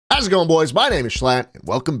How's it going, boys? My name is Schlatt, and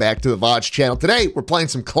welcome back to the VODS channel. Today, we're playing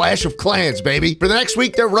some Clash of Clans, baby. For the next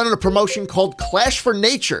week, they're running a promotion called Clash for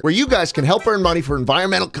Nature, where you guys can help earn money for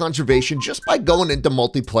environmental conservation just by going into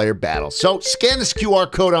multiplayer battles. So, scan this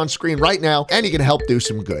QR code on screen right now, and you can help do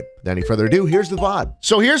some good. Without any further ado, here's the VOD.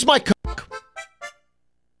 So, here's my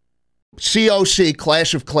COC,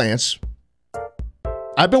 Clash of Clans.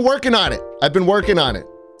 I've been working on it.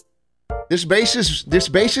 This base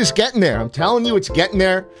is getting there. I'm telling you, it's getting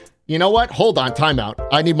there. You know what? Hold on, timeout.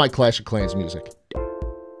 I need my Clash of Clans music.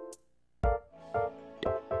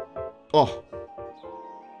 Oh,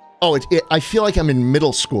 I feel like I'm in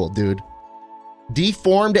middle school, dude.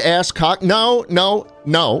 Deformed ass cock. No.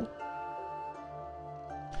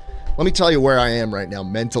 Let me tell you where I am right now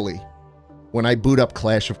mentally. When I boot up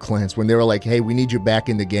Clash of Clans, when they were like, hey, we need you back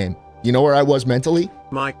in the game. You know where I was mentally?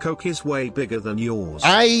 My coke is way bigger than yours.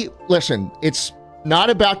 Listen, it's not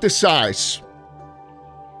about the size.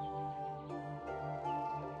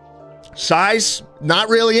 Size, not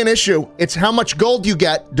really an issue. It's how much gold you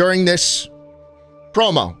get during this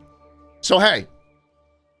promo. So, hey,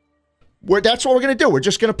 that's what we're going to do. We're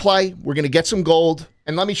just going to play. We're going to get some gold.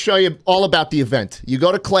 And let me show you all about the event. You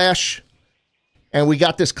go to Clash, and we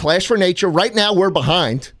got this Clash for Nature. Right now, we're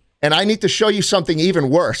behind. And I need to show you something even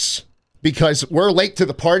worse, because we're late to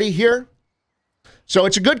the party here. So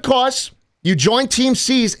it's a good cause. You join Team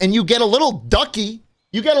C's and you get a little ducky.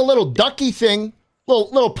 You get a little ducky thing,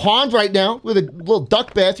 little pond right now with a little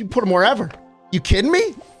duck bath. You put them wherever. You kidding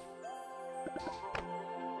me?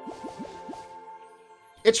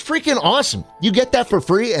 It's freaking awesome. You get that for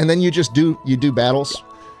free, and then you do battles.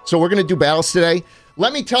 So we're gonna do battles today.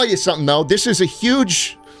 Let me tell you something though. This is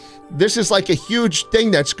like a huge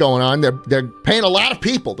thing that's going on. They're paying a lot of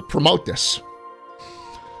people to promote this.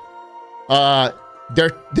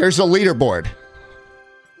 There's a leaderboard.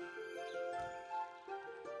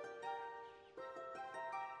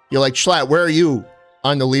 You're like, Schlatt, where are you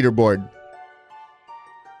on the leaderboard?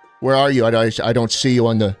 Where are you? I don't see you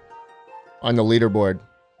on the leaderboard.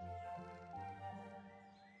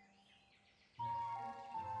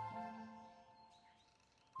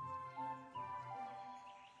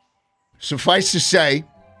 Suffice to say,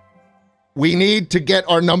 we need to get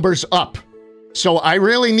our numbers up. So I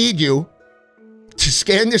really need you to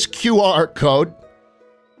scan this QR code,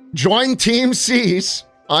 join Team C's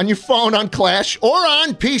on your phone on Clash or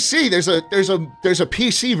on PC. There's a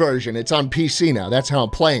PC version. It's on PC now. That's how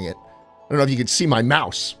I'm playing it. I don't know if you can see my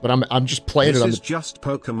mouse, but I'm just playing it on the... This is just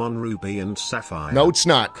Pokemon Ruby and Sapphire. No, it's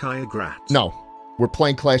not. Kyograt. No, we're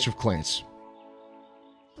playing Clash of Clans.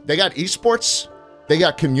 They got esports. They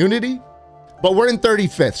got community. But we're in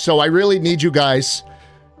 35th, so I really need you guys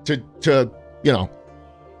to you know,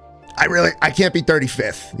 I can't be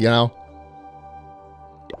 35th, you know?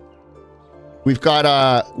 We've got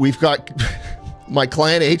my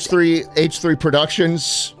clan, H3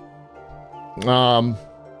 Productions.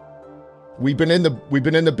 We've been in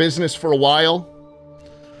the business for a while.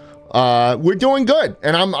 We're doing good,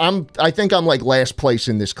 and I think I'm like last place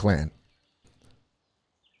in this clan.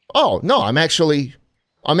 Oh, no, I'm actually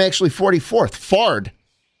 44th. Fard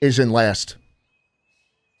is in last.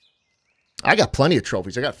 I got plenty of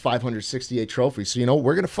trophies. I got 568 trophies. So you know what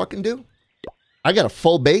we're going to fucking do? I got a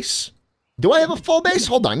full base. Do I have a full base?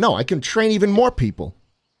 Hold on. No, I can train even more people.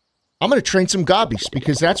 I'm going to train some gobbies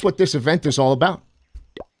because that's what this event is all about.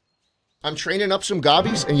 I'm training up some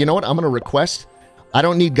gobbies, and you know what? I'm going to request. I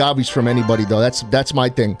don't need gobbies from anybody, though. That's my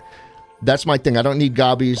thing. That's my thing. I don't need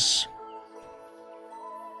gobbies.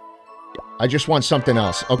 I just want something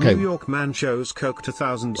else. Okay. New York man shows coke to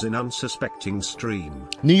thousands in unsuspecting stream.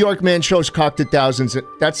 New York man shows coke to thousands.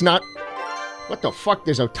 That's not... What the fuck?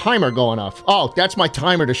 There's a timer going off. Oh, that's my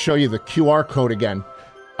timer to show you the QR code again.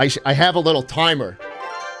 I have a little timer.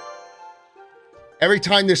 Every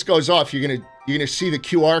time this goes off, you're gonna see the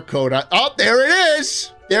QR code. Oh, there it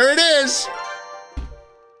is! There it is!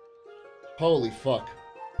 Holy fuck.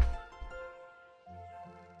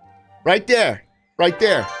 Right there. Right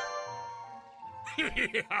there.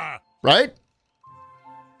 Right?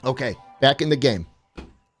 Okay, back in the game.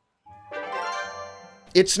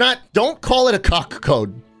 It's not, don't call it a cock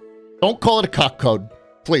code. Don't call it a cock code.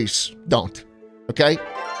 Please, don't. Okay?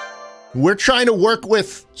 We're trying to work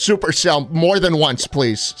with Supercell more than once,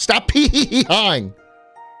 please. Stop pee-hee-hee-hawing.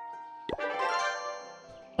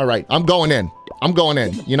 All right, I'm going in. I'm going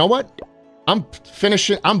in. You know what? I'm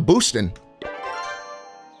finishing, I'm boosting.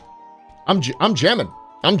 I'm jamming.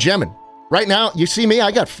 I'm jamming. Right now, you see me, I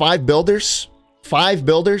got 5 builders. 5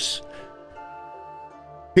 builders.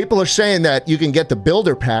 People are saying that you can get the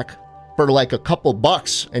builder pack for like a couple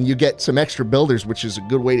bucks and you get some extra builders, which is a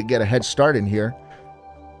good way to get a head start in here.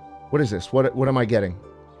 What is this? What am I getting?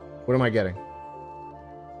 What am I getting?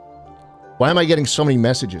 Why am I getting so many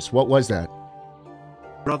messages? What was that?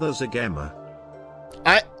 Brother's a gamer.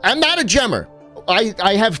 I'm not a gemmer.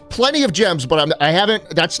 I have plenty of gems, but I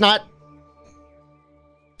haven't. That's not.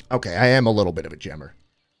 Okay, I am a little bit of a gemmer.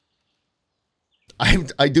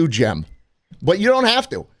 I do gem, but you don't have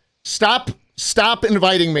to. Stop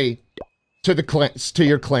inviting me to the clans, to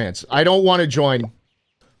your clans. I don't want to join.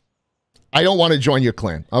 I don't want to join your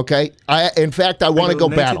clan, okay? In fact, I want to go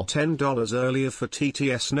battle. $10 earlier for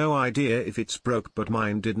TTS. No idea if it's broke, but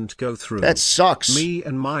mine didn't go through. That sucks. Me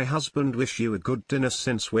and my husband wish you a good dinner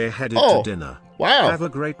since we're headed to dinner. Wow. Have a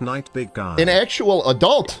great night, big guy. An actual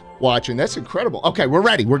adult watching. That's incredible. Okay, we're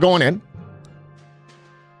ready. We're going in.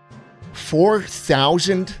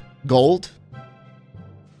 4,000 gold?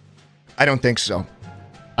 I don't think so.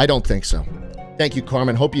 I don't think so. Thank you,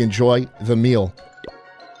 Carmen. Hope you enjoy the meal.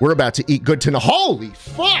 We're about to eat good tonight. Holy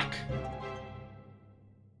fuck!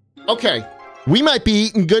 Okay, we might be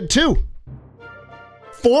eating good too.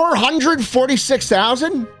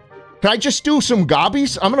 446,000? Can I just do some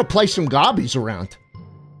gobbies? I'm gonna play some gobbies around.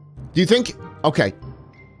 Do you think? Okay.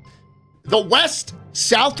 The west,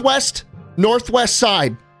 southwest, northwest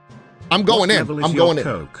side. I'm going in. I'm going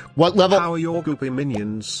in. What level? How are your goopy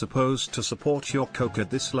minions supposed to support your coke at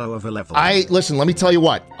this low of a level? Listen, let me tell you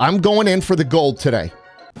what. I'm going in for the gold today.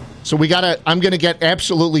 So I'm gonna get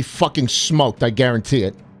absolutely fucking smoked, I guarantee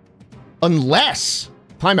it. Unless,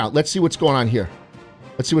 timeout, let's see what's going on here.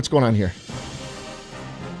 Let's see what's going on here.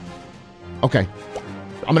 Okay.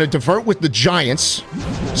 I'm gonna divert with the giants.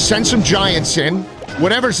 Send some giants in.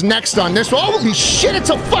 Whatever's next on this. Holy shit,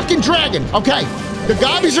 it's a fucking dragon. Okay. The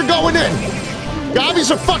gobbies are going in.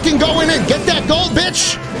 Gobbies are fucking going in. Get that gold,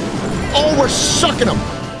 bitch. Oh, we're sucking them.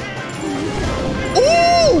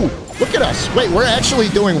 Ooh! Look at us. Wait, we're actually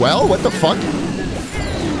doing well? What the fuck?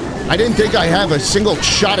 I didn't think I have a single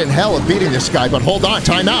shot in hell of beating this guy, but hold on,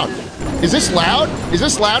 time out. Is this loud? Is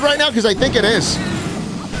this loud right now? Because I think it is.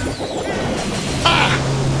 Ah!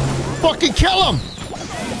 Fucking kill him!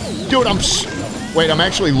 Dude, wait, I'm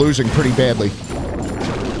actually losing pretty badly.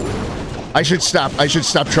 I should stop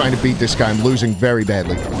trying to beat this guy. I'm losing very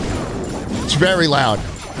badly. It's very loud.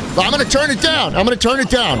 But I'm gonna turn it down. I'm gonna turn it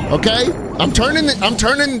down, okay? I'm turning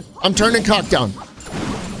cock down.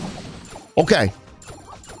 Okay.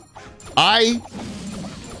 I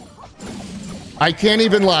can't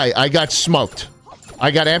even lie. I got smoked. I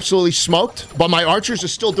got absolutely smoked, but my archers are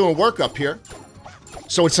still doing work up here.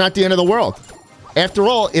 So it's not the end of the world. After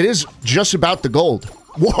all, it is just about the gold.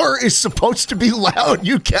 War is supposed to be loud,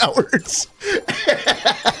 you cowards.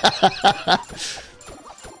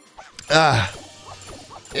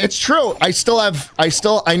 It's true. I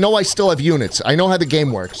know I still have units. I know how the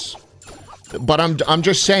game works. But I'm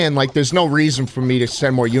just saying, like, there's no reason for me to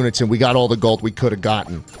send more units, and we got all the gold we could have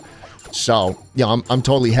gotten. So, yeah, I'm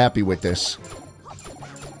totally happy with this.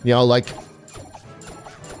 You know, like,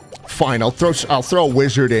 fine, I'll throw a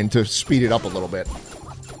wizard in to speed it up a little bit.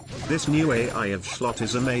 This new AI of Schlatt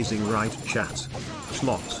is amazing, right, chat?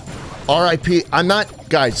 Schlatt. R.I.P. I'm not,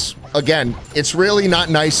 guys, again, it's really not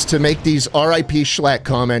nice to make these R.I.P. Schlatt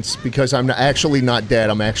comments because I'm actually not dead.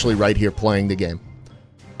 I'm actually right here playing the game.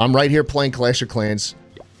 I'm right here playing Clash of Clans.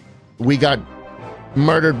 We got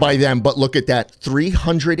murdered by them, but look at that.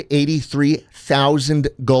 383,000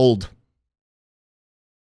 gold.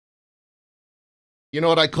 You know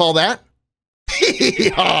what I call that?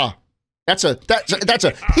 Hee-hee-ha! That's a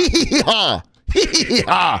hee-hee-ha!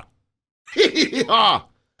 Hee-hee-ha! Hee-hee-ha!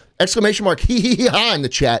 Exclamation mark hee-hee-ha in the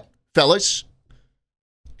chat, fellas.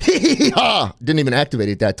 Hee-hee-ha! Didn't even activate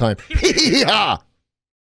it that time. Hee-hee-ha!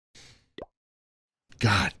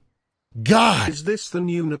 God. Is this the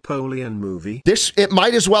new Napoleon movie? It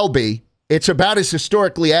might as well be. It's about as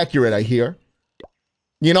historically accurate, I hear.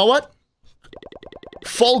 You know what?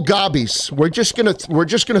 Full gobbies. We're just gonna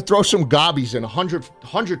throw some gobbies in,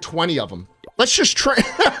 120 of them. Let's just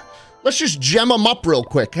let's just gem them up real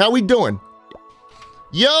quick. How we doing?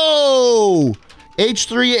 Yo!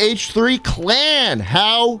 H3 clan.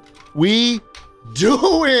 How we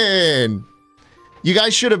doing? You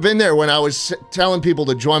guys should have been there when I was telling people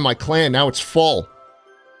to join my clan. Now it's full.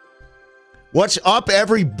 What's up,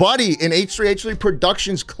 everybody in H3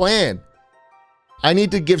 Productions clan? I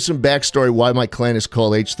need to give some backstory why my clan is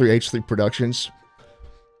called H3 Productions.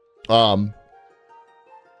 I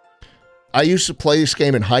used to play this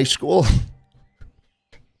game in high school.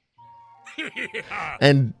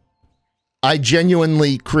 And I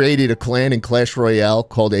genuinely created a clan in Clash Royale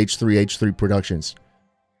called H3 Productions.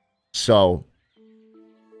 So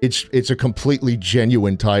it's a completely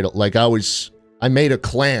genuine title. Like I made a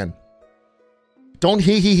clan Don't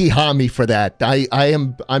hee-hee-hee-ha me for that.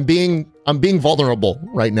 I'm being vulnerable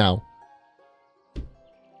right now.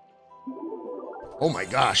 Oh my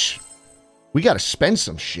gosh. We gotta spend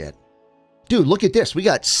some shit. Dude, look at this. We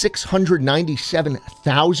got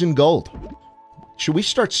 697,000 gold. Should we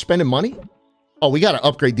start spending money? Oh, we gotta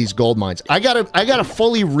upgrade these gold mines. I gotta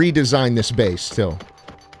fully redesign this base too.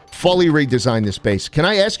 Fully redesign this base. Can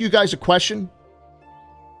I ask you guys a question?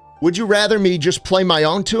 Would you rather me just play my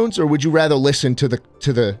own tunes, or would you rather listen to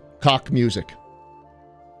the cock music?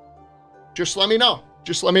 Just let me know.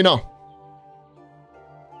 Just let me know.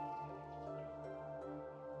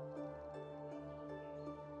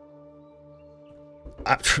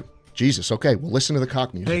 Jesus, okay, we'll listen to the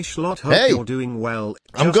cock music. Hey Schlatt, hope you're doing well.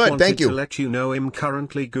 I'm good, thank you. To let you know I'm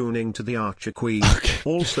currently gooning to the Archer Queen. Okay.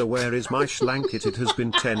 Also, where is my schlanket? It has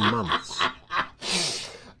been 10 months.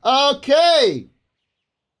 Okay.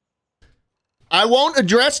 I won't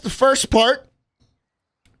address the first part.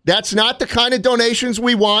 That's not the kind of donations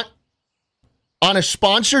we want on a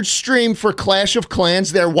sponsored stream for Clash of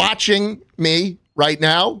Clans. They're watching me right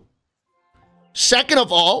now. Second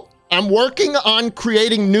of all, I'm working on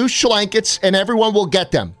creating new schlankets, and everyone will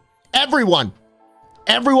get them. Everyone.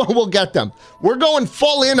 Everyone will get them. We're going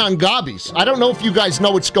full in on gobbies. I don't know if you guys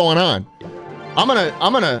know what's going on.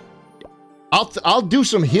 I'll do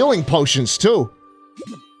some healing potions too.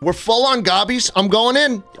 We're full on gobbies. I'm going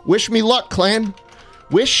in. Wish me luck, clan.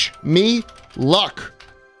 Wish me luck.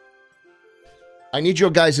 I need your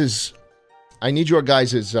guys's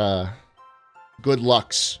good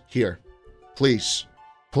lucks here. Please.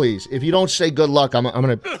 Please. If you don't say good luck, I'm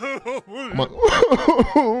gonna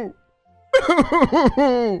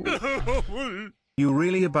You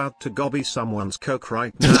really about to gobby someone's coke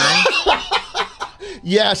right now?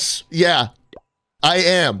 Yes, yeah. I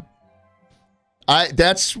am.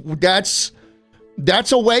 That's a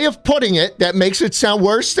way of putting it that makes it sound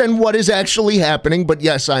worse than what is actually happening, but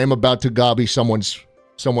yes, I am about to gobby someone's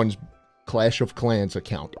Clash of Clans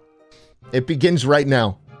account. It begins right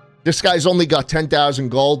now. This guy's only got 10,000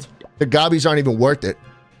 gold. The gobbies aren't even worth it.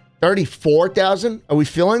 34,000? Are we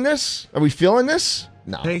feeling this? Are we feeling this?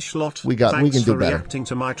 No. Hey Schlatt, we can do better. Reacting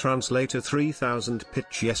to my translator 3000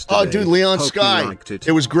 pitch yesterday. Oh, dude, Leon Hope Sky. you liked it.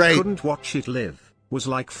 It was great. Couldn't watch it live. Was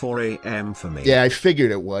like 4 a.m. for me. Yeah, I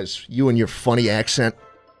figured it was. You and your funny accent.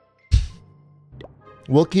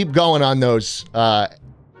 We'll keep going on those.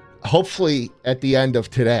 Hopefully at the end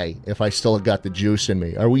of today, if I still have got the juice in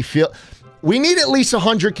me. We need at least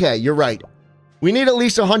 100K. You're right. We need at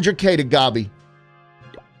least 100K to gobby.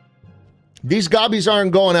 These gobbies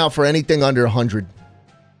aren't going out for anything under 100.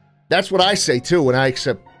 That's what I say too when I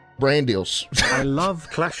accept brand deals. I love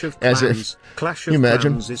Clash of Clans. As if, Clash of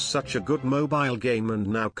Clans is such a good mobile game and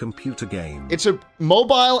now computer game. It's a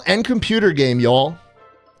mobile and computer game, y'all.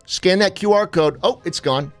 Scan that QR code. Oh, it's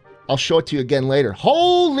gone. I'll show it to you again later.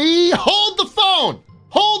 Hold the phone.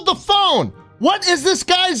 Hold the phone. What is this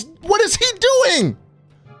guy's, what is he doing?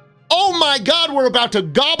 Oh my God, we're about to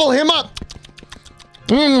gobble him up.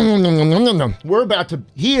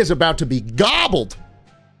 He is about to be gobbled.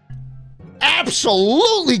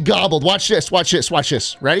 Absolutely gobbled. Watch this, watch this, watch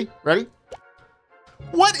this. Ready? Ready?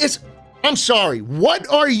 I'm sorry, what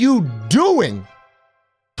are you doing?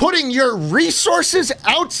 Putting your resources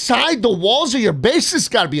outside the walls of your base has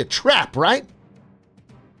got to be a trap, right?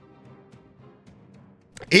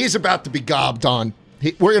 He's about to be gobbed on.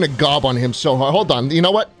 We're going to gob on him so hard. Hold on. You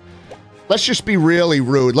know what? Let's just be really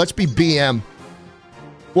rude. Let's be BM.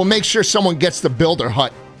 We'll make sure someone gets the builder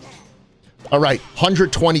hut. All right.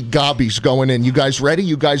 120 gobbies going in. You guys ready?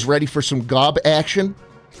 You guys ready for some gob action?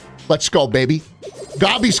 Let's go, baby.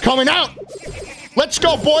 Gobbies coming out. Let's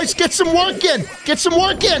go, boys. Get some work in. Get some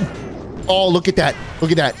work in. Oh, look at that.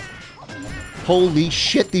 Look at that. Holy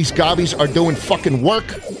shit. These gobbies are doing fucking work.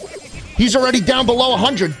 He's already down below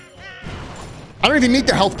 100. I don't even need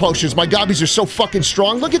the health potions. My gobbies are so fucking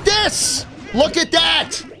strong. Look at this. Look at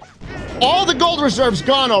that. All the gold reserves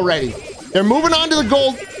gone already. They're moving on to the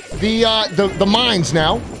gold, the mines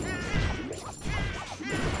now.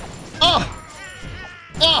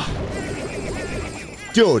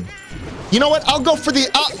 Dude, you know what? I'll go for the,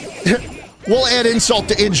 we'll add insult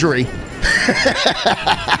to injury.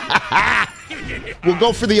 We'll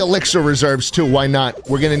go for the elixir reserves too. Why not?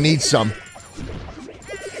 We're gonna need some.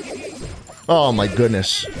 Oh my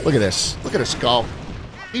goodness. Look at this. Look at us go.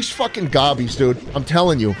 These fucking gobbies, dude. I'm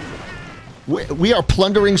telling you. We are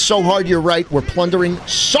plundering so hard, you're right. We're plundering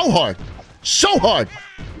so hard. So hard.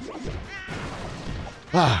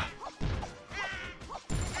 Ah.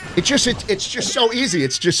 It's just so easy.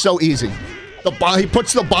 It's just so easy. He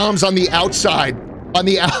puts the bombs on the outside. On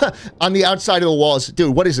the on the outside of the walls.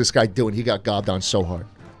 Dude, what is this guy doing? He got gobbed on so hard.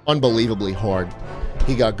 Unbelievably hard.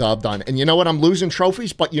 He got gobbed on. And you know what? I'm losing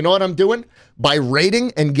trophies, but you know what I'm doing? By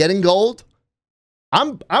raiding and getting gold,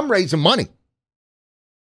 I'm raising money.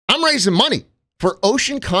 I'm raising money for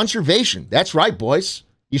ocean conservation. That's right, boys.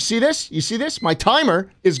 You see this? You see this? My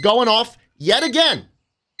timer is going off yet again.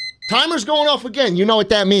 Timer's going off again. You know what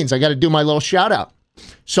that means. I got to do my little shout out.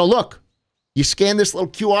 So look, you scan this little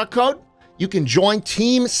QR code, you can join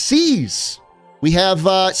Team C's. We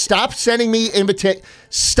have, stop sending me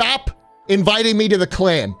stop inviting me to the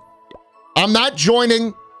clan. I'm not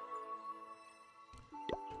joining.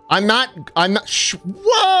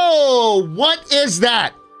 Whoa! What is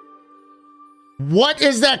that? What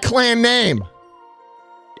is that clan name?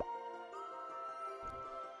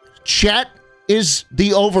 Chat is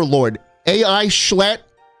the overlord. AI Schlatt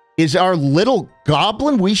is our little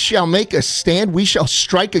goblin. We shall make a stand. We shall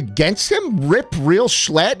strike against him. Rip real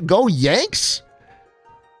Schlatt. Go Yanks.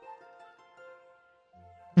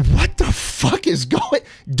 What the fuck is going?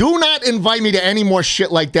 Do not invite me to any more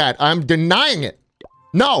shit like that. I'm denying it.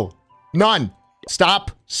 No, none.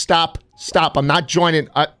 Stop, stop, stop. I'm not joining.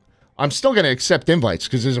 I'm still going to accept invites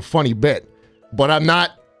because there's a funny bit, but I'm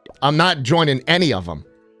not joining any of them.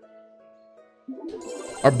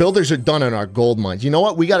 Our builders are done on our gold mines. You know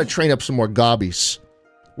what? We got to train up some more gobbies.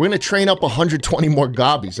 We're going to train up 120 more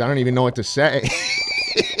gobbies. I don't even know what to say.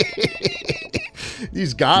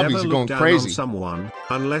 These gobbies are going crazy. Never look down on someone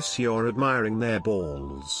unless you're admiring their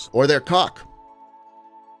balls. Or their cock.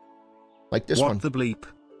 Like this one. What the bleep?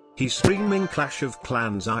 He's streaming Clash of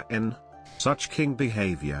Clans in. Such king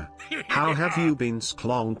behavior. How have you been,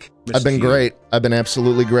 Sklonk? I've been great. I've been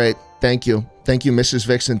absolutely great. Thank you. Thank you, Mrs.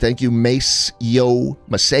 Vixen. Thank you, Maceo.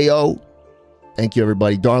 Thank you,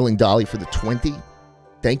 everybody. Darling Dolly for the 20.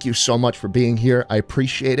 Thank you so much for being here. I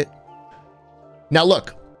appreciate it. Now,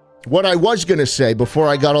 look. What I was going to say before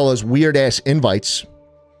I got all those weird-ass invites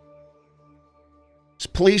is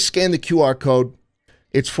please scan the QR code.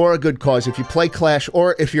 It's for a good cause. If you play Clash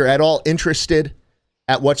or if you're at all interested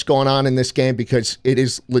at what's going on in this game, because it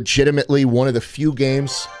is legitimately one of the few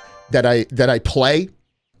games that I play.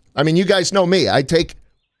 I mean, you guys know me. I take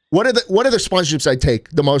what are the sponsorships I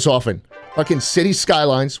take the most often? Fucking City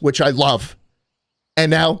Skylines, which I love.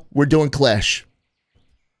 And now we're doing Clash.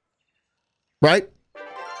 Right?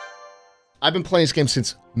 I've been playing this game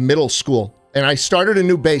since middle school, and I started a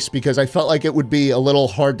new base because I felt like it would be a little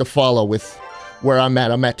hard to follow with where I'm at.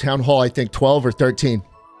 I'm at Town Hall, I think, 12 or 13.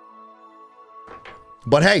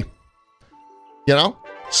 But hey, you know,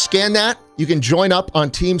 scan that. You can join up on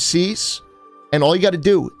Team C's, and all you got to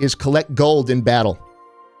do is collect gold in battle.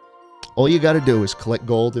 All you got to do is collect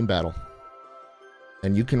gold in battle,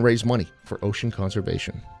 and you can raise money for ocean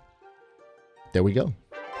conservation. There we go.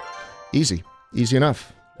 Easy. Easy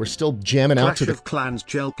enough. We're still jamming out to the... Clash of Clans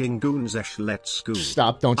jelking goons let's go.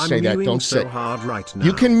 Stop, don't say that, don't say... so hard right now.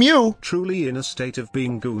 You can mew. Truly in a state of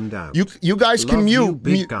being gooned out. You guys can mew.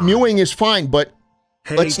 Mewing is fine, but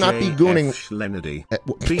hey, let's not be gooning...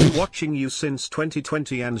 Been watching you since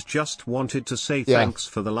 2020 and just wanted to say thanks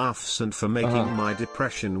for the laughs and for making my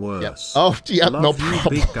depression worse. Yeah. Oh, yeah, Love no you,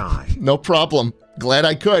 problem. Big guy. No problem. Glad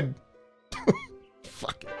I could.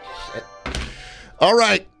 Fucking shit. All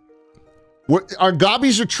right. Our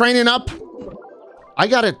gobbies are training up. I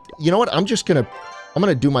gotta, you know what? I'm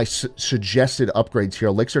gonna do my suggested upgrades here.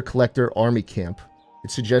 Elixir Collector, Army Camp.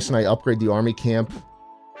 It's suggesting I upgrade the Army Camp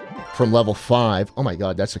from level 5. Oh my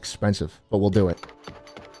god, that's expensive, but we'll do it.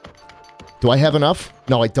 Do I have enough?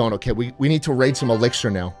 No, I don't. Okay, we need to raid some Elixir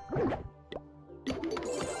now.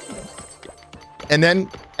 And then,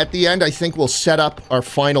 at the end, I think we'll set up our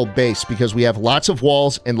final base because we have lots of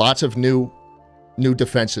walls and lots of new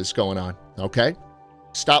defenses going on. Okay?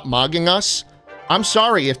 Stop mogging us. I'm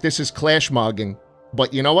sorry if this is Clash mogging,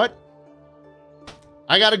 but you know what?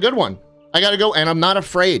 I got a good one. I gotta go, and I'm not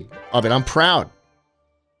afraid of it. I'm proud.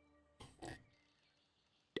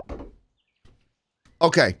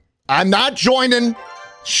 Okay. I'm not joining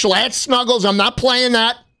Schlatt Snuggles. I'm not playing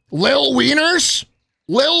that. Lil Wieners?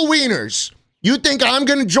 Lil Wieners. You think I'm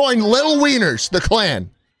gonna join Lil Wieners, the clan?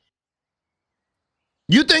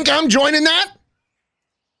 You think I'm joining that?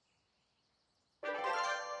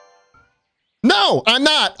 No, I'm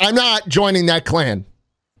not. I'm not joining that clan.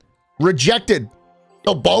 Rejected.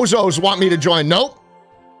 The bozos want me to join. Nope.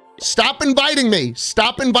 Stop inviting me.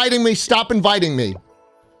 Stop inviting me. Stop inviting me.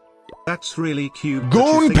 That's really cute.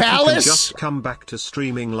 Goon Palace? Just come back to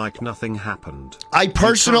streaming like nothing happened. I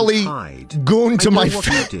personally gooned to my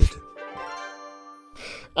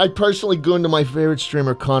I personally gooned to my favorite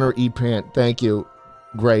streamer, Connor E. Pant. Thank you.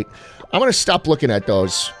 Great. I'm going to stop looking at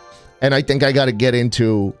those. And I think I got to get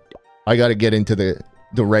into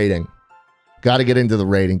the rating. Got to get into the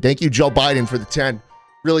rating. Thank you, Joe Biden, for the 10.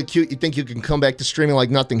 Really cute. You think you can come back to streaming like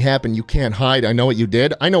nothing happened. You can't hide. I know what you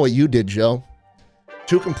did. I know what you did, Joe.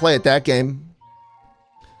 2 can play at that game.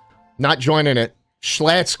 Not joining it.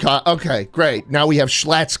 Schlatt's-cock. Okay, great. Now we have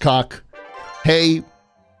Schlatt's-cock. Hey,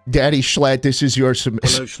 Daddy Schlatt, this is your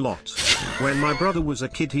submission. Hello, Schlatt. When my brother was a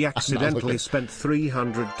kid, he accidentally spent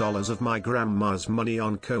 $300 of my grandma's money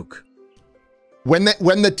on coke. When the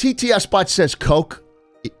TTS bot says coke,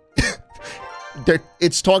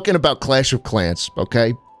 it's talking about Clash of Clans,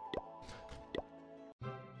 okay?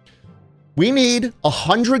 We need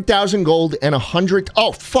 100,000 gold and 100.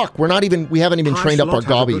 Oh fuck, we haven't even trained up our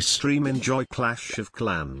gobbies. Stream, enjoy Clash of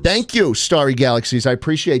Clans. Thank you, Starry Galaxies. I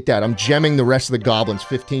appreciate that. I'm gemming the rest of the goblins.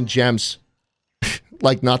 15 gems.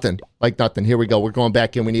 Like nothing. Like nothing. Here we go. We're going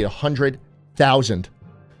back in. We need 100,000.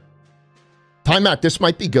 Timeout. This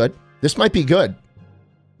might be good. This might be good.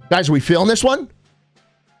 Guys, are we feeling this one?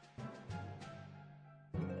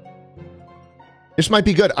 This might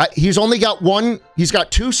be good. He's only got 1. He's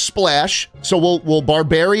got 2 splash. So we'll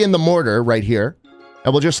barbarian the mortar right here,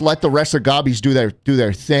 and we'll just let the rest of gobbies do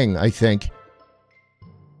their thing. I think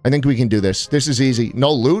we can do this. This is easy.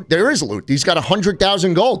 No loot. There is loot. He's got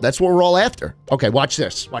 100,000 gold. That's what we're all after. Okay, watch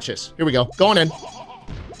this. Watch this. Here we go. Going in.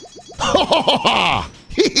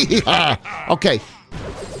 Okay.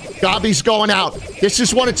 Gobby's going out. This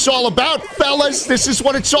is what it's all about, fellas. This is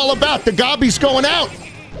what it's all about. The gobby's going out.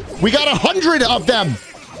 We got 100 of them.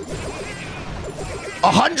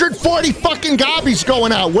 140 fucking gobbies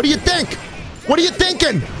going out. What do you think? What are you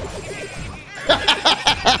thinking?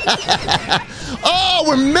 Oh,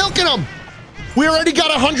 we're milking them. We already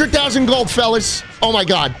got 100,000 gold, fellas. Oh my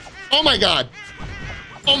god. Oh my god.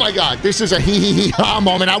 Oh my god. This is a hee-hee-hee-ha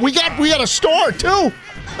moment. We got a store too.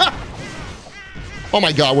 Oh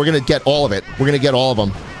my god, we're gonna get all of it. We're gonna get all of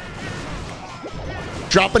them.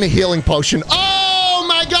 Dropping a healing potion. Oh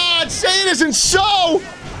my god, say it isn't so!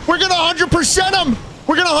 We're gonna 100% them!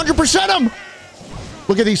 We're gonna 100% them!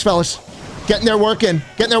 Look at these fellas. Getting their work in.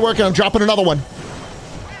 Getting their work in. I'm dropping another one.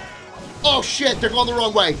 Oh shit, they're going the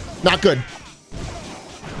wrong way. Not good.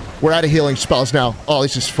 We're out of healing spells now. Oh,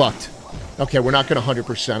 this is fucked. Okay, we're not gonna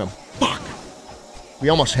 100% them. Fuck. We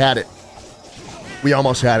almost had it. We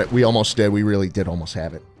almost had it. We almost did. We really did almost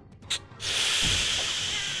have it.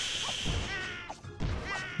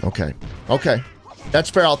 Okay. Okay. That's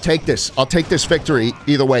fair. I'll take this. I'll take this victory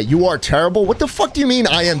either way. You are terrible? What the fuck do you mean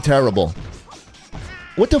I am terrible?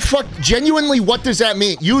 What the fuck? Genuinely, what does that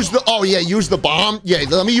mean? Use the... Oh, yeah. Use the bomb. Yeah,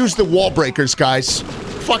 let me use the wall breakers, guys.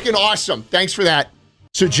 Fucking awesome. Thanks for that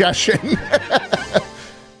suggestion.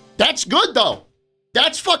 That's good, though.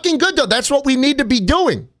 That's fucking good, though. That's what we need to be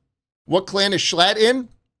doing. What clan is Schlatt in?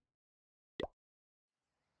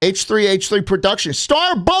 H3 production.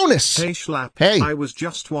 Star bonus! Hey Schlatt. Hey. I was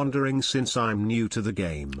just wondering, since I'm new to the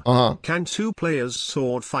game, can 2 players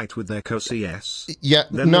sword fight with their OCS? Yeah,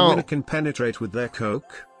 then no. the winner can penetrate with their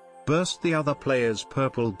coke? Burst the other player's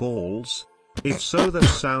purple balls? If so, that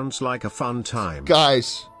sounds like a fun time.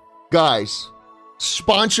 Guys.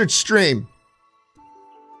 Sponsored stream.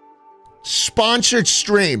 Sponsored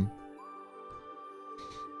stream.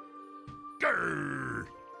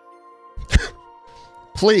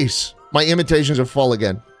 Please. My invitations are full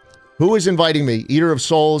again. Who is inviting me? Eater of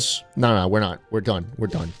Souls? No, we're not. We're done. We're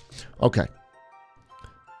done. Okay.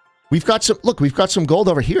 We've got some... Look, we've got some gold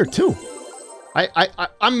over here, too.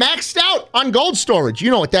 I'm maxed out on gold storage.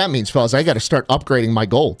 You know what that means, fellas. I got to start upgrading my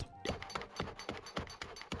gold.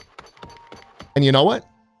 And you know what?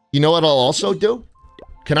 You know what I'll also do?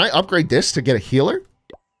 Can I upgrade this to get a healer?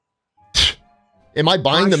 Am I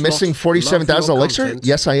buying the missing 47,000 elixir?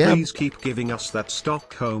 Yes, I am. Please keep giving us that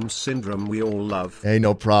Stockholm syndrome we all love. Hey,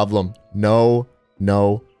 no problem. No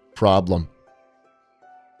problem.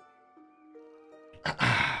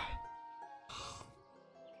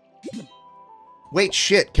 Wait,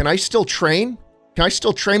 shit. Can I still train? Can I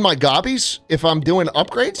still train my gobbies if I'm doing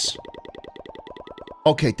upgrades?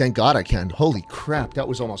 Okay, thank God I can. Holy crap, that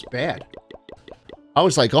was almost bad. I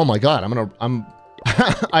was like, oh my God,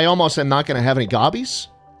 I almost am not gonna have any gobbies.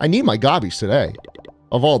 I need my gobbies today.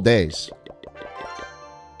 Of all days.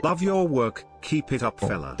 Love your work. Keep it up,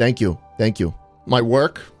 fella. Thank you. Thank you. My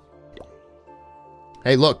work?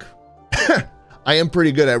 Hey, look. I am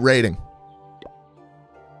pretty good at raiding.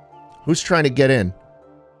 Who's trying to get in?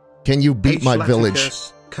 Can you beat my village?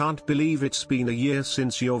 Can't believe it's been a year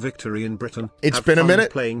since your victory in Britain. It's been a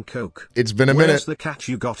minute. Playing coke. It's been a minute. Where's the cat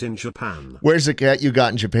you got in Japan? Where's the cat you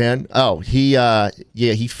got in Japan? Oh, he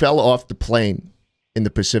fell off the plane in the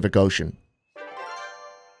Pacific Ocean.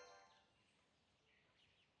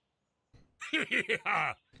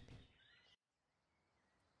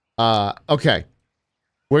 Okay.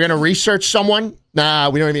 We're gonna research someone? Nah,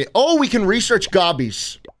 we don't even... Oh, we can research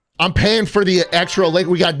gobbies. I'm paying for the extra elixir.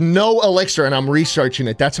 We got no elixir, and I'm researching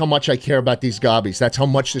it. That's how much I care about these gobbies. That's how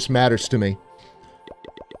much this matters to me.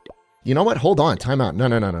 You know what? Hold on. Time out.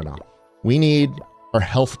 No. We need our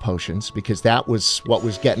health potions, because that was what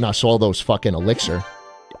was getting us all those fucking elixir.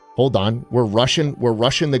 Hold on. We're rushing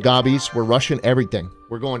the gobbies. We're rushing everything.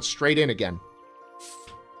 We're going straight in again.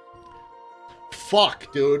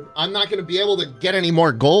 Fuck, dude. I'm not gonna be able to get any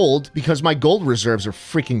more gold because my gold reserves are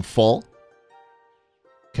freaking full.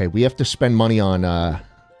 Okay, we have to spend money on,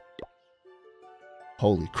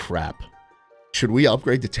 holy crap. Should we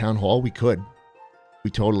upgrade the town hall? We could.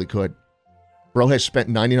 We totally could. Bro has spent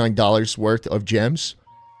 $99 worth of gems.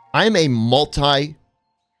 I'm a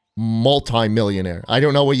multi-millionaire. I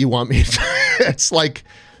don't know what you want me to... It's like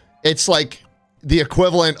the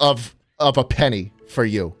equivalent of a penny for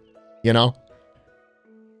you. You know?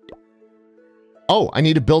 Oh, I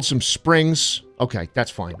need to build some springs. Okay,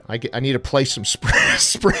 that's fine. I need to place some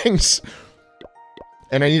springs.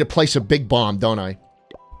 And I need to place a big bomb, don't I?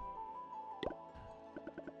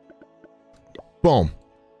 Boom.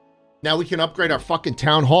 Now we can upgrade our fucking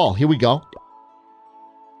town hall. Here we go.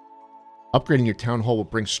 Upgrading your town hall will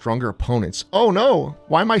bring stronger opponents. Oh no!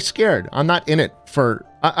 Why am I scared? I'm not in it for...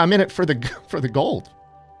 I'm in it for the gold.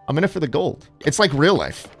 I'm in it for the gold. It's like real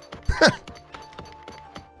life.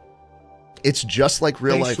 It's just like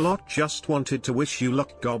real life. Schlatt just wanted to wish you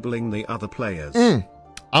luck gobbling the other players. You're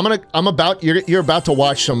about to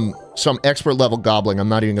watch some expert level gobbling. I'm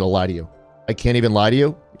not even gonna lie to you. I can't even lie to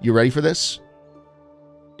you. You ready for this?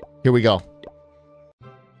 Here we go.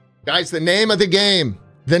 Guys, the name of the game.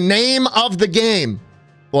 The name of the game.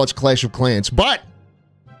 Well, it's Clash of Clans, but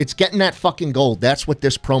it's getting that fucking gold. That's what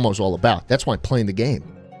this promo's all about. That's why I'm playing the game.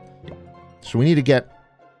 So we need to get...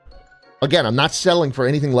 Again, I'm not settling for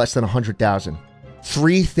anything less than 100,000.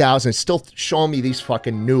 3,000. Still showing me these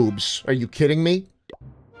fucking noobs. Are you kidding me?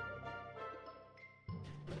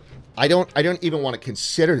 I don't even want to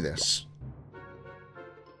consider this.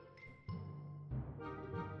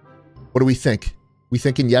 What do we think? We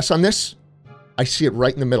thinking yes on this? I see it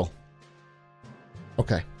right in the middle.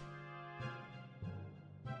 Okay.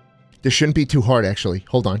 This shouldn't be too hard, actually.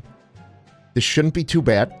 Hold on. This shouldn't be too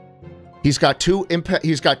bad. He's got two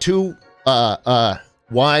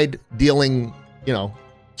wide dealing, you know,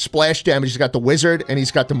 splash damage. He's got the wizard and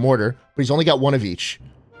he's got the mortar, but he's only got one of each.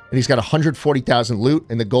 And he's got 140,000 loot,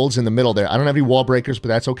 and the gold's in the middle there. I don't have any wall breakers, but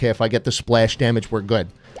that's okay. If I get the splash damage, we're good.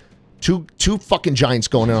 Two fucking giants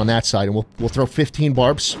going in on that side, and we'll throw 15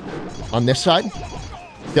 barbs on this side.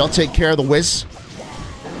 They'll take care of the whiz.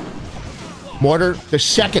 Mortar, the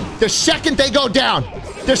second they go down,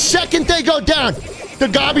 the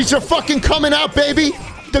gobbies are fucking coming out, baby.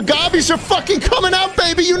 The gobbies are fucking coming out,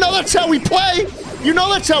 baby. You know that's how we play. You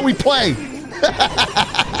know that's how we play.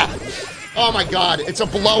 Oh my god, it's a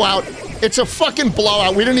blowout. It's a fucking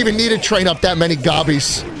blowout. We didn't even need to train up that many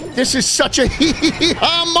gobbies. This is such a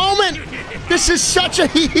hee-hee-ha moment. This is such a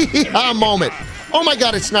hee-hee-ha moment. Oh my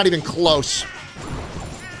god, it's not even close.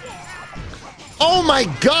 Oh my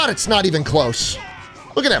god, it's not even close.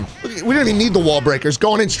 Look at them. We don't even need the wall breakers.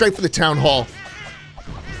 Going in straight for the town hall.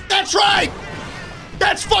 That's right!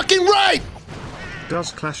 That's fucking right!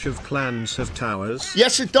 Does Clash of Clans have towers?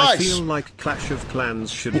 Yes, it does. I feel like Clash of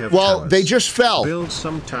Clans should have towers. Well, they just fell. Build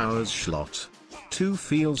some towers, Schlatt. 2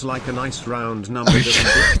 feels like a nice round number, doesn't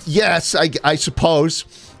it? Yes, I suppose.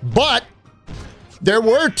 But there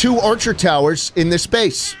were 2 Archer towers in this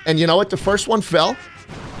base. And you know what? The first one fell.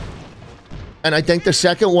 And I think the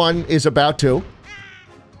second one is about to.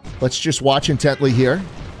 Let's just watch intently here.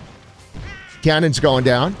 Cannon's going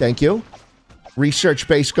down. Thank you. Research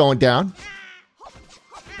base going down.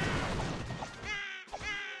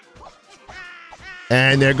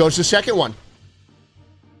 And there goes the second one.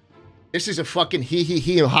 This is a fucking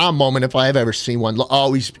hee-hee-hee-ha moment if I have ever seen one.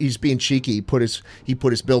 Oh, he's being cheeky. He put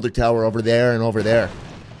his builder tower over there and over there.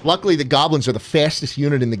 Luckily, the goblins are the fastest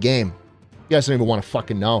unit in the game. You guys don't even want to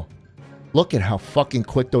fucking know. Look at how fucking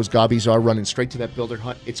quick those gobbies are running straight to that builder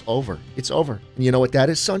hut. It's over. It's over. And you know what that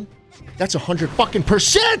is, son? That's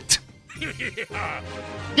 100%!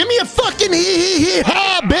 Give me a fucking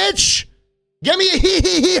hee-hee-hee-ha, bitch! Give me a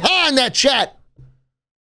hee-hee-hee-ha in that chat!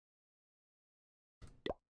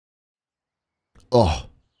 Oh.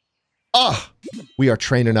 Oh. We are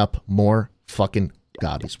training up more fucking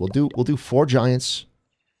gobbies. We'll do 4 giants,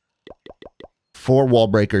 4 wall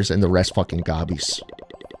breakers, and the rest fucking gobbies.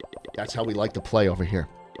 That's how we like to play over here.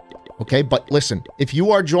 Okay, but listen, if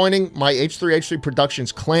you are joining my H3H3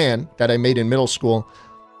 Productions clan that I made in middle school,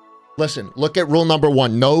 Listen, look at rule number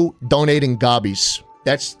 1. No donating gobbies.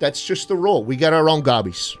 That's just the rule. We got our own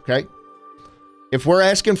gobbies, okay? If we're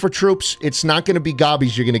asking for troops, it's not going to be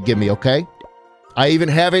gobbies you're going to give me, okay? I even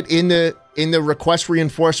have it in the request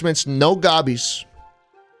reinforcements. No gobbies.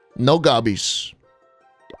 No gobbies.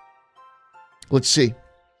 Let's see.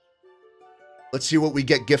 Let's see what we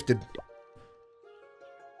get gifted.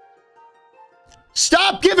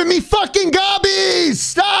 Stop giving me fucking gobbies!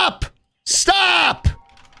 Stop! Stop!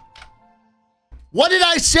 What did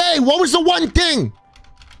I say? What was the one thing?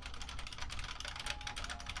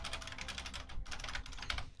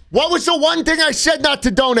 What was the one thing I said not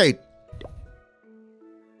to donate?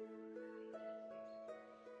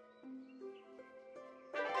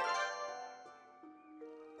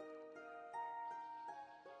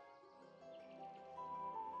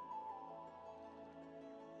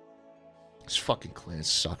 This fucking clan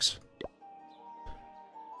sucks.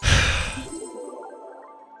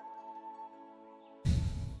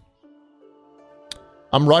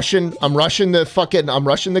 I'm rushing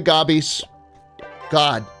the gobbies.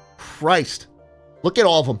 God Christ. Look at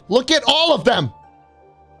all of them. Look at all of them.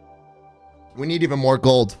 We need even more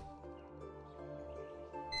gold.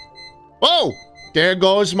 Whoa! There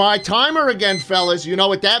goes my timer again, fellas. You know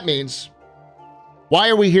what that means. Why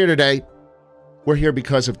are we here today? We're here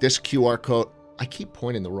because of this QR code. I keep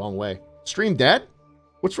pointing the wrong way. Stream dead?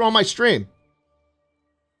 What's wrong with my stream?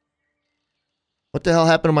 What the hell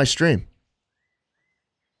happened to my stream?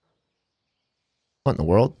 What in the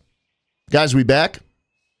world? Guys, we back?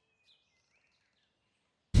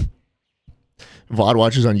 VOD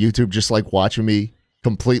watchers on YouTube just like watching me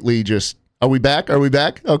completely just... Are we back? Are we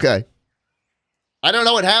back? Okay. I don't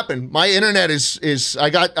know what happened. My internet is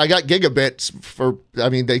I got gigabits for... I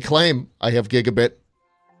mean, they claim I have gigabit.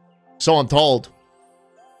 So I'm told.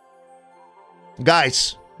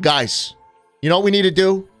 Guys. You know what we need to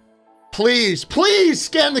do? Please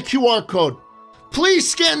scan the QR code.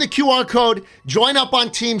 Please scan the QR code. Join up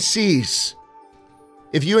on Team C's.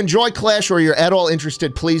 If you enjoy Clash or you're at all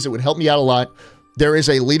interested, please, it would help me out a lot. There is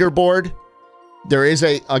a leaderboard. There is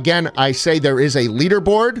a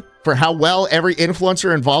leaderboard for how well every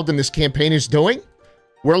influencer involved in this campaign is doing.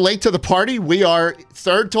 We're late to the party. We are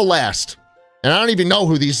third to last. And I don't even know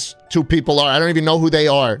who these two people are. I don't even know who they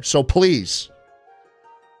are. So please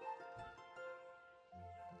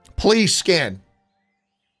scan.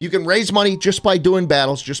 You can raise money just by doing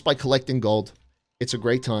battles, just by collecting gold. It's a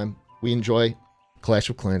great time. We enjoy Clash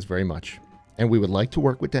of Clans very much. And we would like to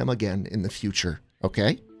work with them again in the future,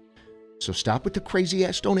 okay? So stop with the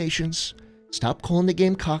crazy-ass donations. Stop calling the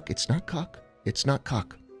game cock. It's not cock. It's not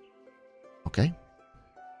cock. Okay?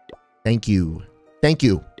 Thank you. Thank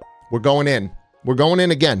you. We're going in. We're going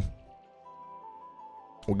in again.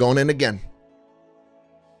 We're going in again.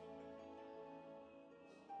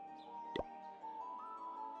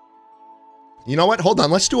 You know what? Hold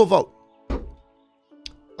on. Let's do a vote.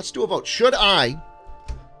 Let's do a vote. Should I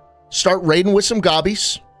start raiding with some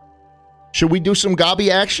gobbies? Should we do some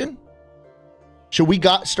gobby action? Should we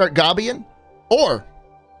start gobbying? Or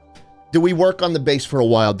do we work on the base for a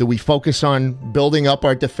while? Do we focus on building up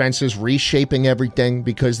our defenses, reshaping everything?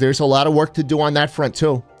 Because there's a lot of work to do on that front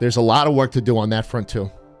too. There's a lot of work to do on that front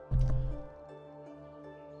too.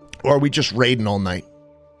 Or are we just raiding all night?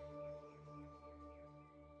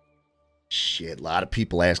 Shit, a lot of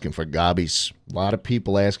people asking for gobbies. A lot of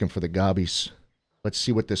people asking for the gobbies. Let's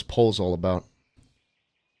see what this poll's all about.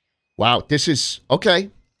 Wow, this is... Okay,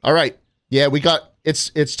 all right. Yeah, we got...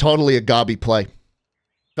 It's totally a gobby play.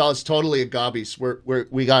 Fellas, totally a gobbies.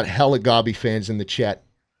 We got hella gobby fans in the chat.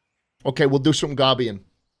 Okay, we'll do some gobbying.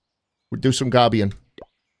 We'll do some gobbying.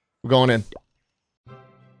 We're going in.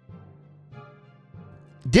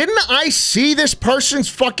 Didn't I see this person's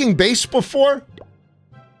fucking base before?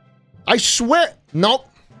 I swear. Nope.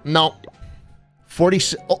 No.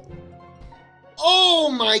 46. Oh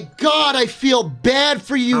my God, I feel bad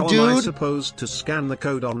for you, dude. How am I supposed to scan the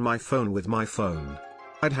code on my phone with my phone?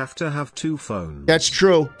 I'd have to have two phones. That's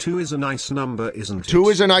true. 2 is a nice number, isn't it? 2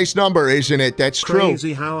 is a nice number, isn't it? That's true.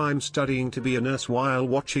 Crazy how I'm studying to be a nurse while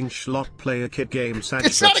watching Schlatt play a kid game. It's not a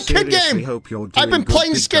kid game. Hope you're doing I've been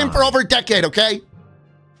playing this game for over a decade, okay?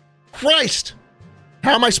 Christ.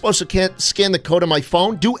 How am I supposed to scan the code on my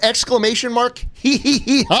phone? Do exclamation mark hee hee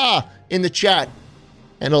hee ha in the chat.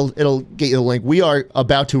 And it'll get you the link. We are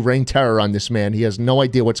about to rain terror on this man. He has no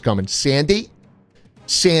idea what's coming. Sandy?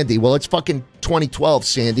 Sandy. Well, it's fucking 2012,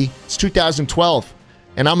 Sandy. It's 2012.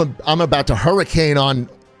 And I'm about to hurricane on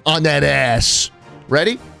that ass.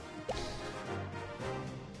 Ready?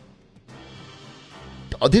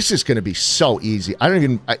 Oh, this is going to be so easy.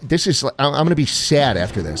 I'm going to be sad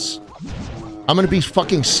after this. I'm gonna be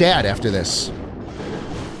fucking sad after this.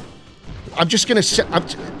 I'm just gonna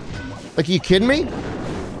like, are you kidding me?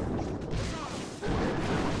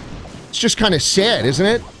 It's just kind of sad, isn't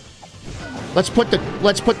it? Let's put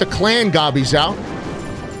the clan gobbies out.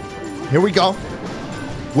 Here we go.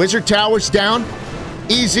 Wizard Tower's down.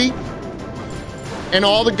 Easy. And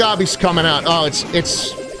all the gobbies coming out. Oh,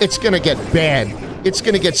 it's gonna get bad. It's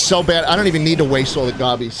gonna get so bad. I don't even need to waste all the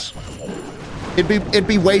gobbies. It'd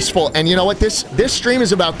be wasteful. And you know what? This stream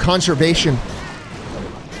is about conservation.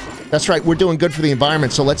 That's right. We're doing good for the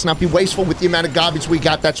environment, so let's not be wasteful with the amount of gobbies we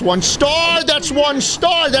got. That's 1 star. That's 1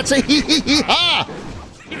 star. That's a hee-hee-hee-ha.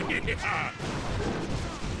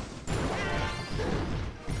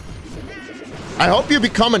 I hope you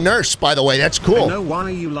become a nurse, by the way. That's cool. I know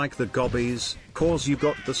why you like the gobbies, cause you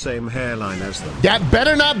got the same hairline as them. That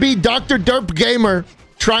better not be Dr. Derp Gamer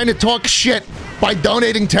trying to talk shit by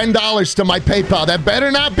donating $10 to my PayPal. That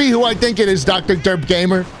better not be who I think it is, Dr. Derp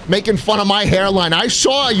Gamer, making fun of my hairline. I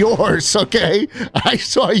saw yours, okay? I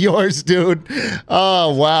saw yours, dude.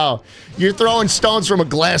 Oh, wow. You're throwing stones from a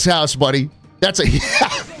glass house, buddy. That's a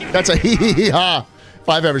that's a hee-hee-ha if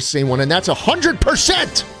I've ever seen one, and that's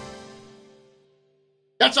 100%.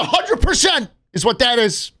 That's 100% is what that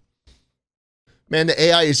is. Man, the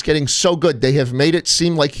AI is getting so good. They have made it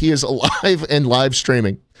seem like he is alive and live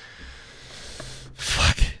streaming.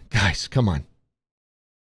 Fuck. Guys, come on.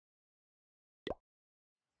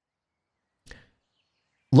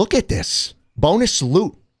 Look at this. Bonus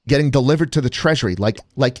loot getting delivered to the treasury like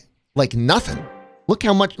nothing. Look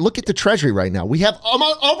how much, look at the treasury right now. We have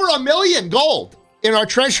over 1 million gold in our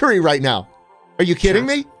treasury right now. Are you kidding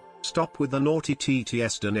me? Stop with the naughty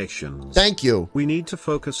TTS donations. Thank you. We need to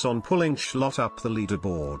focus on pulling Schlatt up the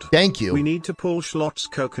leaderboard. Thank you. We need to pull Schlott's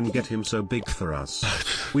coke and get him so big for us.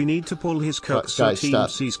 We need to pull his coke so guys, Team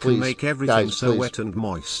C's can make everything so wet and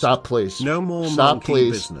moist. Stop, please. No more Stop, monkey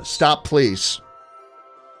please. business. Stop, please.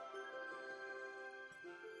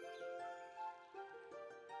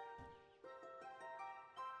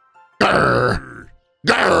 Grr.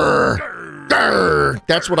 Grr. Grr.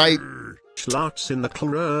 That's what I... Schlatt's in the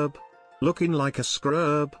club, looking like a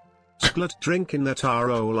scrub. Schlatt drinking that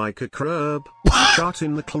RO like a crub. Shot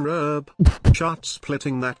in the club. Shot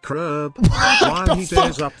splitting that crub. While he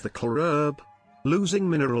dares up the club. Losing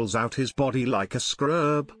minerals out his body like a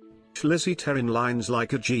scrub. Schlizzy tearing lines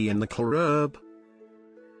like a G in the club.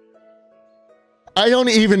 I don't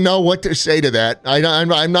even know what to say to that.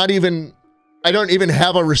 I'm not even... I don't even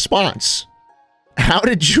have a response. How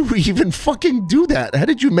did you even fucking do that? How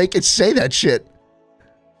did you make it say that shit?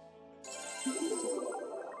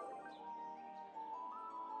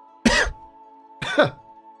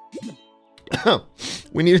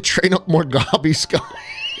 We need to train up more gobbies,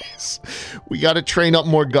 guys. We got to train up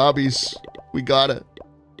more gobbies. We gotta.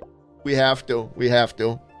 We have to. We have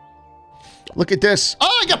to. Look at this.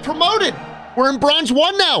 Oh, I got promoted. We're in bronze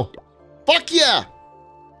 1 now. Fuck yeah.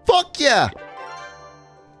 Fuck yeah.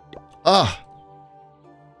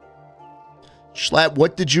 Schlatt,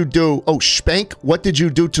 what did you do? Oh, Spank, what did you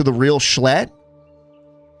do to the real Schlatt?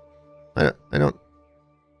 I don't...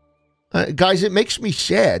 guys, it makes me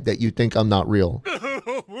sad that you think I'm not real.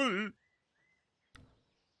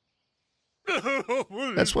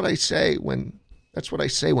 That's what I say when... That's what I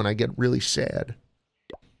say when I get really sad.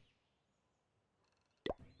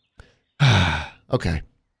 Okay.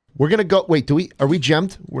 We're gonna go... Wait, are we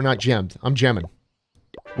gemmed? We're not gemmed. I'm gemming.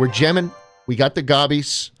 We're gemming. We got the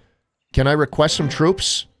gobbies. Can I request some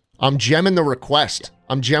troops? I'm gemming the request.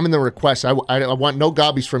 I'm gemming the request. I want no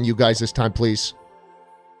gobbies from you guys this time, please.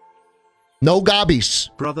 No gobbies.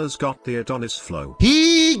 Brothers got the Adonis flow.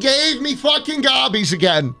 He gave me fucking gobbies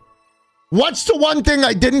again. What's the one thing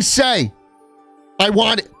I didn't say? I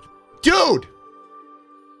want it. Dude.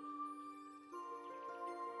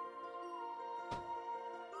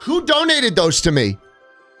 Who donated those to me?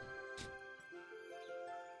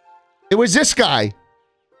 It was this guy.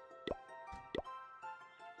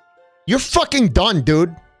 You're fucking done,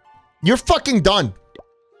 dude. You're fucking done.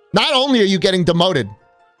 Not only are you getting demoted.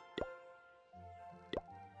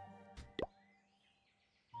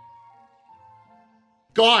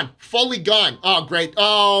 Gone. Fully gone. Oh, great.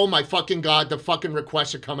 Oh, my fucking God. The fucking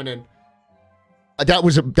requests are coming in. That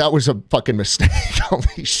was a fucking mistake.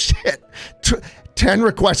 Holy shit. 10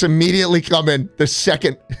 requests immediately come in the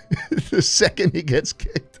second he gets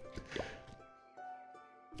kicked.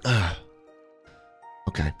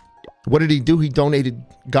 Okay. What did he do? He donated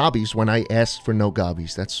gobbies when I asked for no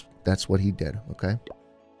gobbies. That's what he did, okay?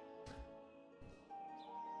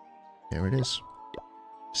 There it is.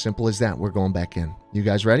 Simple as that. We're going back in. You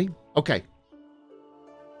guys ready? Okay.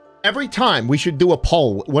 Every time we should do a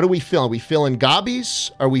poll. What are we feeling? Are we feeling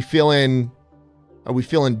gobbies? Are we feeling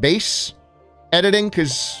bass editing?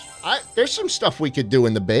 Because there's some stuff we could do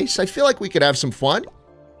in the bass. I feel like we could have some fun.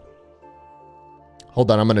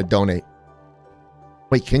 Hold on, I'm going to donate.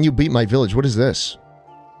 Wait, can you beat my village? What is this?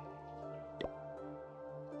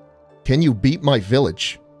 Can you beat my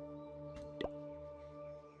village?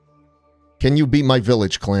 Can you beat my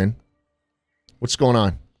village, clan? What's going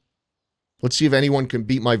on? Let's see if anyone can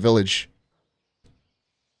beat my village.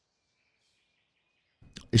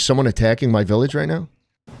 Is someone attacking my village right now?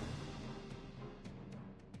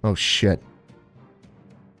 Oh, shit.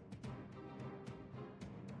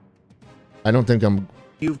 I don't think I'm...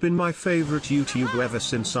 You've been my favorite YouTuber ever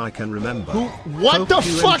since I can remember. What the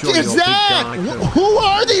fuck is that? Who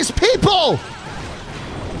are these people?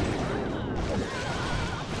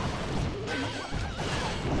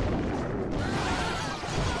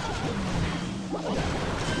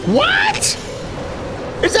 What?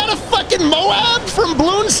 Is that a fucking Moab from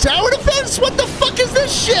Bloons Tower Defense? What the fuck is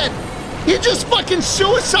this shit? You just fucking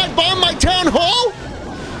suicide bombed my town hall?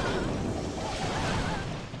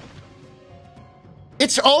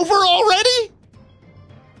 It's over already?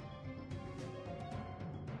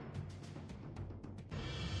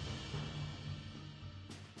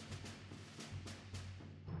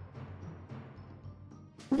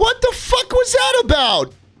 What the fuck was that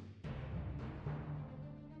about?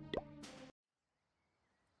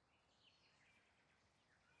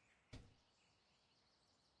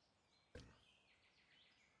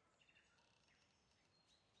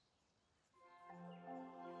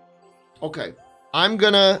 Okay, I'm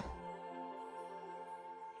gonna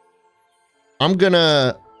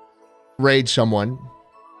raid someone.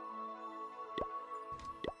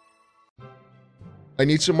 I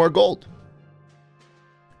need some more gold.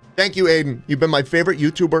 Thank you, Aiden. You've been my favorite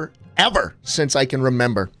YouTuber ever since I can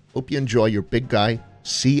remember. Hope you enjoy your big guy,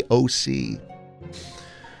 COC.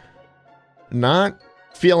 Not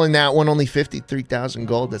feeling that one, only 53,000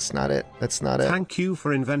 gold. That's not it. That's not it. Thank you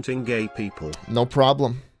for inventing gay people. No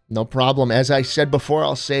problem. No problem. As I said before,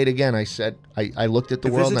 I'll say it again. I said, I looked at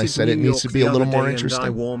the world and I said it needs to be a little more interesting. I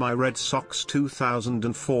wore my Red Sox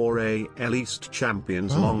 2004 AL East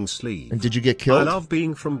Champions long sleeve. And did you get killed? I love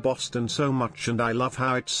being from Boston so much, and I love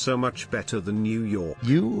how it's so much better than New York.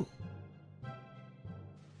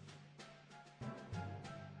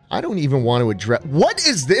 I don't even want to address... What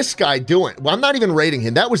is this guy doing? Well, I'm not even rating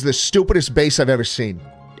him. That was the stupidest base I've ever seen.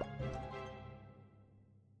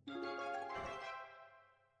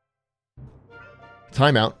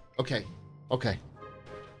 Timeout. Okay. Okay.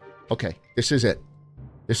 Okay. This is it.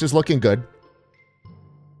 This is looking good.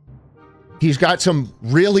 He's got some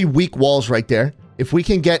really weak walls right there. If we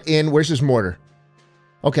can get in... Where's his mortar?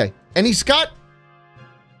 Okay. And he's got...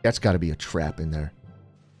 That's got to be a trap in there.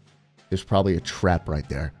 There's probably a trap right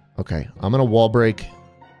there. Okay. I'm going to wall break.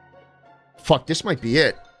 Fuck, this might be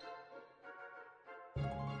it.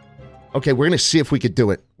 Okay, we're going to see if we could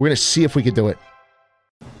do it. We're going to see if we could do it.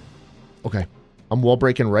 Okay. I'm wall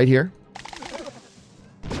breaking right here.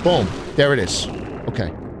 Boom. There it is.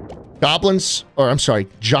 Okay. Goblins, or I'm sorry,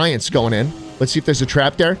 giants going in. Let's see if there's a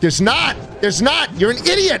trap there. There's not! There's not! You're an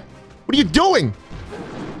idiot! What are you doing?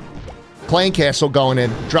 Clan castle going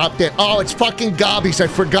in. Dropped in. Oh, it's fucking gobbies. I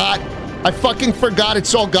forgot. I fucking forgot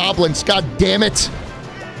it's all goblins. God damn it.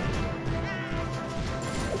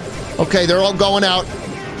 Okay, they're all going out.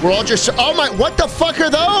 We're all just... Oh my... What the fuck are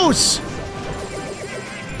those?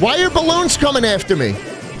 Why are balloons coming after me?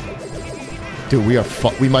 Dude,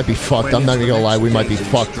 we might be fucked. I'm not gonna lie. We might be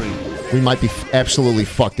fucked. We might be absolutely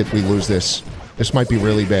fucked if we lose this. This might be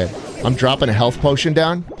really bad. I'm dropping a health potion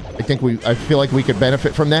down. I feel like we could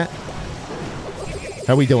benefit from that.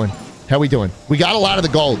 How we doing? How we doing? We got a lot of the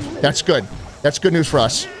gold. That's good. That's good news for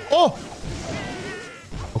us. Oh!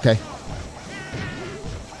 Okay.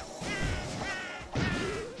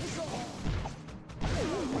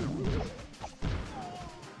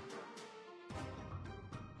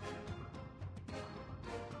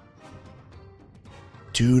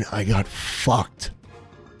 Dude, I got fucked.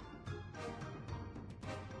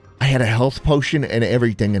 I had a health potion and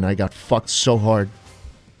everything, and I got fucked so hard.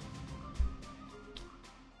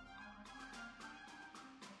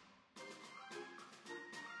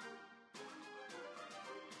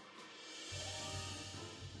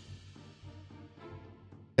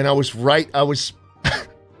 And I was right. I was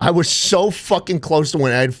so fucking close to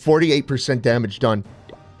winning. I had 48% damage done.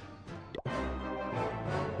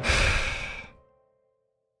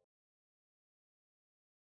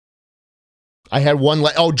 I had one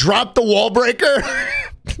oh, drop the wall breaker?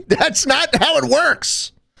 That's not how it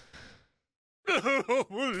works.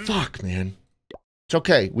 Fuck, man. It's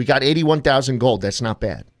okay. We got 81,000 gold. That's not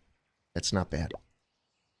bad. That's not bad.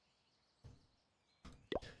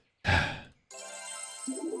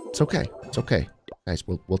 It's okay. It's okay. Guys,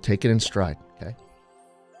 we'll take it in stride, okay?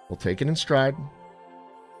 We'll take it in stride.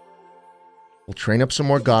 We'll train up some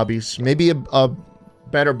more gobbies. Maybe a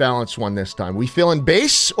better balanced one this time. We feeling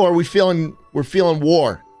base or we're feeling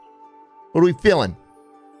war? What are we feeling?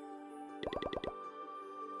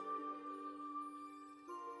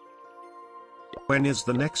 When is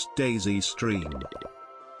the next Daisy stream?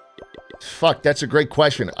 Fuck, that's a great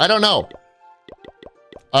question. I don't know.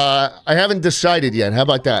 I haven't decided yet. How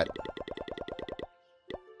about that?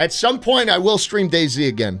 At some point, I will stream DayZ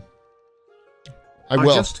again. I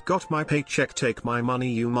will. I just got my paycheck. Take my money,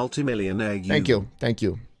 you multimillionaire. You. Thank you. Thank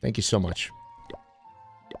you. Thank you so much.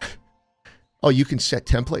 Oh, you can set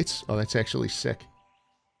templates? Oh, that's actually sick.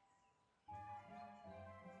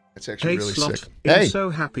 That's actually really Schlatt, sick. I'm so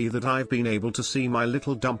happy that I've been able to see my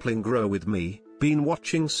little dumpling grow with me. Been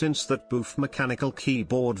watching since that boof mechanical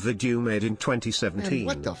keyboard video made in 2017. Man,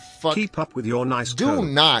 what the fuck? Keep up with your nice Do code.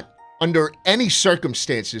 not, under any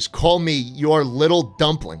circumstances, call me your little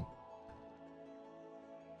dumpling.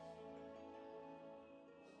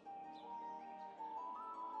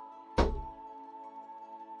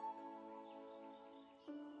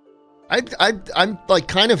 I'm like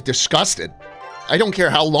kind of disgusted. I don't care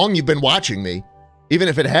how long you've been watching me, even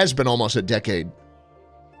if it has been almost a decade.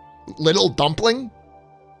 Little dumpling?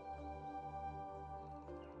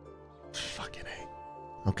 Fucking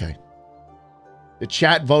A. Okay. The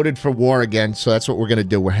chat voted for war again, so that's what we're gonna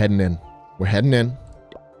do. We're heading in. We're heading in.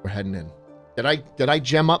 We're heading in. Did I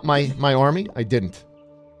gem up my army? I didn't.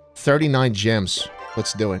 39 gems.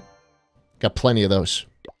 Let's do it. Got plenty of those.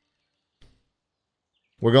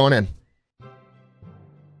 We're going in.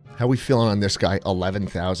 How we feeling on this guy?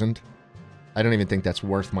 11,000? I don't even think that's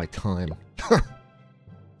worth my time.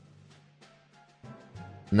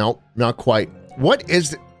 Nope, not quite. What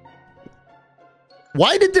is it?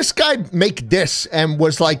 Why did this guy make this and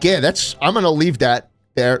was like, yeah, I'm gonna leave that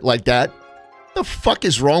there like that? What the fuck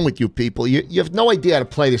is wrong with you people? You have no idea how to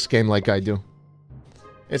play this game like I do.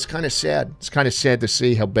 It's kind of sad. It's kind of sad to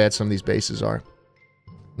see how bad some of these bases are.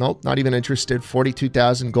 Nope, not even interested.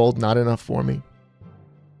 42,000 gold, not enough for me.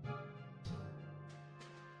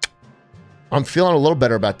 I'm feeling a little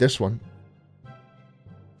better about this one.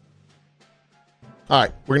 All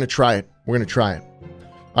right, we're going to try it. We're going to try it.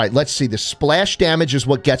 All right, let's see. The splash damage is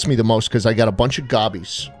what gets me the most because I got a bunch of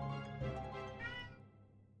gobbies.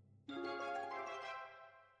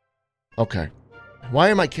 Okay. Why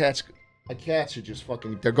are my cats... My cats are just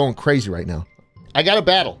fucking... They're going crazy right now. I got a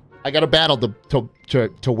battle. I got a battle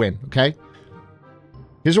to win, okay?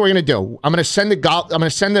 Here's what we're going to do. I'm going to send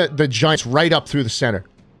the giants right up through the center.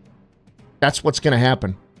 That's what's going to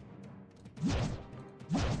happen.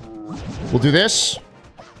 We'll do this.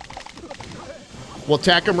 We'll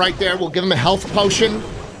attack him right there. We'll give him a health potion.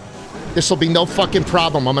 This will be no fucking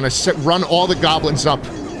problem. I'm going to run all the goblins up.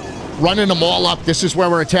 Running them all up. This is where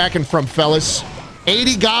we're attacking from, fellas.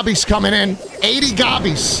 80 gobbies coming in. 80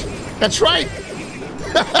 gobbies. That's right.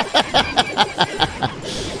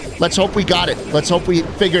 Let's hope we got it. Let's hope we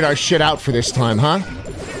figured our shit out for this time, huh?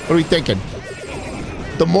 What are we thinking?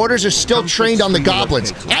 The mortars are still trained on the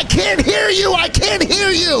goblins. I can't hear you! I can't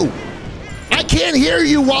hear you! I can't hear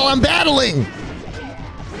you while I'm battling!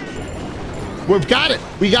 We've got it.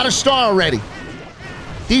 We got a star already.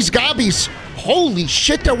 These gobbies, holy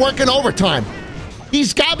shit, they're working overtime.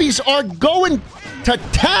 These gobbies are going to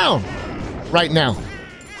town right now.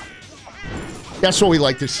 That's what we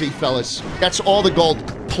like to see, fellas. That's all the gold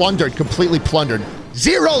plundered, completely plundered.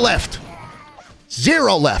 0 left.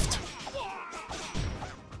 0 left.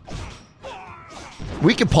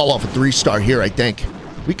 We could pull off a 3-star here, I think.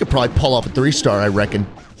 We could probably pull off a 3-star, I reckon.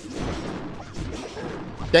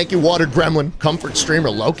 Thank you, Water Gremlin. Comfort streamer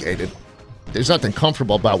located. There's nothing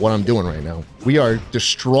comfortable about what I'm doing right now. We are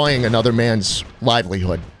destroying another man's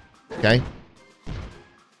livelihood. Okay?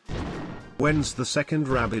 When's the second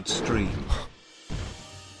rabbit stream?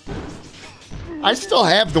 I still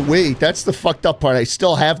have the Wii. That's the fucked up part. I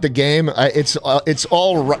still have the game. It's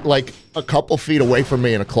all like a couple feet away from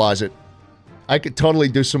me in a closet. I could totally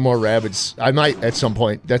do some more Rabbids. I might at some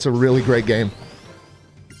point. That's a really great game.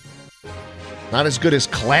 Not as good as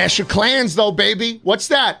Clash of Clans, though, baby. What's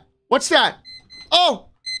that? What's that? Oh,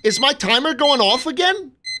 is my timer going off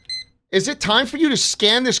again? Is it time for you to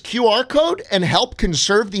scan this QR code and help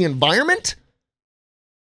conserve the environment?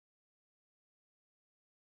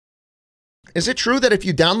 Is it true that if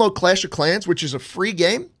you download Clash of Clans, which is a free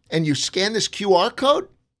game, and you scan this QR code,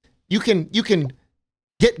 you can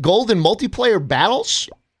get gold in multiplayer battles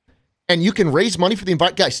And you can raise money for the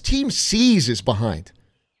environment. Guys, Team C's is behind.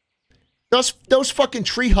 Those fucking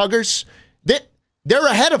tree huggers, they're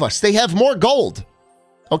ahead of us. They have more gold.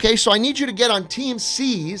 Okay, so I need you to get on Team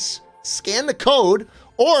C's, scan the code,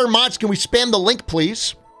 or mods, can we spam the link,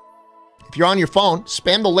 please? If you're on your phone,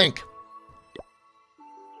 spam the link.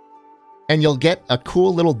 And you'll get a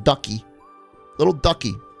cool little ducky. Little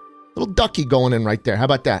ducky going in right there. How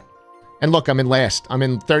about that? And look, I'm in last. I'm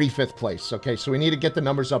in 35th place. Okay, so we need to get the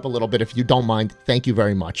numbers up a little bit if you don't mind. Thank you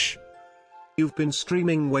very much. You've been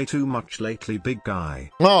streaming way too much lately, big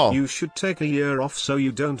guy. Oh. You should take a year off so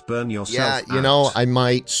you don't burn yourself out. Yeah, you know, I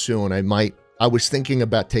might soon. I was thinking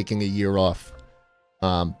about taking a year off.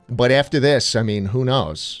 But after this, I mean, who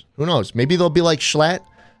knows? Who knows? Maybe they'll be like, Schlatt,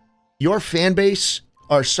 your fan base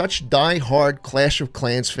are such die-hard Clash of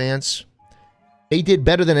Clans fans. They did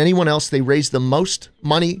better than anyone else. They raised the most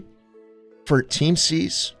money for Team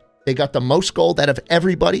C's. They got the most gold out of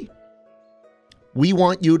everybody. We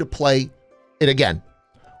want you to play it again.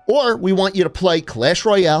 Or we want you to play Clash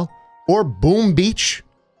Royale or Boom Beach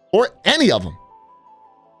or any of them.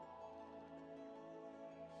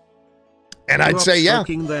 And I'd say, yeah.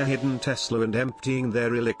 Upstroking their hidden Tesla and emptying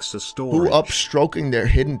their elixir storage. Who upstroking their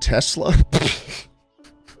hidden Tesla?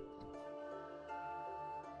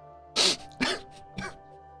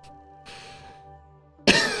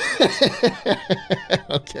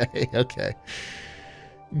 Okay.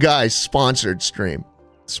 Guys, sponsored stream.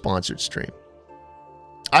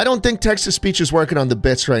 I don't think text-to-speech is working on the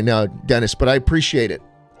bits right now, Dennis, but I appreciate it.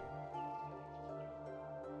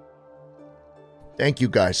 Thank you,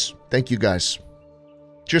 guys.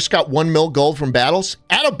 Just got 1 mil gold from battles.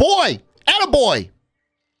 Attaboy!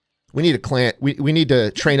 We need a clan. We need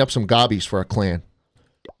to train up some gobbies for our clan.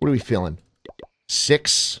 What are we feeling?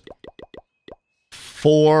 6,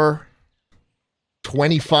 4,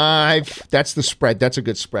 25. That's the spread. That's a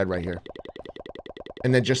good spread right here.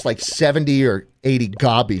 And then just like 70 or 80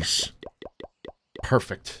 gobbies.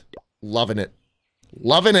 Perfect. Loving it.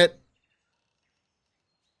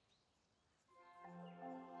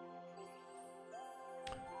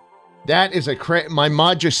 That is my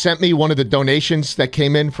mod just sent me one of the donations that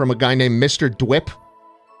came in from a guy named Mr. Dwip.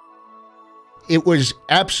 It was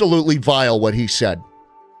absolutely vile what he said.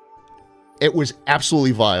 It was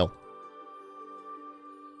absolutely vile.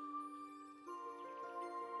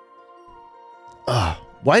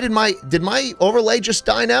 Why did my overlay just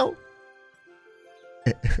die now?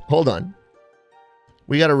 Hold on.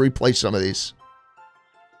 We got to replay some of these.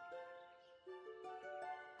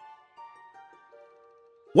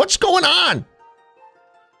 What's going on?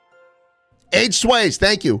 Age Sways,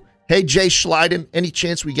 thank you. Hey, jschlattVODS, any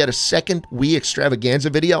chance we get a second Wii Extravaganza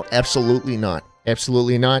video? Absolutely not.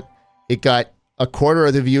 Absolutely not. It got a quarter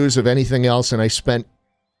of the views of anything else, and I spent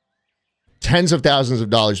tens of thousands of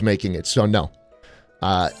dollars making it, so no.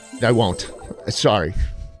 I won't. Sorry.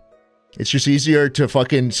 It's just easier to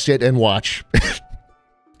fucking sit and watch.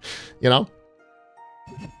 You know?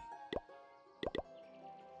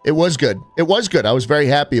 It was good. It was good. I was very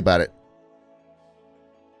happy about it.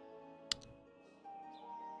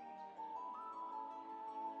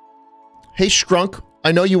 Hey, Scrunk,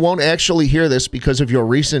 I know you won't actually hear this because of your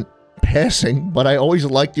recent passing, but I always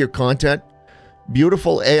liked your content.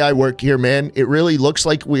 Beautiful AI work here, man. It really looks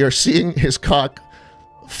like we are seeing his cock.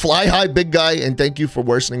 Fly high, big guy, and thank you for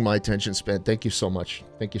worsening my attention span. Thank you so much.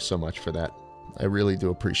 Thank you so much for that. I really do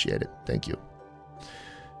appreciate it. Thank you.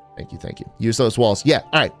 Thank you. Use those walls. Yeah,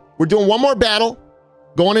 all right. We're doing one more battle,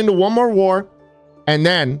 going into one more war, and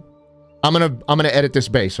then I'm gonna edit this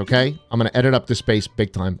base, okay? I'm gonna edit up this base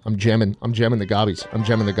big time. I'm jamming the gobbies. I'm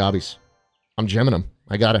jamming them.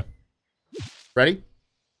 I gotta. Ready?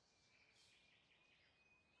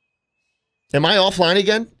 Am I offline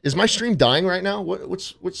again? Is my stream dying right now?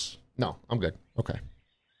 What's... No, I'm good. Okay.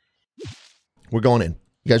 We're going in.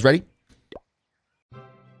 You guys ready?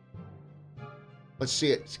 Let's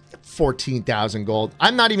see it. 14,000 gold.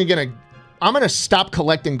 I'm not even gonna... I'm gonna stop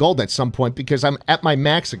collecting gold at some point because I'm at my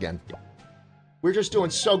max again. We're just doing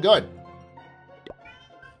so good.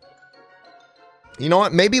 You know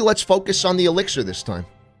what? Maybe let's focus on the elixir this time.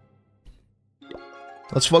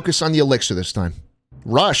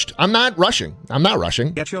 Rushed? I'm not rushing.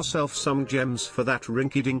 Get yourself some gems for that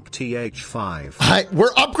rinky-dink TH5. We're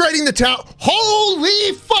upgrading the town.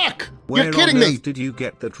 Holy fuck! You're kidding me. Where on earth did you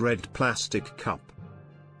get that red plastic cup?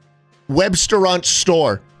 Websterant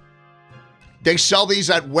store. They sell these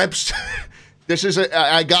at Webster. This is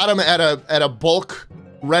I got them at a bulk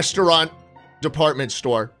restaurant department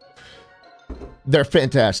store. They're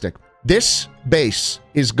fantastic. This base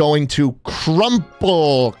is going to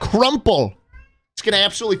crumple. It's gonna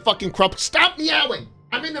absolutely fucking crumple. Stop meowing!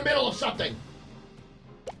 I'm in the middle of something.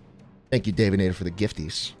 Thank you, Davinator, for the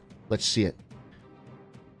gifties. Let's see it.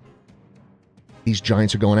 These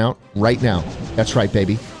giants are going out right now. That's right,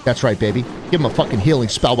 baby. That's right, baby. Give him a fucking healing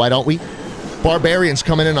spell, why don't we? Barbarians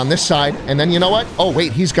coming in on this side. And then you know what? Oh,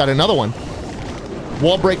 wait, he's got another one.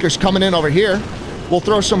 Wall breakers coming in over here. We'll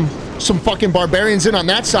throw some fucking barbarians in on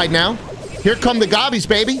that side now. Here come the gobbies,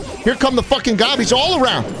 baby. Here come the fucking gobbies all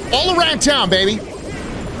around town, baby.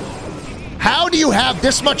 How do you have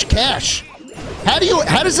this much cash?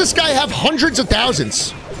 How does this guy have hundreds of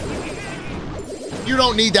thousands? You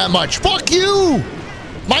don't need that much. Fuck you!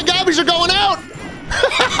 My gobbies are going out!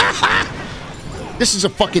 This is a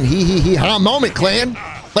fucking hee-hee-hee-ha moment, clan.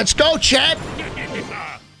 Let's go, chat!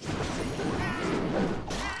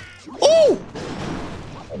 Ooh!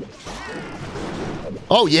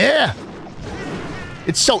 Oh, yeah!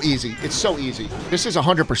 It's so easy. It's so easy. This is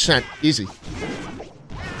 100% easy.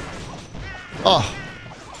 Oh.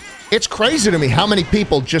 It's crazy to me how many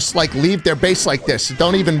people just, like, leave their base like this.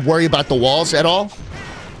 Don't even worry about the walls at all.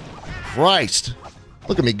 Christ.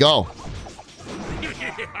 Look at me go.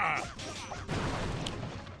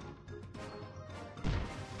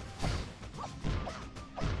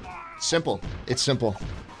 Simple. It's simple.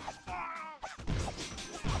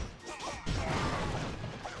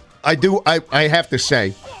 I have to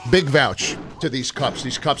say, big vouch to these cups.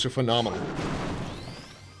 These cups are phenomenal.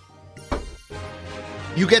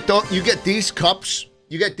 You get these cups.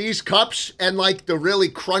 You get these cups and like the really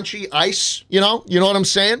crunchy ice, you know what I'm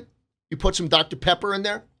saying? You put some Dr. Pepper in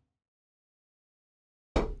there.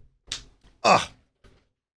 Ugh.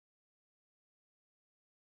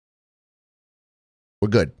 We're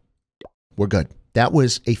good. We're good. That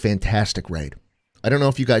was a fantastic raid. I don't know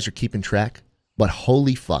if you guys are keeping track, but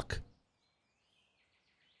holy fuck.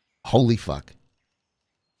 Holy fuck.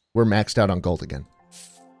 We're maxed out on gold again.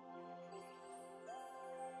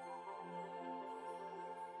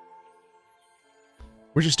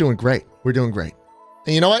 We're just doing great. We're doing great.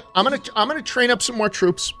 And you know what? I'm gonna train up some more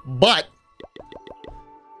troops, but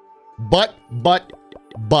I'm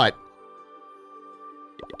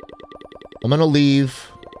gonna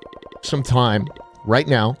leave some time right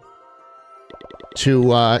now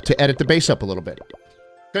to edit the base up a little bit.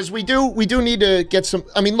 Because we do need to get some.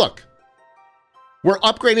 I mean, look. We're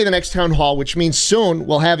upgrading the next town hall, which means soon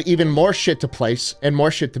we'll have even more shit to place and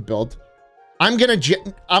more shit to build. I'm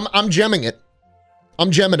gemming it. I'm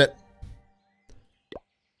gemming it.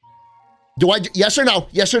 Do I? Yes or no?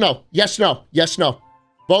 Yes or no? Yes, no. Yes, no.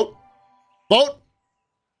 Vote. Vote.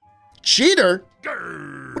 Cheater?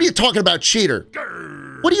 What are you talking about, cheater?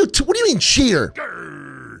 What do you mean, cheater?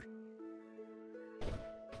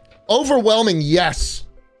 Overwhelming yes.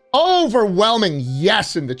 Overwhelming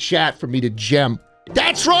yes in the chat for me to gem.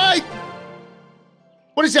 That's right.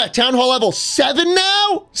 What is that? Town hall level 7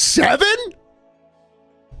 now? 7?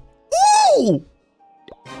 Ooh!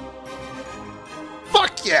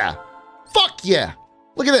 Fuck yeah. Fuck yeah.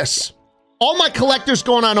 Look at this. All my collectors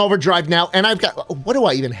going on overdrive now, and I've got... What do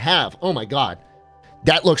I even have? Oh my god.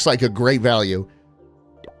 That looks like a great value.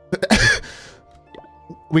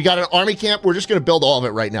 We got an army camp. We're just going to build all of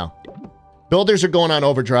it right now. Builders are going on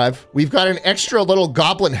overdrive. We've got an extra little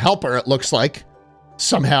goblin helper, it looks like.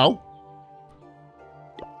 Somehow.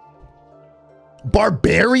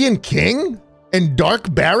 Barbarian King? And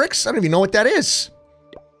Dark Barracks? I don't even know what that is.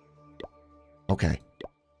 Okay.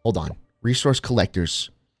 Hold on. Resource collectors.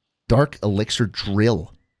 Dark Elixir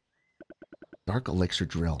Drill. Dark Elixir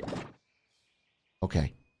Drill.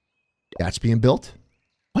 Okay. That's being built?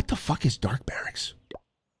 What the fuck is Dark Barracks?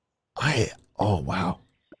 Oh, wow.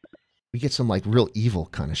 We get some, like, real evil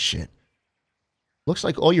kind of shit. Looks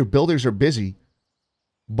like all your builders are busy.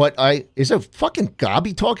 But is a fucking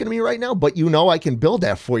gobby talking to me right now? But you know I can build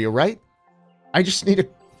that for you, right? I just need a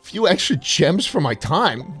few extra gems for my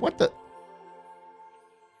time. What the...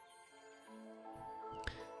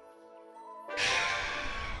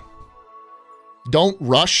 Don't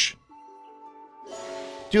rush.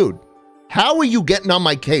 Dude, how are you getting on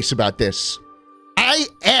my case about this? I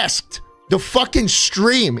asked the fucking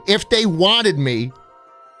stream if they wanted me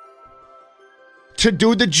to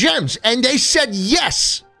do the gems, and they said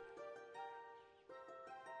yes.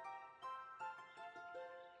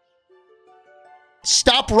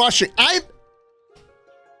 Stop rushing.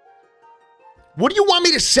 What do you want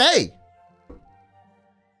me to say?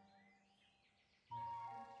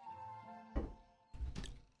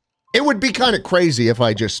 It would be kind of crazy if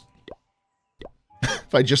I just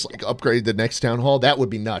like upgraded the next town hall. That would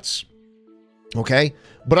be nuts. Okay?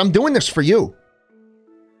 But I'm doing this for you.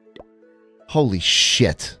 Holy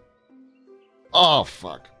shit. Oh,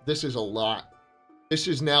 fuck. This is a lot. This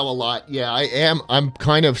is now a lot. Yeah, I am. I'm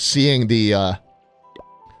kind of seeing the,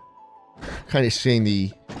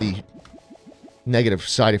 the negative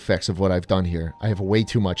side effects of what I've done here. I have way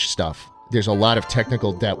too much stuff. There's a lot of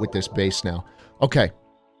technical debt with this base now. Okay.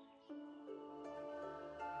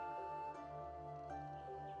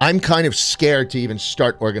 I'm kind of scared to even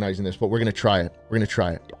start organizing this, but we're going to try it. We're going to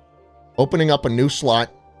try it. Opening up a new slot.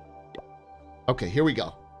 Okay, here we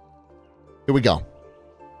go. Here we go.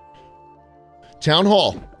 Town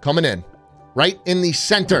Hall coming in. Right in the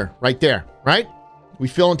center. Right there. Right? We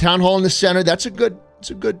fill in Town Hall in the center. That's a good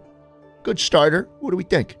starter. What do we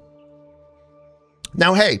think?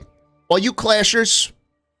 Now, hey, all you clashers,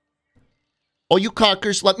 all you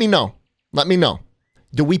cockers, let me know. Let me know.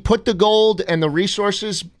 Do we put the gold and the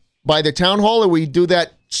resources by the town hall, or we do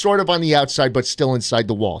that sort of on the outside but still inside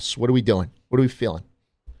the walls? What are we doing? What are we feeling?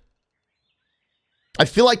 I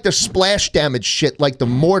feel like the splash damage shit, like the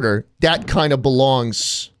mortar, that kind of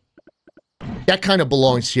belongs... That kind of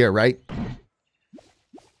belongs here, right?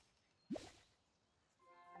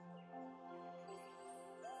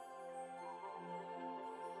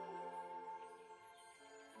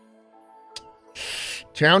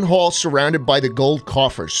 Town hall surrounded by the gold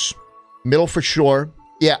coffers. Middle for sure.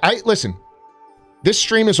 Yeah, listen. This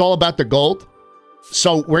stream is all about the gold.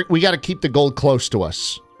 So we got to keep the gold close to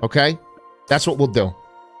us. Okay? That's what we'll do.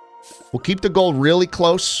 We'll keep the gold really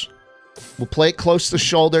close. We'll play it close to the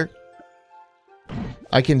shoulder.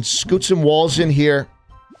 I can scoot some walls in here.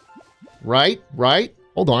 Right? Right?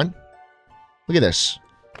 Hold on. Look at this.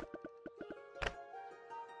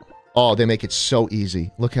 Oh, they make it so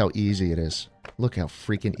easy. Look how easy it is. Look how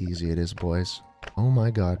freaking easy it is, boys. Oh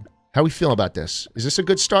my god. How we feeling about this? Is this a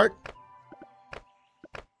good start?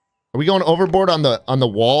 Are we going overboard on the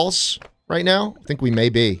walls right now? I think we may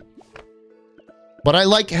be. But I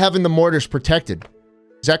like having the mortars protected.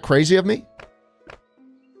 Is that crazy of me?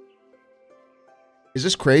 Is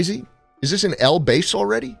this crazy? Is this an L base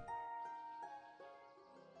already?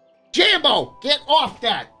 Jambo! Get off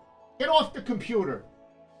that! Get off the computer!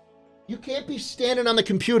 You can't be standing on the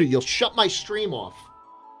computer. You'll shut my stream off.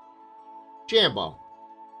 Jambo.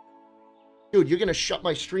 Dude, you're going to shut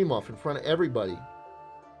my stream off in front of everybody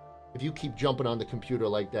if you keep jumping on the computer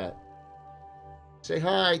like that. Say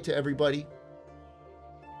hi to everybody.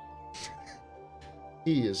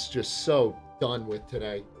 He is just so done with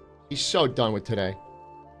today. He's so done with today.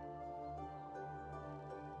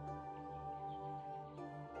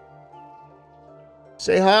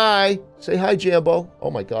 Say hi. Say hi, Jambo. Oh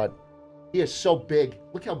my god. He is so big.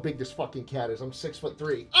 Look how big this fucking cat is. I'm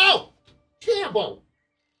 6'3". Oh! Jambo!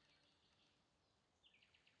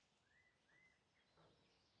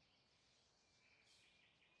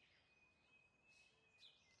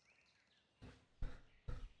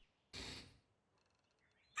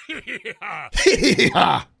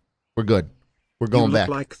 We're good. We're going back.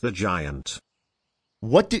 You look like the giant.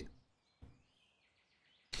 What did...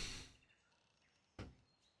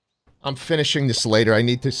 I'm finishing this later. I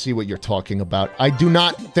need to see what you're talking about. I do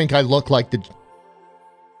not think I look like the...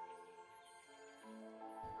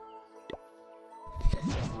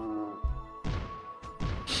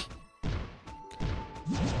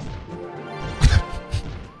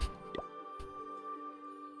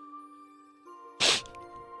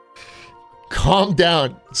 Calm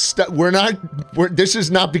down. This is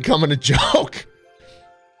not becoming a joke.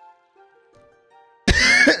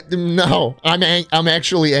 No, I'm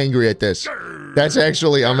actually angry at this. I'm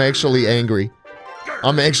actually angry.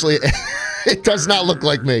 It does not look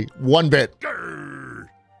like me. One bit.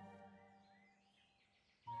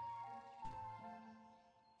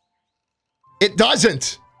 It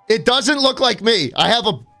doesn't. It doesn't look like me. I have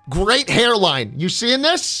a great hairline. You seeing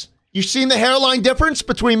this? You seen the hairline difference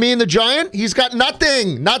between me and the giant? He's got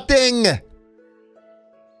nothing. Nothing.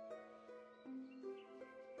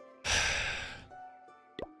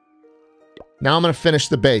 Now I'm going to finish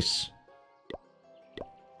the base.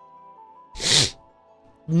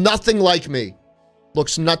 Nothing like me.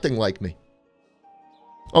 Looks nothing like me.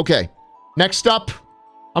 Okay. Next up,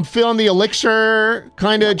 I'm feeling the elixir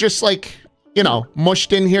kind of just like, you know,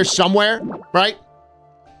 mushed in here somewhere, right?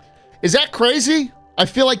 Is that crazy? I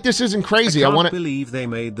feel like this isn't crazy. I can't believe they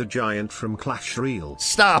made the giant from Clash Royale.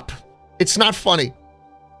 Stop. It's not funny.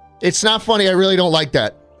 It's not funny. I really don't like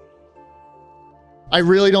that. I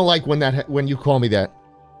really don't like when you call me that.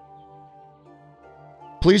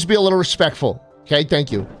 Please be a little respectful. Okay,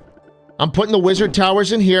 thank you. I'm putting the wizard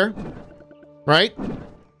towers in here. Right?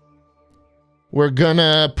 We're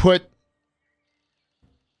gonna put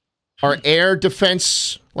our air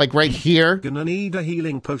defense, like, right here. Gonna need a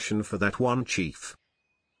healing potion for that one, chief.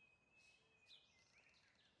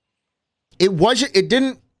 It wasn't, it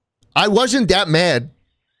didn't, I wasn't that mad.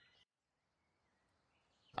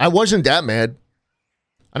 I wasn't that mad.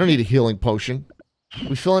 I don't need a healing potion.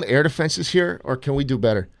 We fill in air defenses here, or can we do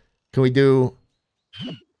better? Can we do...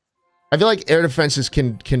 I feel like air defenses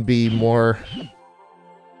can be more...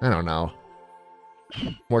 I don't know.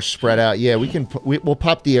 More spread out. Yeah, we can... We'll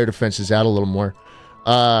pop the air defenses out a little more.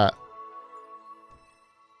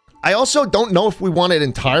 I also don't know if we want it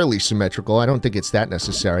entirely symmetrical. I don't think it's that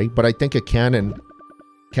necessary, but I think a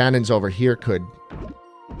cannons over here could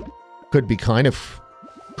be kind of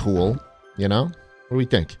cool, you know? What do we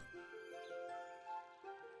think?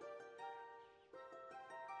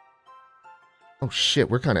 Oh shit,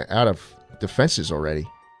 we're kind of out of defenses already.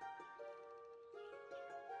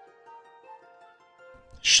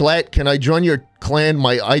 Schlatt, can I join your clan?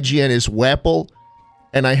 My IGN is Wapple,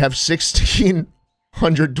 and I have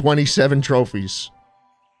 1,627 trophies.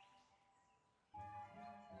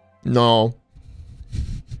 No.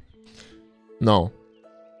 No.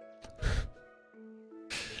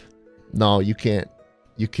 No, you can't.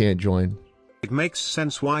 You can't join. It makes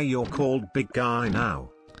sense why you're called Big Guy now.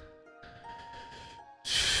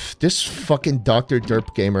 This fucking Dr.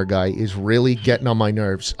 Derp Gamer guy is really getting on my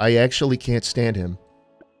nerves. I actually can't stand him.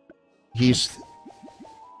 He is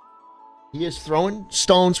throwing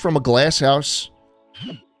stones from a glass house,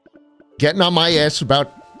 getting on my ass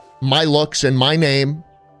about my looks and my name,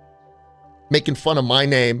 making fun of my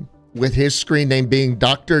name, with his screen name being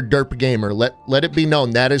Dr. Derp Gamer. Let it be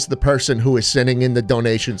known that is the person who is sending in the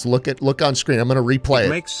donations. Look on screen. I'm going to replay it. It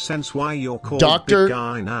makes sense why you're called Big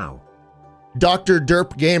Guy now. Dr.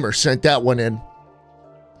 Derp Gamer sent that one in.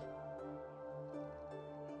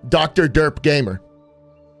 Dr. Derp Gamer.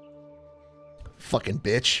 Fucking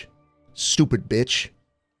bitch. Stupid bitch.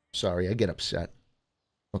 Sorry, I get upset.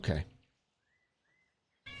 Okay.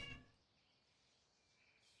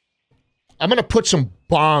 I'm gonna put some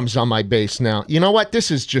bombs on my base now. You know what?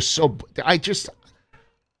 This is just so... I just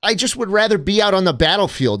would rather be out on the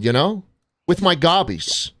battlefield, you know? With my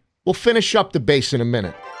gobbies. We'll finish up the base in a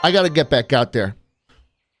minute. I gotta get back out there.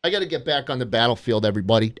 I gotta get back on the battlefield,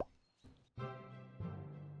 everybody.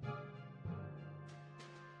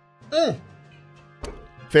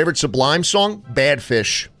 Favorite Sublime song? Bad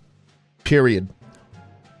Fish. Period.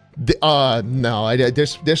 No,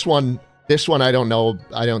 this one I don't know.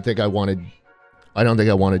 I don't think I want to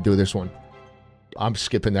do this one. I'm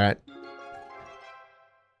skipping that.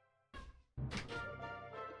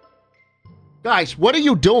 Guys, what are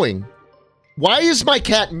you doing? Why is my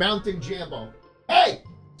cat mounting Jambo? Hey!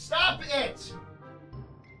 Stop it!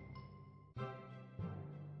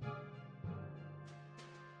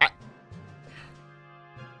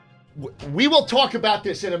 We will talk about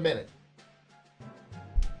this in a minute.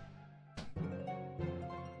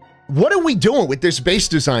 What are we doing with this base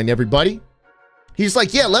design, everybody? He's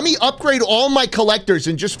like, yeah, let me upgrade all my collectors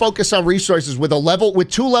and just focus on resources with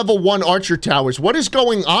two level 1 archer towers. What is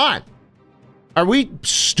going on? Are we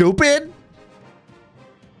stupid?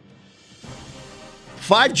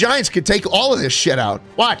 5 giants could take all of this shit out.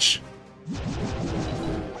 Watch.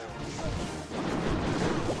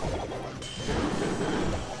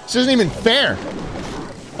 This isn't even fair.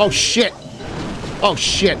 Oh, shit. Oh,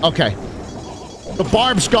 shit. Okay. The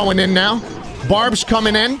barb's going in now. Barb's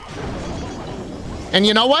coming in. And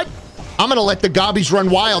you know what? I'm gonna let the gobbies run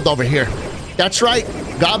wild over here. That's right.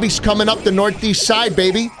 Gobbies coming up the northeast side,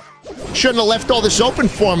 baby. Shouldn't have left all this open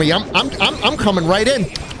for me. I'm coming right in.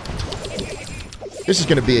 This is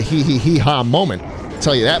gonna be a hee-hee-hee-ha moment. I'll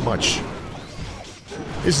tell you that much.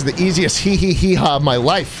 This is the easiest hee-hee-hee-ha of my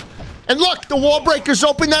life. And look, the wall breakers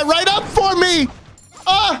opened that right up for me!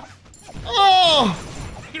 Ah! Oh!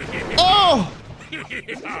 Oh!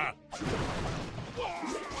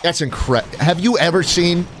 That's incredible. Have you ever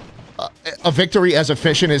seen a victory as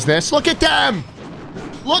efficient as this? Look at them!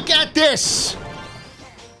 Look at this!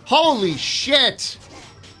 Holy shit!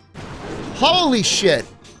 Holy shit!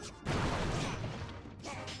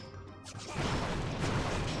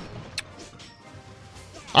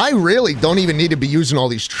 I really don't even need to be using all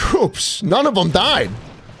these troops. None of them died.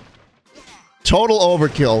 Total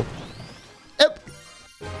overkill.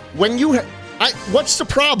 When you... what's the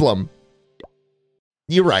problem?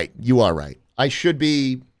 You're right. You are right. I should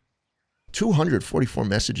be 244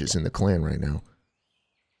 messages in the clan right now.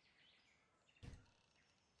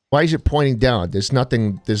 Why is it pointing down? There's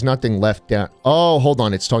nothing left down. Oh, hold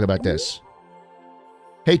on. Let's talk about this.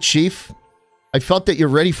 Hey, Chief. I felt that you're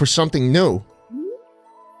ready for something new.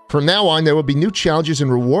 From now on, there will be new challenges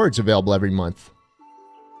and rewards available every month.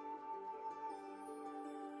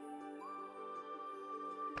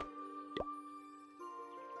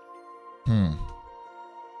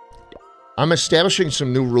 I'm establishing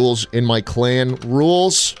some new rules in my clan.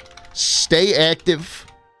 Rules. Stay active.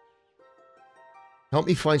 Help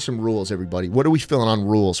me find some rules, everybody. What are we filling on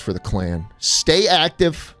rules for the clan? Stay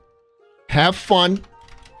active. Have fun.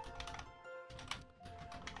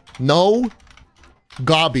 No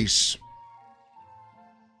gobbies.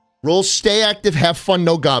 Rules, stay active, have fun,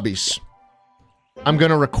 no gobbies. I'm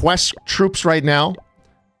gonna request troops right now,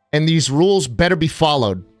 and these rules better be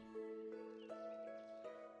followed.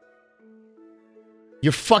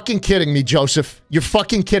 You're fucking kidding me, Joseph. You're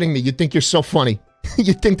fucking kidding me. You think you're so funny.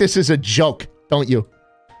 You think this is a joke, don't you?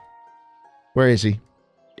 Where is he?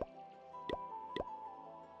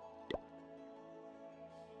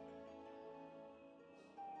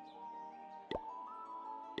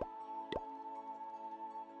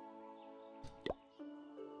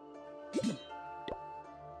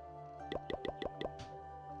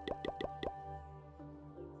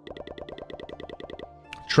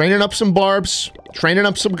 Training up some barbs, training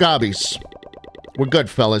up some gobbies. We're good,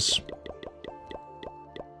 fellas.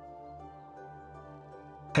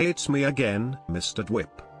 Hey, it's me again, Mr. Dwip.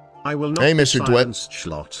 I will not hey, be Mr. silenced,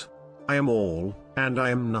 Schlatt. I am all, and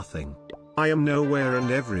I am nothing. I am nowhere and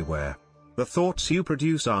everywhere. The thoughts you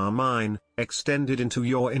produce are mine, extended into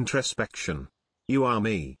your introspection. You are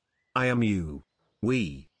me. I am you.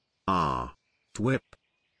 We are Dwip.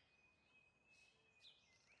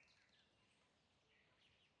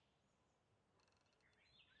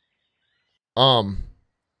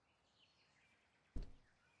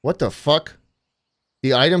 What the fuck?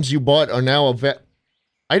 The items you bought are now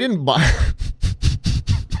I didn't buy...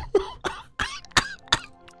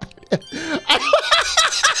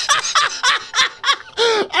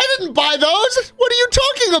 I didn't buy those! What are you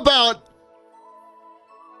talking about?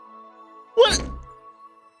 What?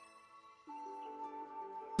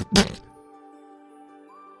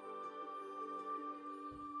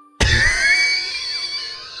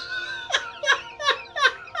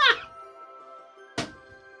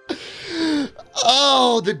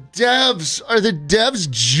 Oh, the devs. Are the devs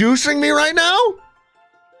juicing me right now?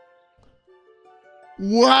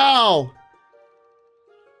 Wow.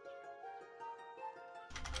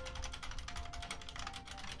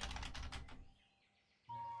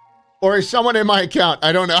 Or is someone in my account?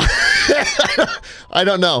 I don't know. I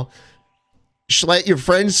don't know. Schlatt, your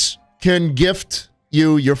friends can gift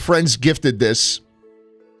you. Your friends gifted this.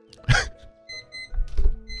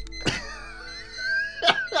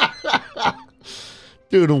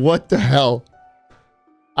 Dude, what the hell?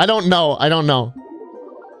 I don't know. I don't know.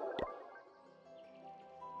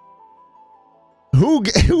 Who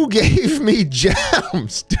gave me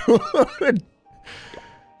gems, dude?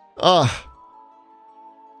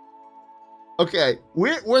 Okay,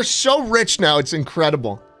 we're so rich now. It's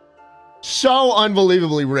incredible. So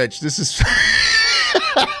unbelievably rich. This is...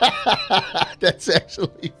 That's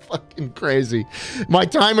actually fucking crazy. My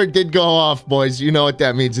timer did go off, boys. You know what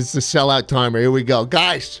that means. It's the sellout timer. Here we go.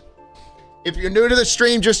 Guys, if you're new to the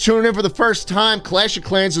stream, just tuning in for the first time, Clash of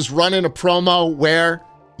Clans is running a promo where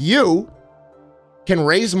you can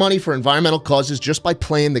raise money for environmental causes just by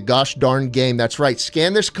playing the gosh darn game. That's right.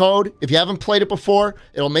 Scan this code. If you haven't played it before,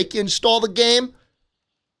 it'll make you install the game.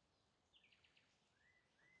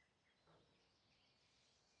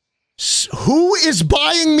 Who is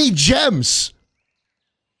buying me gems?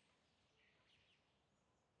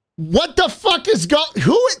 What the fuck is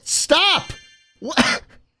stop!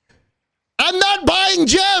 I'm not buying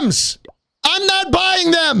gems! I'm not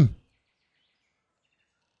buying them!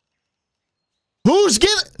 Who?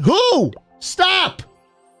 Stop!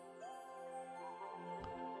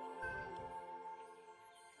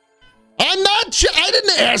 I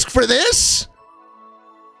didn't ask for this!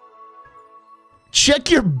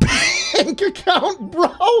 Check your bank account,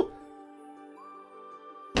 bro!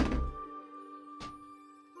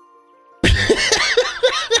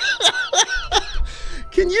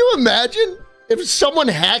 Can you imagine if someone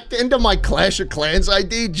hacked into my Clash of Clans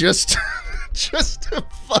ID just to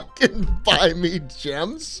fucking buy me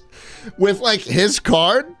gems with like his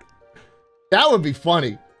card? That would be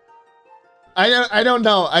funny. I don't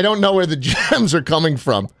know. I don't know where the gems are coming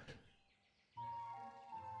from.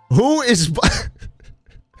 Who is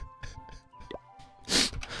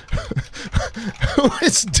who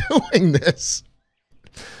is doing this?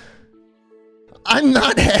 I'm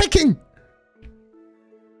not hacking.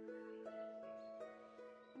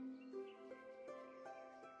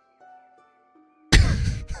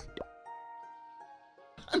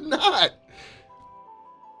 I'm not.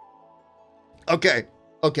 Okay.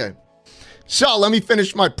 So let me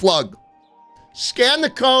finish my plug. Scan the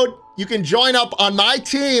code. You can join up on my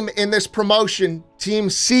team in this promotion, Team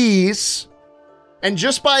C's. And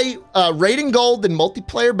just by raiding gold in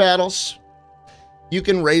multiplayer battles, you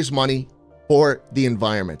can raise money for the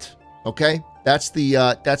environment. Okay? That's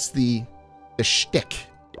the shtick.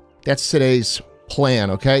 That's today's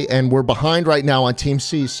plan, okay? And we're behind right now on Team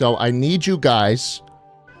C, so I need you guys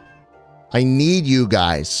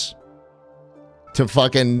to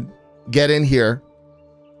fucking get in here.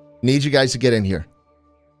 Need you guys to get in here.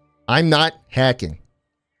 I'm not hacking.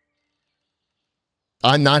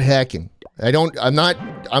 I'm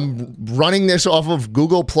running this off of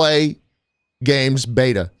Google Play Games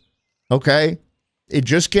beta. Okay? It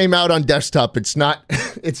just came out on desktop. It's not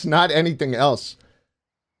it's not anything else.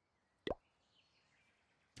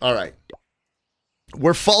 All right.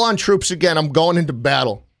 We're full on troops again. I'm going into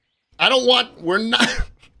battle. I'm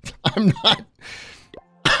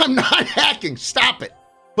not hacking. Stop it.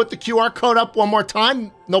 Put the QR code up one more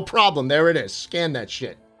time. No problem. There it is. Scan that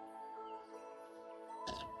shit.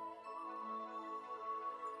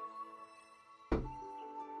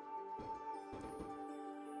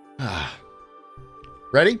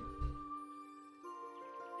 Ready?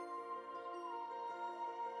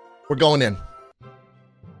 We're going in.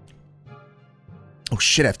 Oh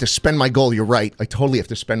shit, I have to spend my gold. You're right. I totally have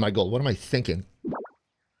to spend my gold. What am I thinking?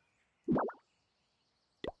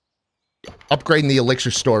 Upgrading the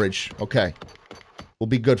elixir storage. Okay. We'll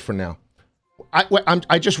be good for now.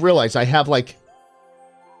 I just realized I have like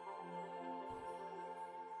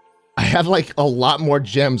a lot more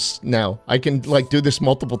gems now. I can like do this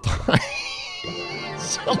multiple times.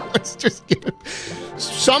 So let's just get it.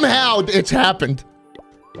 Somehow it's happened.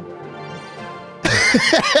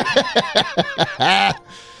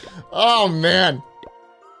 Oh man.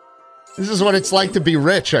 This is what it's like to be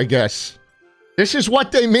rich, I guess. This is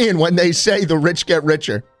what they mean when they say the rich get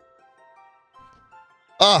richer.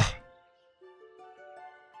 Ugh.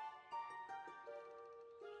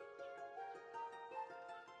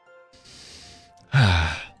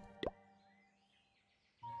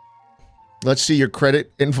 Let's see your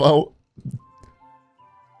credit info.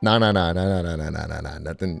 No.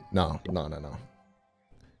 Nothing. No.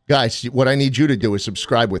 Guys, what I need you to do is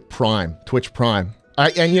subscribe with Prime, Twitch Prime.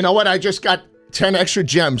 And you know what? I just got 10 extra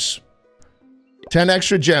gems. 10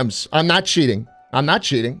 extra gems. I'm not cheating. I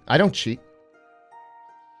don't cheat.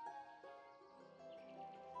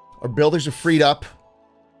 Our builders are freed up.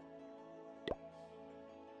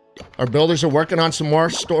 Our builders are working on some more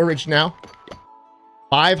storage now.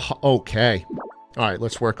 Okay. All right,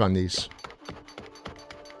 let's work on these.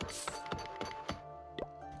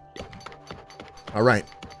 All right.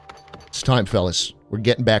 It's time, fellas. We're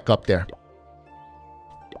getting back up there.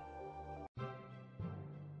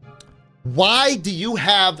 Why do you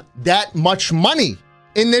have that much money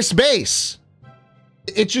in this base?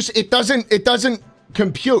 It doesn't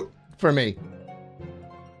compute for me.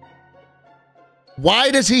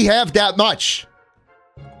 Why does he have that much?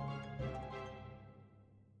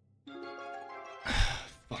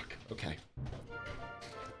 Fuck. Okay.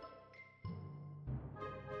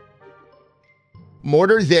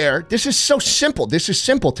 Mortar there. This is so simple. This is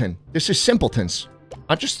simpleton. This is simpletons.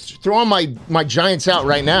 I'm just throwing my giants out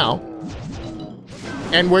right now.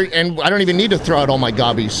 And I don't even need to throw out all my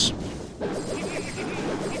gobbies.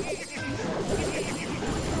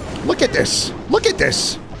 Look at this. Look at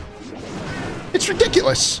this. It's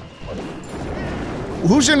ridiculous.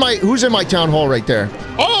 Who's in my town hall right there?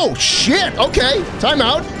 Oh shit. Okay. Time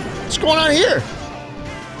out. What's going on here?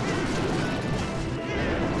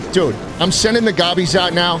 Dude, I'm sending the gobbies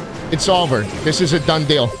out now. It's over. This is a done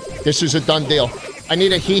deal. This is a done deal. I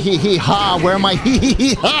need a hee-hee-hee-ha. Where are my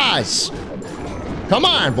hee-hee-hee-ha's? Come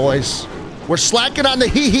on, boys. We're slacking on the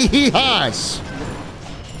hee-hee-hee-ha's.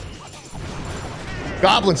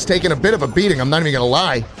 Goblin's taking a bit of a beating. I'm not even gonna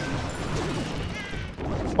lie.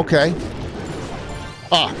 Okay.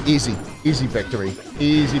 Ah, easy. Easy victory.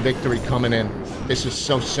 Easy victory coming in. This is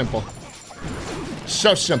so simple.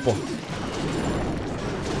 So simple.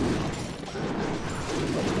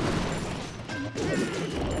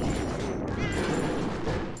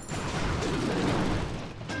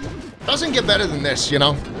 Doesn't get better than this, you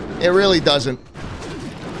know? It really doesn't.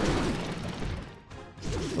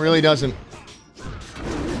 It really doesn't.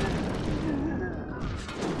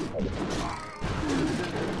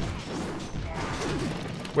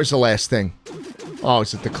 Where's the last thing? Oh,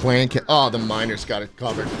 is it the clan? Oh, the miners got it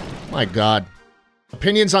covered. My God.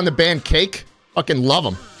 Opinions on the band Cake? Fucking love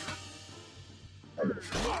them.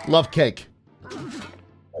 Love Cake.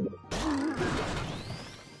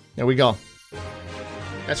 There we go.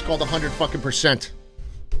 That's called 100%.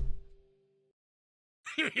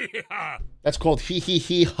 That's called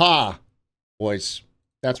hee-hee-hee-ha, boys.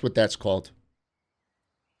 That's what that's called.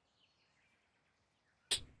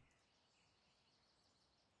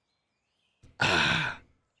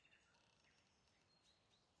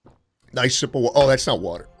 Nice sip of water. Oh, that's not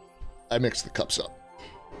water. I mixed the cups up.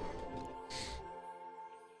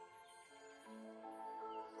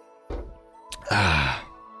 Ah.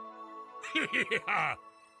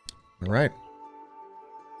 All right.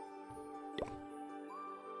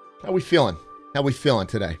 How we feeling? How we feeling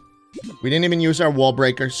today? We didn't even use our wall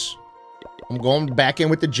breakers. I'm going back in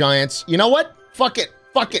with the Giants. You know what? Fuck it.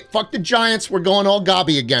 Fuck it. Fuck the Giants. We're going all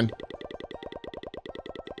gobby again.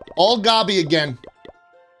 All gobby again.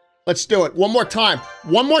 Let's do it. One more time.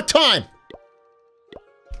 One more time.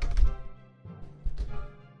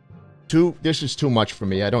 This is too much for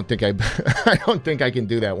me. I don't think I don't think I can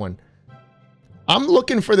do that one. I'm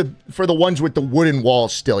looking for the ones with the wooden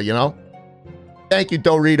walls still, you know? Thank you,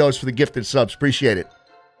 Doritos, for the gifted subs. Appreciate it.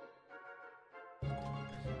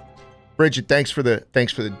 Bridget, thanks for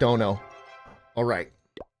the dono. All right.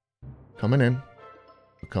 Coming in.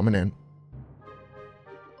 We're coming in.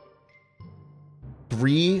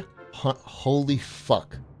 Holy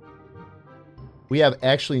fuck. We have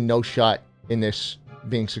actually no shot in this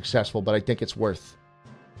being successful, but I think it's worth.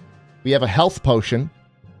 We have a health potion.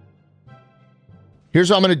 Here's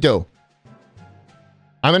what I'm going to do.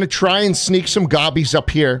 I'm going to try and sneak some gobbies up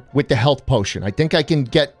here with the health potion. I think I can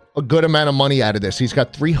get a good amount of money out of this. He's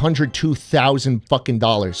got $302,000 fucking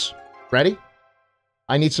dollars. Ready?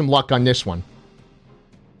 I need some luck on this one.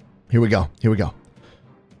 Here we go. Here we go.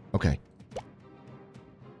 Okay.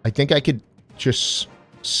 I think I could just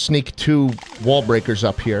sneak 2 wall breakers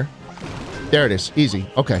up here. There it is. Easy.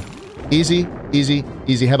 Okay. Easy, easy,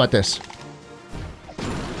 easy. How about this?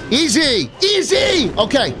 Easy! Easy!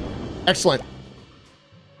 Okay. Excellent.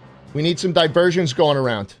 We need some diversions going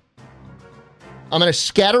around. I'm going to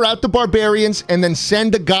scatter out the barbarians and then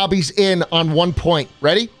send the gobbies in on 1 point.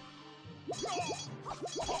 Ready?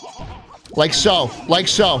 Like so. Like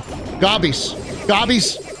so. Gobbies.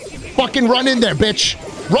 Gobbies. Fucking run in there, bitch.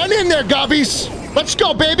 Run in there, gobbies. Let's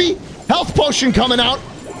go, baby. Health potion coming out.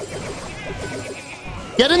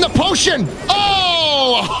 Get in the potion.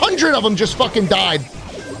 Oh, 100 of them just fucking died.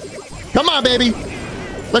 Come on, baby.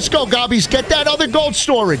 Let's go, gobbies. Get that other gold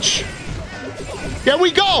storage. There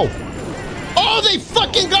we go. Oh, they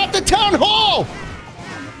fucking got the town hall!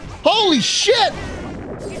 Holy shit!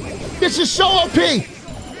 This is so OP!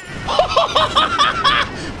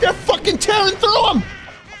 They're fucking tearing through them!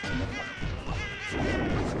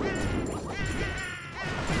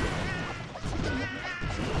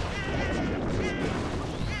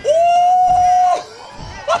 Ooh!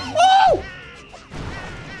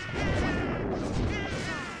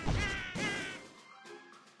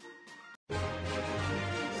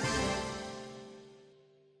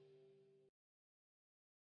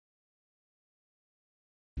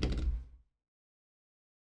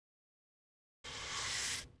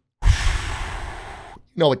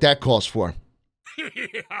 You know what that calls for.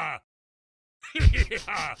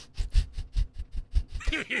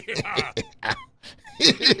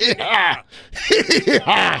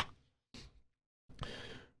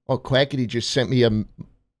 Oh, Quackity just sent me a...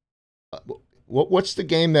 what's the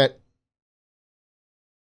game that...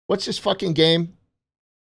 What's this fucking game?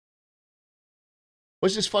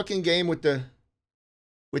 What's this fucking game with the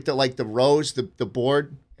like the rows, the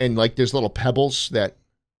board, and like there's little pebbles that...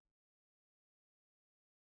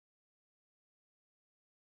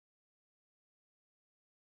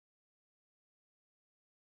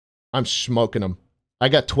 I'm smoking him. I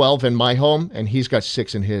got 12 in my home, and he's got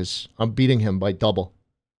 6 in his. I'm beating him by double.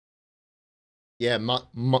 Yeah,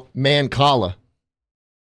 man Kala.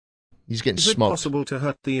 He's getting smoked. Is it possible to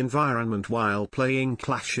hurt the environment while playing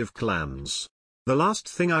Clash of Clans? The last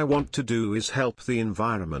thing I want to do is help the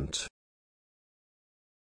environment.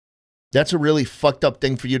 That's a really fucked up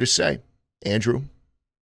thing for you to say, Andrew.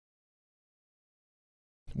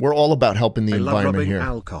 We're all about helping the environment here. I love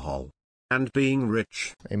rubbing alcohol. And being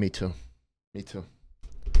rich. Hey, me too. Me too.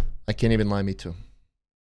 I can't even lie, me too.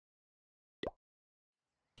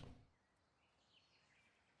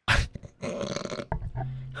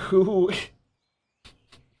 Who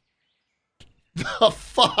the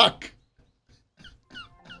fuck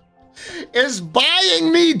is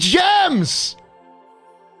buying me gems?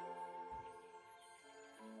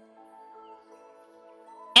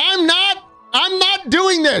 I'm not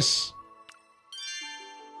doing this.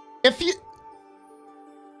 If you...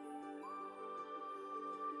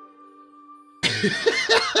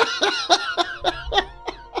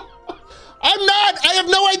 I have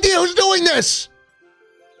no idea who's doing this.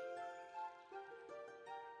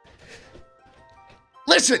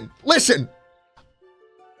 Listen.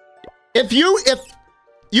 If you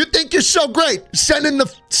think you're so great, send in the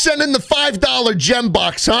 $5 gem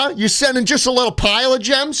box, huh? You're sending just a little pile of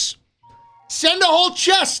gems? Send a whole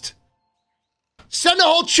chest. Send the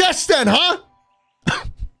whole chest then, huh?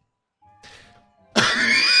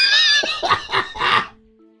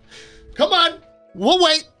 Come on. We'll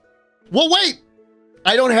wait. We'll wait.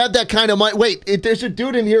 I don't have that kind of money. Wait, there's a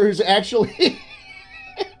dude in here who's actually...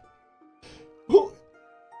 Who?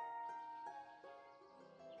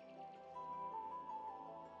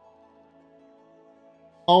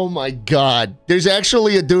 Oh my God. There's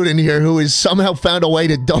actually a dude in here who has somehow found a way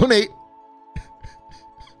to donate.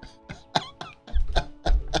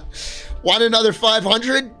 Want another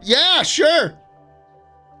 500? Yeah, sure.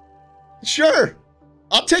 Sure.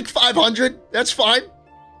 I'll take 500. That's fine.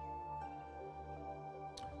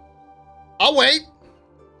 I'll wait.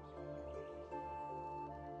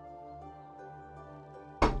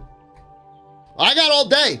 I got all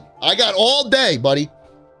day. I got all day, buddy.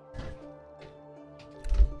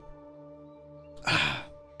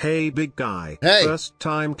 Hey, big guy. Hey. First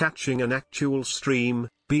time catching an actual stream.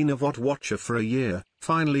 Been a VOD watcher for a year.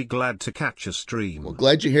 Finally glad to catch a stream. Well,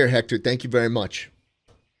 glad you're here, Hector. Thank you very much.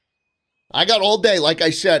 I got all day, like I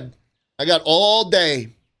said. I got all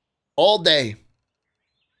day. All day.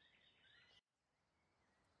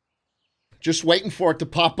 Just waiting for it to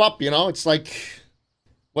pop up, you know? It's like,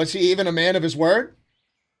 was he even a man of his word?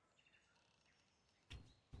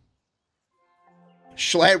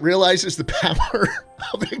 Schlatt realizes the power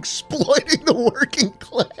of exploiting the working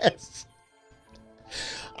class.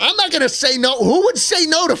 I'm not going to say no. Who would say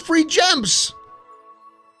no to free gems?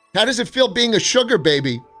 How does it feel being a sugar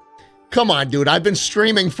baby? Come on, dude. I've been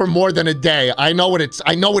streaming for more than a day. I know what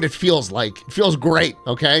it feels like. It feels great,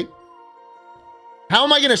 okay? How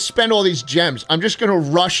am I going to spend all these gems? I'm just going to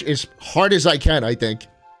rush as hard as I can, I think.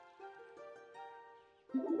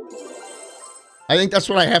 I think that's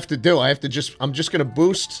what I have to do. I'm just going to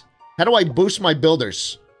boost. How do I boost my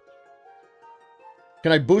builders?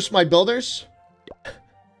 Can I boost my builders?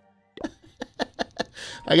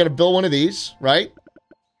 I got to build one of these, right?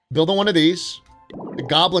 Building one of these. The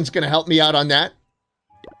goblin's going to help me out on that.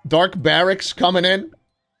 Dark barracks coming in.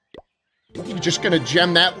 You're just going to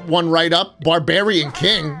gem that one right up. Barbarian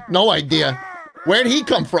King. No idea. Where'd he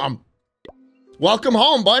come from? Welcome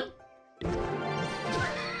home, bud.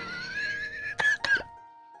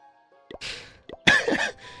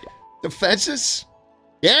 Defenses?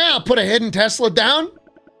 Yeah, I'll put a hidden Tesla down.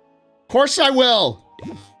 Of course I will.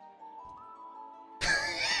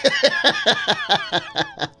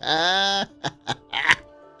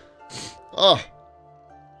 Oh.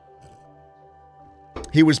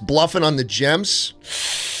 He was bluffing on the gems.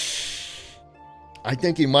 I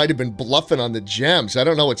think he might have been bluffing on the gems. I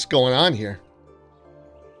don't know what's going on here.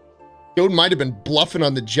 Dude might have been bluffing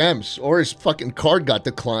on the gems, or his fucking card got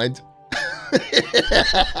declined.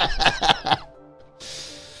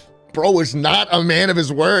 Bro was not a man of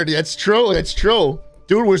his word. It's true. It's true.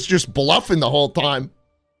 Dude was just bluffing the whole time.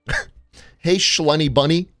 Hey, Schlunny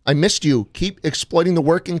Bunny. I missed you. Keep exploiting the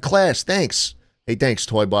working class. Thanks. Hey, thanks,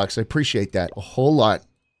 Toy Box. I appreciate that a whole lot.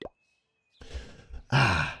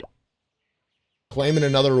 Ah. Claiming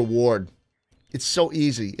another reward. It's so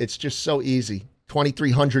easy. It's just so easy.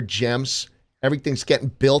 2,300 gems. Everything's getting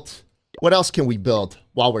built. What else can we build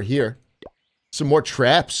while we're here? Some more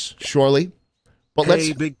traps, surely. But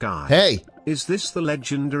hey, big guy. Hey. Is this the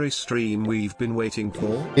legendary stream we've been waiting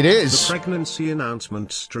for? It is. The pregnancy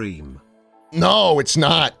announcement stream. No, it's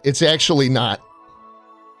not. It's actually not.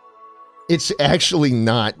 It's actually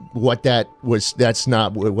not what that was. That's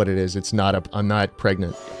not what it is. It's not. I'm not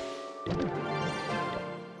pregnant.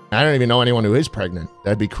 I don't even know anyone who is pregnant.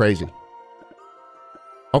 That'd be crazy.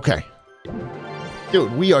 Okay.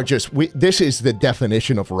 Dude, we are just... this is the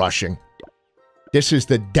definition of rushing. This is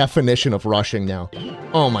the definition of rushing now.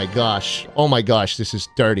 Oh my gosh. Oh my gosh, this is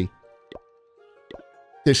dirty.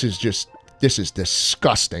 This is just... this is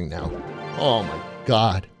disgusting now. Oh my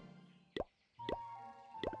god.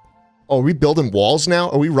 Oh, are we building walls now?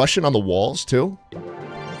 Are we rushing on the walls too?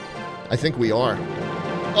 I think we are.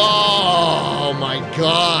 Oh my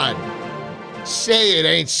god. Say it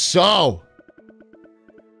ain't so.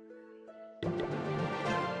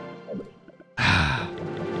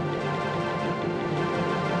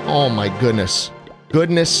 Oh my goodness.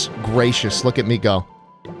 Goodness gracious. Look at me go.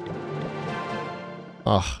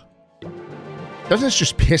 Ugh. Doesn't this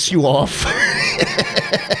just piss you off?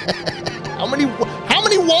 How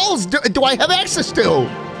many walls do I have access to?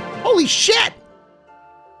 Holy shit!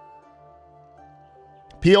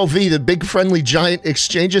 POV, the big friendly giant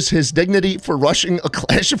exchanges his dignity for rushing a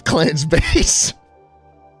Clash of Clans base.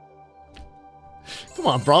 Come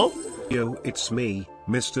on, bro. Yo, it's me,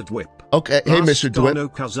 Mr. Dwip. Okay, hey, Mr. Dwip. No,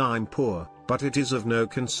 'cause I'm poor, but it is of no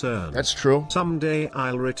concern. That's true. Someday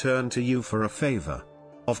I'll return to you for a favor.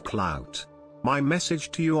 Of clout. My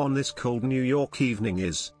message to you on this cold New York evening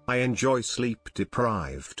is, I enjoy Sleep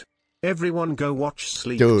Deprived. Everyone go watch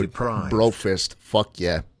Sleep Deprived. Bro fist. Fuck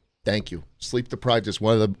yeah. Thank you. Sleep Deprived is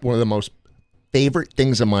one of the most favorite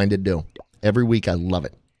things of mine to do. Every week I love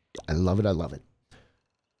it. I love it. I love it.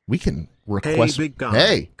 We can request. Hey, big guy.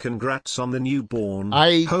 Hey. Congrats on the newborn.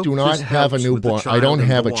 I do not have a newborn. I don't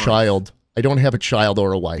have a child. I don't have a child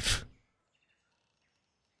or a wife.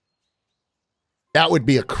 That would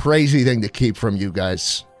be a crazy thing to keep from you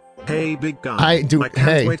guys. Hey, big guy. I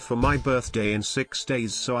can't wait for my birthday in 6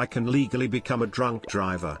 days so I can legally become a drunk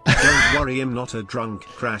driver. Don't worry, I'm not a drunk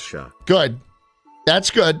crasher. Good.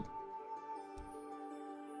 That's good.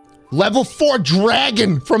 Level 4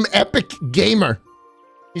 Dragon from Epic Gamer.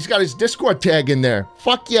 He's got his Discord tag in there.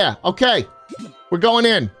 Fuck yeah. Okay. We're going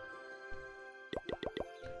in.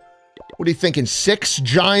 What are you thinking? 6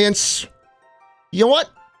 giants? You know what?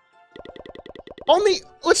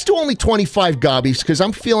 Let's do only 25 gobbies because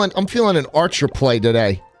I'm feeling an archer play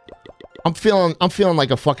today. I'm feeling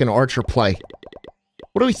like a fucking archer play.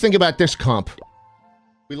 What do we think about this comp?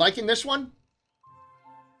 We liking this one?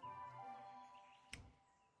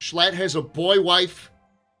 Schlatt has a boy wife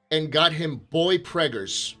and got him boy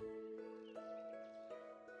preggers.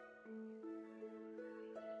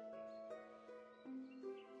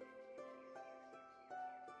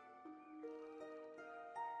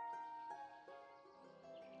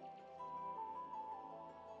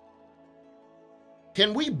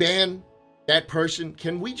 Can we ban that person?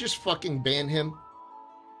 Can we just fucking ban him?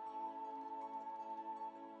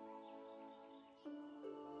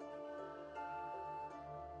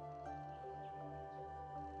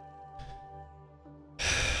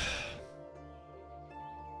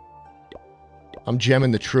 I'm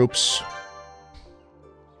jamming the troops.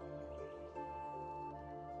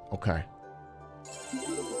 Okay.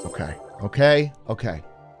 Okay. Okay. Okay.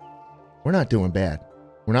 We're not doing bad.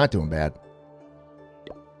 We're not doing bad.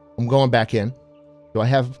 I'm going back in. Do I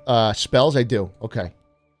have spells? I do. Okay.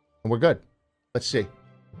 And we're good. Let's see.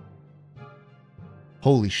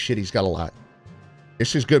 Holy shit, he's got a lot.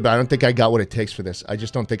 This is good, but I don't think I got what it takes for this. I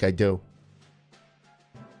just don't think I do.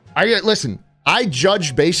 Listen, I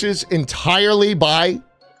judge bases entirely by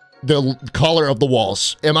the color of the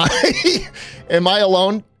walls. Am I am I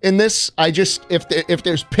alone in this? I just if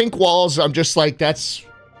there's pink walls, I'm just like that's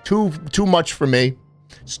too much for me.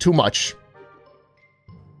 It's too much.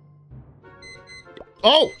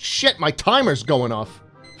 Oh, shit, my timer's going off.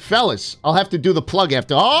 Fellas, I'll have to do the plug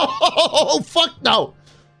after. Oh, fuck no.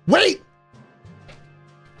 Wait.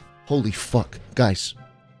 Holy fuck. Guys,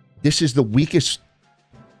 this is the weakest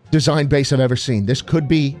design base I've ever seen. This could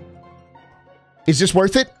be... Is this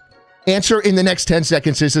worth it? Answer in the next 10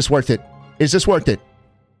 seconds. Is this worth it? Is this worth it?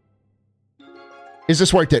 Is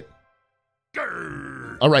this worth it?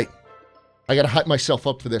 All right. I gotta hype myself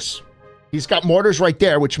up for this. He's got mortars right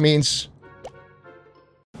there, which means...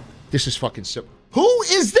 This is fucking simple. Who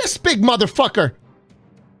is this big motherfucker?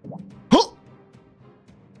 Who?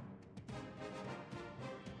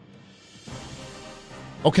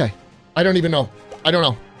 Okay. I don't even know. I don't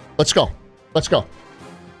know. Let's go. Let's go.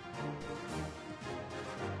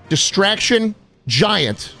 Distraction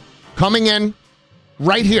giant coming in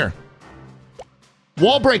right here.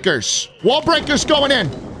 Wall breakers. Wall breakers going in.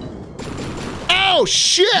 Oh,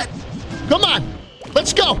 shit. Come on.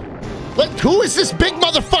 Let's go. Who is this big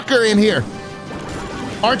motherfucker in here?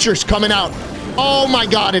 Archer's coming out. Oh my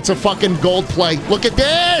god, it's a fucking gold play. Look at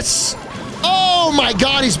this! Oh my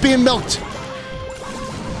god, he's being milked.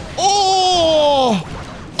 Oh!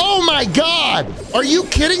 Oh my god! Are you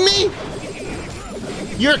kidding me?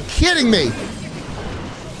 You're kidding me.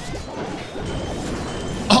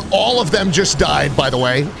 All of them just died, by the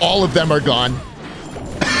way. All of them are gone.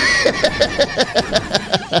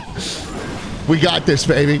 We got this,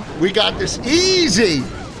 baby. We got this easy.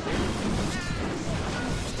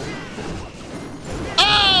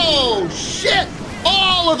 Oh, shit.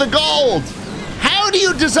 All of the gold. How do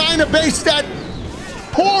you design a base that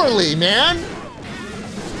poorly, man?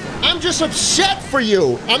 I'm just upset for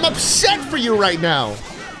you. I'm upset for you right now.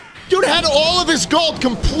 Dude had all of his gold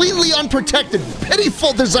completely unprotected.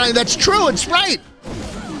 Pitiful design. That's true. It's right.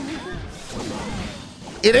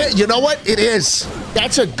 It is. You know what? It is.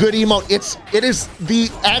 That's a good emote. It is the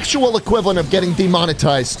actual equivalent of getting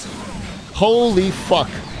demonetized. Holy fuck.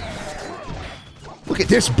 Look at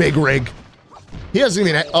this big rig. He doesn't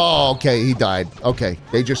even... Oh, okay. He died. Okay.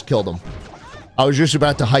 They just killed him. I was just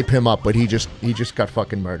about to hype him up, but he just got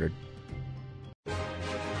fucking murdered.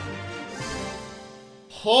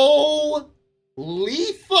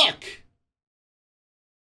 Holy fuck.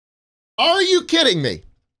 Are you kidding me?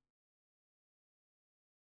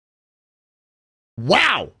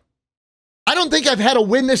 Wow. I don't think I've had a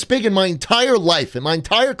win this big in my entire life, in my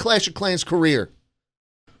entire Clash of Clans career.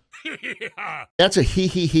 That's a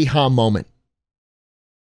hee-hee-hee-ha moment.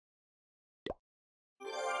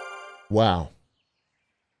 Wow.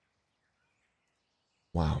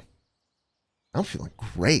 Wow. I'm feeling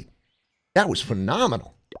great. That was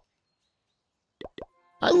phenomenal.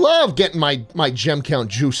 I love getting my gem count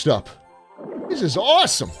juiced up. This is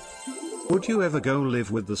awesome. Would you ever go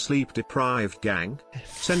live with the sleep-deprived gang?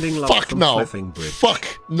 Sending love Fuck from no. Cliffing Bridge. Fuck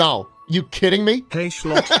no. You kidding me? Hey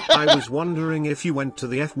Schlatt, I was wondering if you went to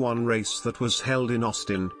the F1 race that was held in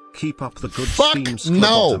Austin. Keep up the good Fuck steam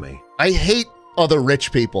no. sclebotomy. I hate other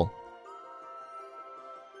rich people.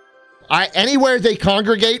 Anywhere they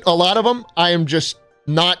congregate, a lot of them, I am just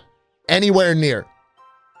not anywhere near.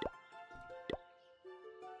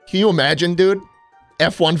 Can you imagine, dude?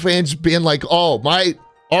 F1 fans being like, "Oh,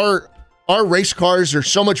 our race cars are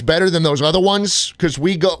so much better than those other ones because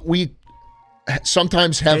we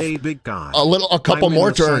sometimes have hey, big guy. a couple I'm more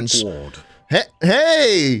in the turns." psych ward.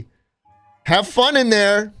 Hey, have fun in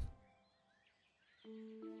there.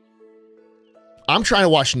 I'm trying to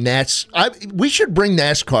watch we should bring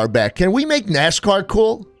NASCAR back. Can we make NASCAR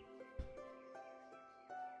cool?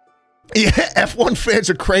 Yeah, F1 fans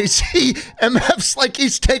are crazy. MF's like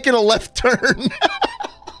he's taking a left turn.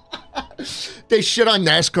 They shit on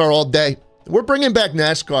NASCAR all day. We're bringing back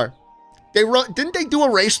NASCAR. Didn't they do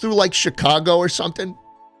a race through like Chicago or something?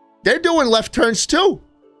 They're doing left turns too.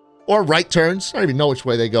 Or right turns. I don't even know which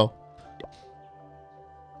way they go.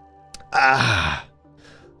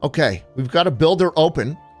 Okay, we've got a builder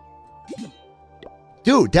open.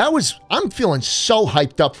 Dude, I'm feeling so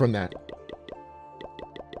hyped up from that.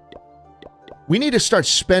 We need to start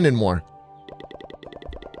spending more.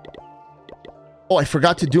 Oh, I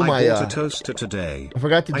forgot to do I bought a toaster today. I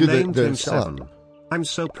forgot to do named the him sell-out. 7. I'm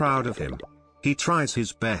so proud of him. He tries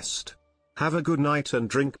his best. Have a good night and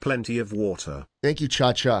drink plenty of water. Thank you,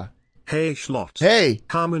 Cha-Cha. Hey, Schlatt. Hey.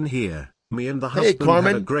 Carmen here. Me and the Hey, husband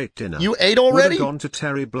Carmen. had a great dinner. You ate already? We'd have gone to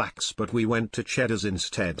Terry Black's, but we went to Cheddar's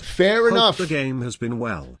instead. Fair Hope enough. the game has been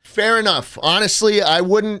well. Fair enough. Honestly, I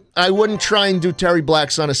wouldn't try and do Terry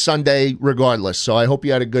Black's on a Sunday regardless. So I hope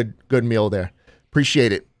you had a good meal there.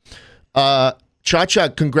 Appreciate it. Cha-Cha,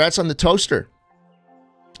 congrats on the toaster.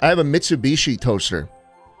 I have a Mitsubishi toaster.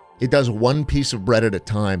 It does one piece of bread at a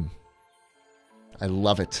time. I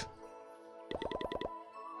love it.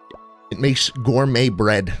 It makes gourmet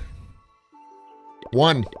bread.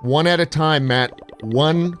 One at a time, Matt.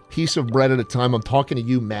 One piece of bread at a time. I'm talking to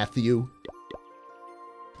you, Matthew.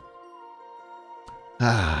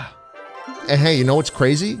 And hey, you know what's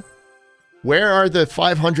crazy? Where are the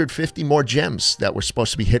 550 more gems that were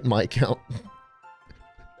supposed to be hitting my account?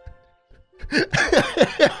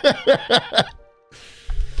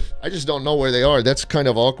 I just don't know where they are. That's kind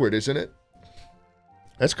of awkward, isn't it?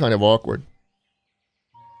 That's kind of awkward.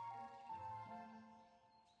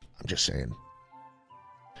 I'm just saying.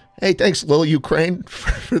 Hey, thanks, Lil Ukraine,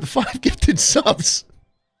 for the 5 gifted subs.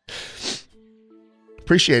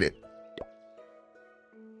 Appreciate it.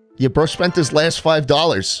 Yeah, bro spent his last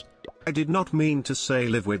 $5. I did not mean to say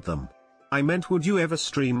live with them. I meant would you ever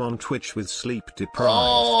stream on Twitch with sleep deprived?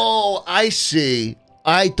 Oh, I see.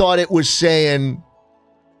 I thought you were saying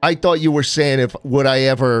if would I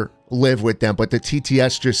ever live with them, but the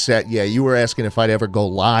TTS just said, yeah, you were asking if I'd ever go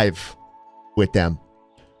live with them.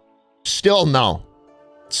 Still no.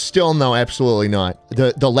 Still no, absolutely not.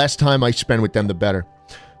 The less time I spend with them, the better.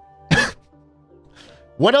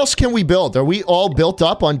 What else can we build? Are we all built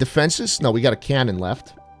up on defenses? No, we got a cannon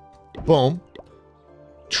left. Boom.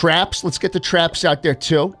 Traps. Let's get the traps out there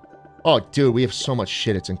too. Oh, dude, we have so much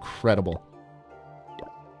shit. It's incredible.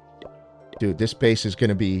 Dude, this base is going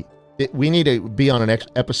to be... We need to be on an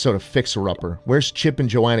episode of Fixer Upper. Where's Chip and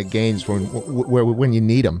Joanna Gaines when you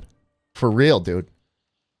need them? For real, dude.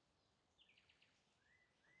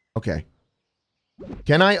 Okay.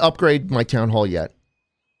 Can I upgrade my town hall yet?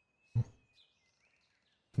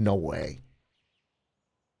 No way.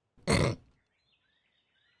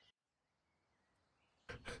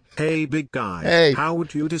 Hey, big guy. Hey. How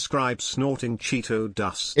would you describe snorting Cheeto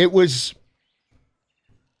dust? It was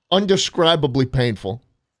undescribably painful.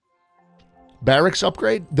 Barracks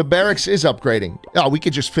upgrade? The barracks is upgrading. Oh, we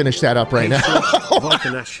could just finish that up right now.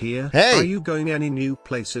 Volcanash here. Hey. Are you going any new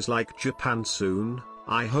places like Japan soon?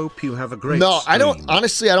 I hope you have a great No, stream. I don't.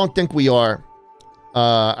 Honestly, I don't think we are.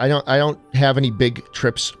 I don't have any big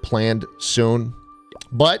trips planned soon.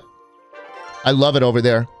 But I love it over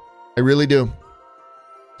there. I really do.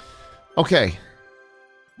 Okay.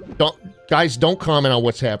 Guys, don't comment on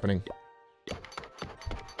what's happening.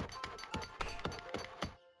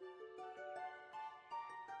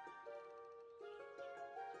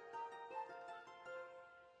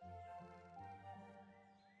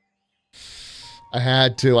 I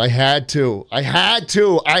had to. I have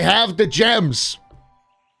the gems.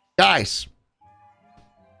 Guys,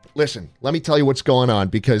 listen, let me tell you what's going on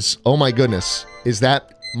because, oh my goodness, is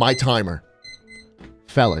that my timer?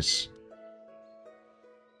 Fellas.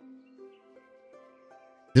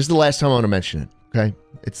 This is the last time I want to mention it, okay?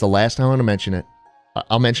 It's the last time I want to mention it.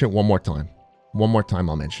 I'll mention it one more time. One more time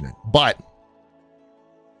I'll mention it. But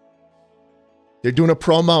they're doing a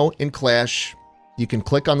promo in Clash. You can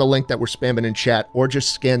click on the link that we're spamming in chat or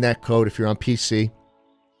just scan that code if you're on PC.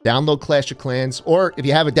 Download Clash of Clans, or if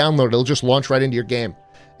you have it downloaded, it'll just launch right into your game.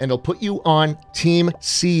 And it'll put you on Team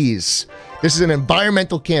Seas. This is an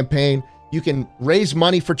environmental campaign. You can raise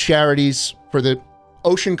money for charities, for the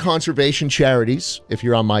ocean conservation charities, if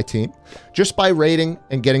you're on my team, just by raiding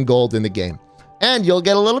and getting gold in the game. And you'll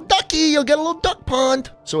get a little ducky, you'll get a little duck pond.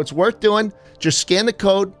 So it's worth doing. Just scan the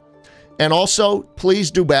code. And also, please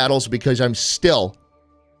do battles because I'm still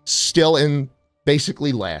in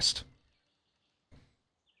basically last.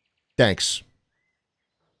 Thanks.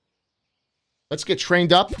 Let's get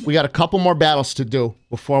trained up. We got a couple more battles to do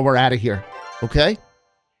before we're out of here. Okay?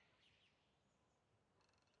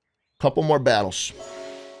 Couple more battles.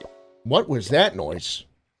 What was that noise?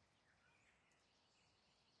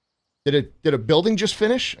 Did a building just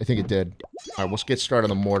finish? I think it did. All right, let's get started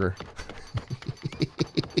on the mortar.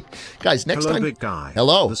 Guys, next time... Big guy.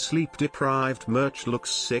 Hello. The sleep-deprived merch looks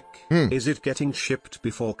sick. Is it getting shipped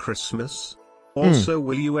before Christmas? Also,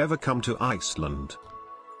 will you ever come to Iceland?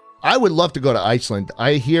 I would love to go to Iceland.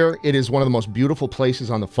 I hear it is one of the most beautiful places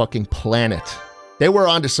on the fucking planet. They were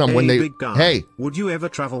onto some when they... Big guy, hey. Would you ever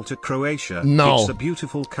travel to Croatia? No. It's a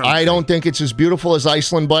beautiful country. I don't think it's as beautiful as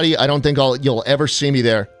Iceland, buddy. I don't think you'll ever see me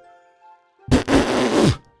there.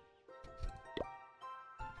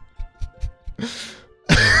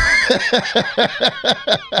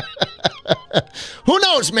 Who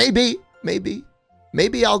knows? Maybe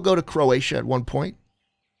I'll go to Croatia at one point.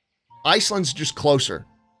 Iceland's just closer.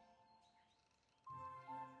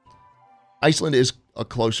 Iceland is a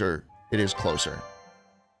closer. It is closer.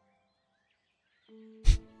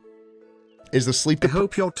 Is the sleep... I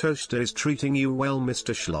hope your toaster is treating you well,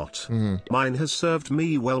 Mr. Schlatt. Mine has served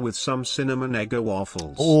me well with some cinnamon Eggo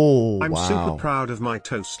waffles. Oh, I'm wow. super proud of my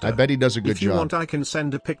toaster. I bet he does a good job. If you want, I can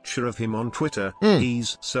send a picture of him on Twitter.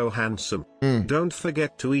 He's so handsome. Don't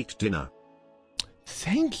forget to eat dinner.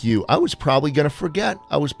 Thank you. I was probably going to forget.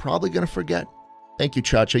 Thank you,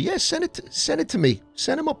 Chacha. Yeah, send it to me.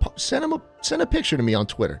 Send a picture to me on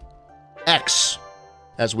Twitter. X,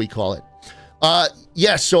 as we call it.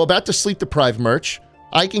 Yes, so about the sleep-deprived merch,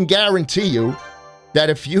 I can guarantee you that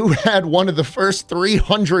if you had one of the first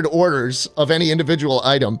 300 orders of any individual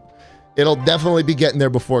item, it'll definitely be getting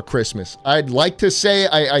there before Christmas. I'd like to say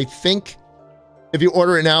I think if you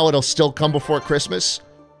order it now, it'll still come before Christmas.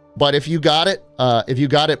 But if you got it at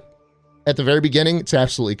the very beginning, it's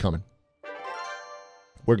absolutely coming.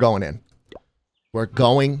 We're going in. We're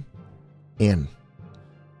going in.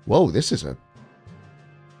 Whoa, this is a...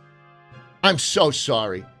 I'm so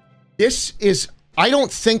sorry. This is... I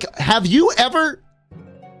don't think... Have you ever...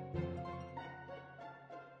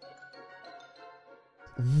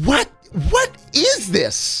 What is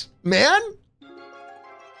this, man?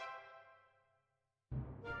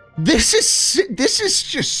 This is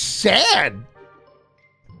just sad.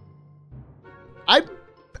 I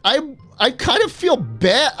kind of feel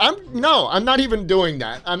bad. I'm not even doing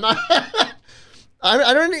that. I'm not...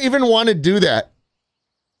 I don't even want to do that.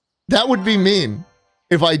 That would be mean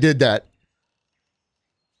if I did that.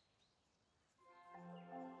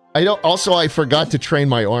 I forgot to train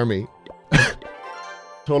my army.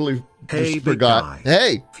 Totally just forgot.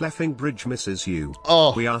 Hey! Fleffing Bridge misses you.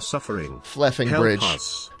 Oh. We are suffering. Fleffing Help Bridge.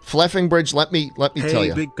 us. Fleffing Bridge, let me tell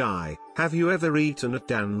you. Hey, big guy, have you ever eaten at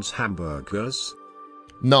Dan's Hamburgers?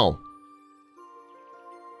 No.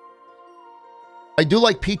 I do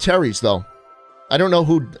like Pete Terry's, though. I don't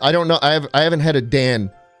know. I haven't had a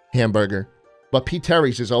Dan hamburger, but Pete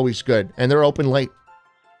Terry's is always good, and they're open late.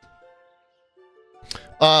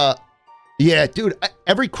 Yeah, dude,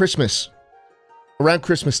 every Christmas, around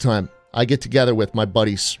Christmas time, I get together with my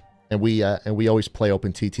buddies, and we always play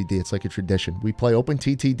Open TTD. It's like a tradition. We play Open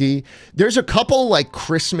TTD. There's a couple like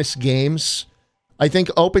Christmas games. I think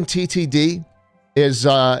Open TTD is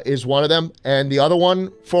one of them, and the other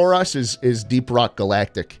one for us is Deep Rock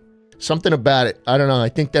Galactic. Something about it, I don't know. I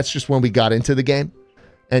think that's just when we got into the game.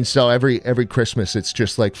 And so every Christmas, it's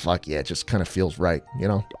just like, fuck yeah, it just kind of feels right, you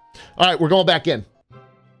know? All right, we're going back in.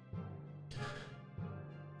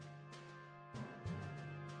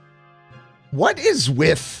 What is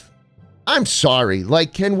with... I'm sorry.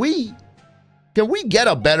 Like, can we get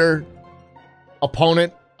a better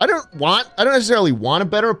opponent? I don't necessarily want a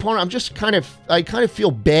better opponent. I'm just I kind of feel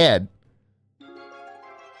bad.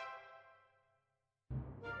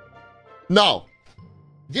 No.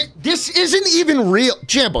 This isn't even real.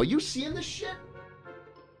 Jambo, you seeing this shit?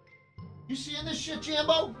 You seeing this shit,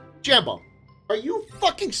 Jambo? Jambo, are you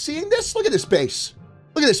fucking seeing this? Look at this base.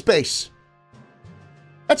 Look at this base.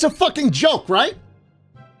 That's a fucking joke, right?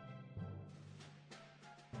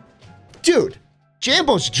 Dude,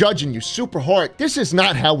 Jambo's judging you super hard. This is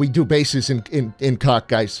not how we do bases in cock,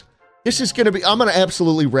 guys. This is gonna be, I'm gonna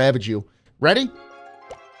absolutely ravage you. Ready?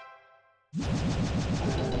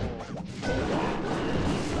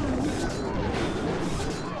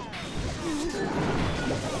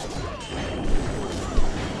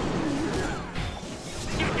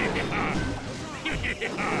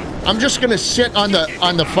 I'm just gonna sit on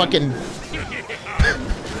the fucking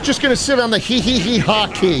just gonna sit on the hee ha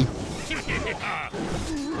key.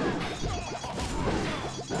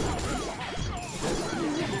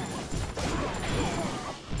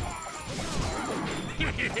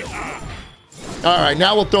 Alright,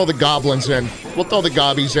 now we'll throw the goblins in. We'll throw the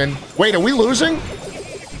gobbies in. Wait, are we losing?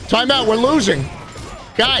 Time out, we're losing.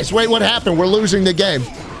 Guys, wait, what happened? We're losing the game.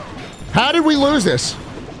 How did we lose this?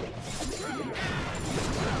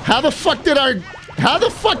 How the fuck did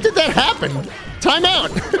that happen? Time out.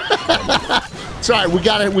 It's all right, we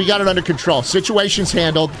got it under control. Situation's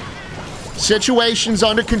handled. Situation's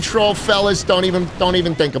under control, fellas. Don't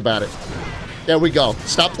even think about it. There we go.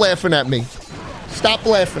 Stop laughing at me. Stop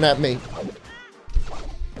laughing at me.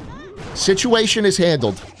 Situation is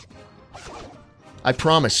handled. I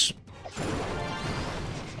promise.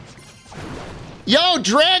 Yo,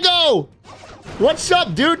 Drago! What's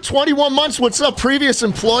up, dude? 21 months, what's up, previous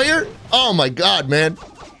employer? Oh my god, man.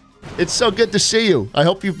 It's so good to see you. I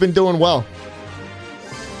hope you've been doing well.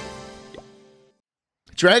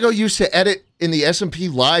 Drago used to edit in the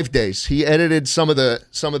SMP Live days. He edited some of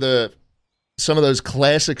those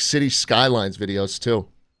classic City Skylines videos too.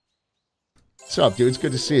 What's up, dude? It's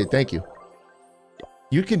good to see you. Thank you.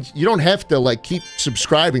 You don't have to like keep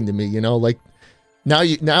subscribing to me, you know, like now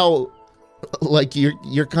like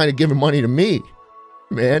you're kind of giving money to me,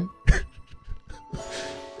 man.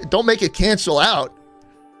 Don't make it cancel out.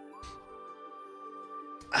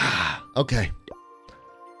 Okay.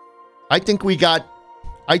 I think we got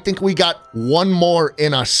one more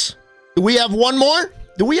in us. Do we have one more?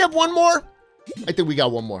 Do we have one more? I think we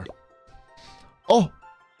got one more. Oh.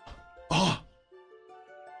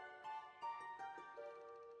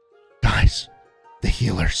 Guys, the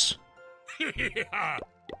healers.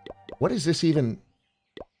 What is this even?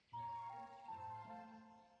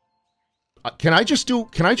 Can I just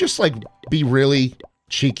like be really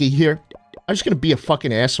cheeky here? I'm just gonna be a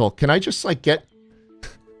fucking asshole. Can I just like get...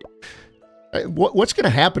 What's gonna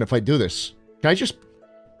happen if I do this? Can I just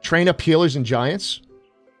train up healers and giants?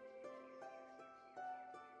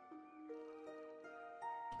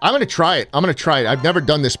 I'm gonna try it. I'm gonna try it. I've never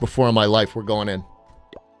done this before in my life. We're going in.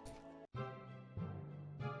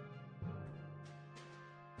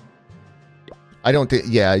 I don't think...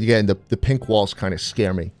 Yeah, again, the pink walls kind of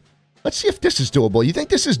scare me. Let's see if this is doable. You think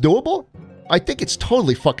this is doable? I think it's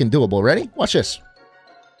totally fucking doable. Ready? Watch this.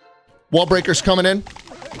 Wall breakers coming in.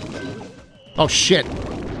 Oh, shit.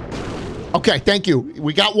 Okay, thank you.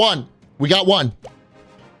 We got one. We got one.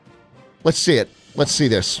 Let's see it. Let's see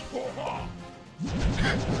this.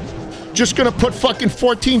 Just gonna put fucking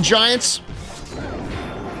 14 giants.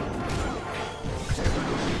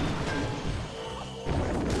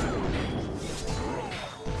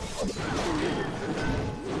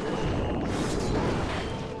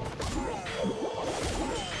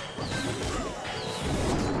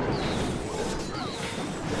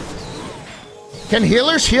 Can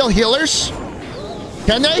healers heal healers?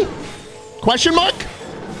 Can they? Question mark?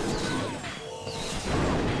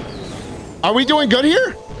 Are we doing good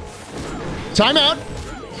here? Time out.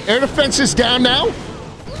 Air defense is down now.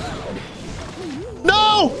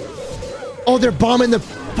 No! Oh, they're bombing the...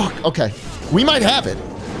 Fuck. Okay. We might have it.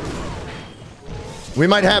 We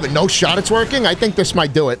might have it. No shot it's working? I think this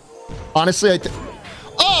might do it. Honestly,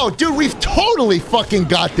 Oh, dude, we've totally fucking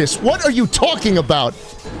got this. What are you talking about?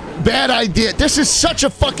 Bad idea. This is such a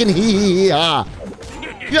fucking hee-hee-ha.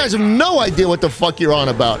 You guys have no idea what the fuck you're on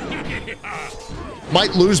about.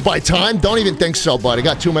 Might lose by time? Don't even think so, bud. I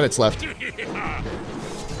got 2 minutes left.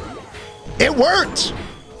 It worked!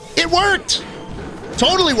 It worked!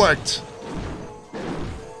 Totally worked!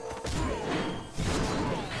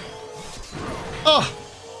 Oh.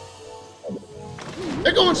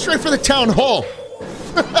 They're going straight for the town hall.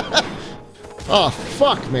 Oh,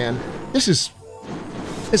 fuck, man. This is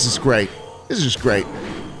great. This is just great.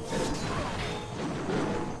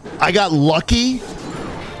 I got lucky?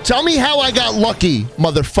 Tell me how I got lucky,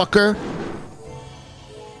 motherfucker.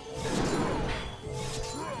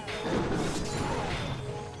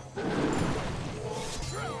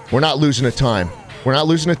 We're not losing a time. We're not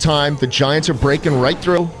losing a time. The Giants are breaking right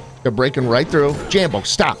through. They're breaking right through. Jambo,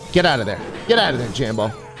 stop. Get out of there. Get out of there,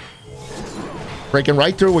 Jambo. Breaking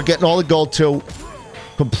right through. We're getting all the gold, too.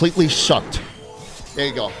 Completely sucked. There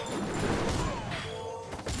you go.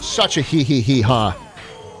 Such a hee-hee-hee-ha.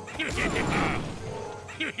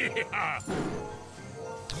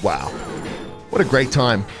 Wow. What a great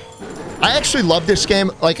time. I actually love this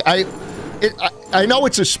game. Like, I know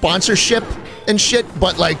it's a sponsorship and shit,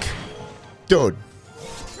 but, like, dude.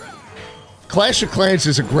 Clash of Clans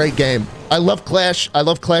is a great game. I love Clash. I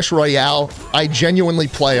love Clash Royale. I genuinely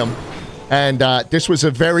play them. And this was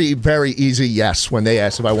a very, very easy yes when they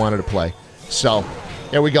asked if I wanted to play. So,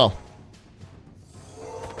 here we go.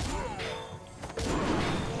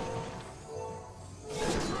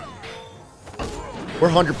 We're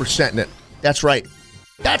 100%ing it. That's right.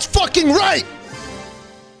 That's fucking right!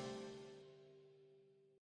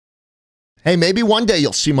 Hey, maybe one day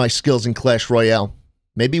you'll see my skills in Clash Royale.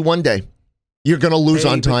 Maybe one day. You're gonna lose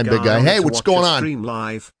on time, big guy. Hey, what's going on? Stream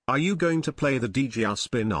live. Are you going to play the DGR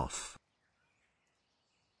spin-off?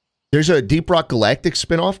 There's a Deep Rock Galactic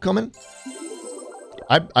spin-off coming?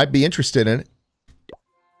 I'd be interested in it.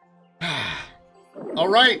 All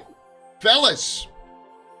right, fellas.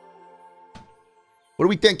 What are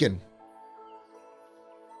we thinking?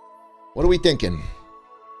 What are we thinking?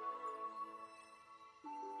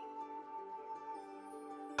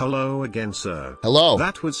 Hello again, sir. Hello.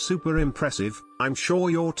 That was super impressive. I'm sure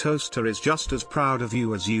your toaster is just as proud of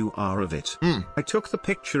you as you are of it. I took the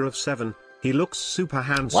picture of 7. He looks super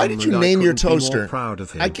handsome. Why did you name your toaster? Be more proud of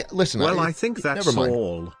him. Listen. Well, I think that's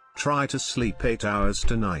all. Try to sleep 8 hours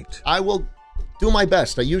tonight. I will do my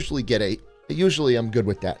best. I usually get 8. Usually I'm good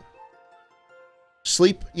with that.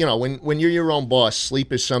 Sleep, you know, when you're your own boss,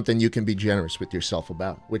 sleep is something you can be generous with yourself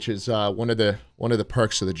about, which is one of the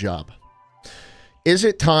perks of the job. Is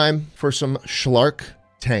it time for some Schlark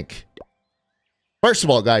Tank? First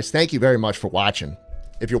of all, guys, thank you very much for watching.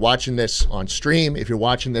 If you're watching this on stream, if you're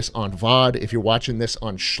watching this on VOD, if you're watching this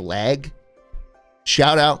on Schlag,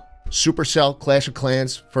 shout out Supercell, Clash of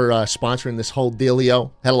Clans for sponsoring this whole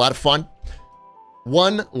dealio. Had a lot of fun.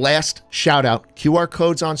 One last shout out. QR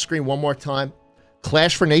codes on screen one more time.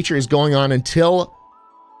 Clash for Nature is going on until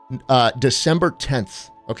December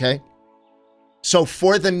 10th, okay? So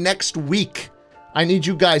for the next week, I need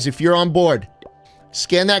you guys, if you're on board,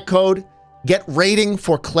 scan that code, get rating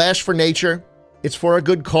for Clash for Nature. It's for a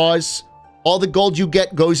good cause. All the gold you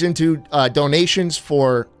get goes into donations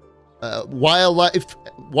for wildlife.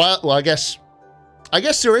 Well, I guess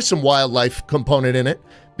there is some wildlife component in it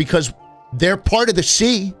because they're part of the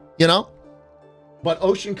sea, you know? But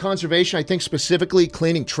ocean conservation, I think specifically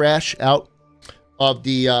cleaning trash out of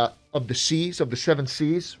the seas, of the 7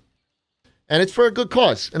 seas. And it's for a good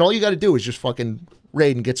cause. And all you got to do is just fucking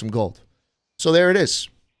raid and get some gold. So there it is.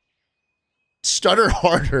 Stutter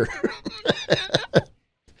harder.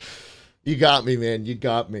 You got me, man. You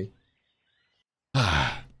got me.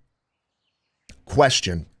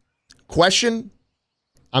 Question.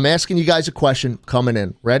 I'm asking you guys a question coming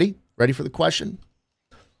in. Ready? Ready for the question?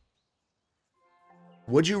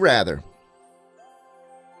 Would you rather?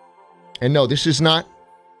 And no, this is not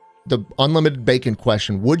the unlimited bacon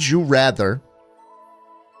question. Would you rather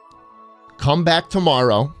come back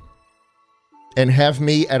tomorrow and have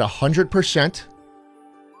me at 100%?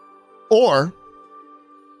 Or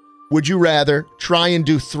would you rather try and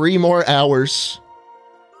do 3 more hours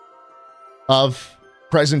of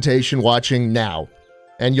presentation watching now?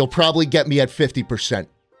 And you'll probably get me at 50%.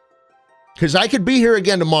 Because I could be here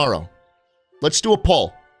again tomorrow. Let's do a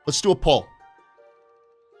poll. Let's do a poll.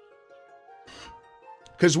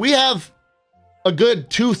 Because we have a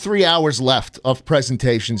good 2-3 hours left of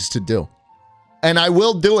presentations to do. And I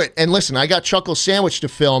will do it. And listen, I got Chuckle Sandwich to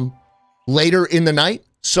film later in the night.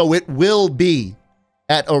 So it will be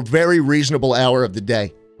at a very reasonable hour of the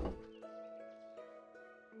day.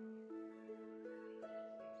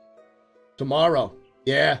 Tomorrow.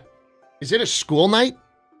 Yeah. Is it a school night?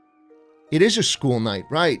 It is a school night,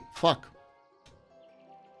 right? Fuck.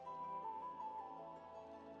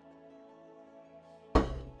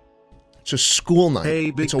 It's a school night.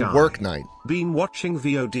 Hey, big it's a guy. work night. Been watching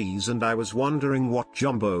VODs and I was wondering what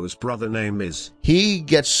Jumbo's brother name is. He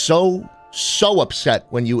gets so upset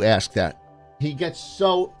when you ask that. He gets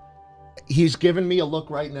so... He's giving me a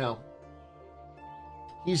look right now.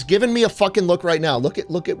 He's giving me a fucking look right now. Look at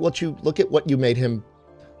what you made him.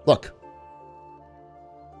 Look.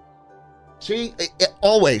 See,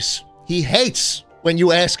 always. He hates when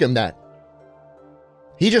you ask him that.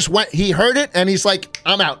 He just went, he heard it, and he's like,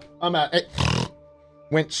 I'm out. I'm out.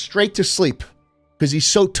 Went straight to sleep because he's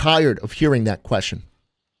so tired of hearing that question.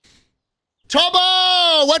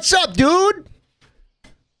 Tobo! What's up, dude?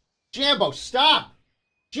 Jambo, stop.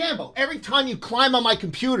 Jambo, every time you climb on my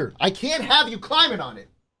computer, I can't have you climbing on it.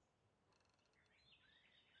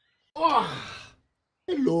 Oh.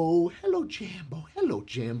 Hello. Hello, Jambo. Hello,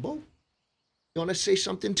 Jambo. You want to say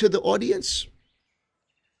something to the audience?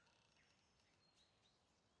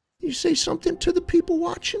 You say something to the people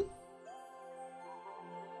watching?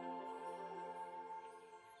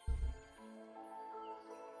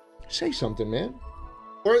 Say something, man.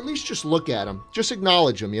 Or at least just look at him. Just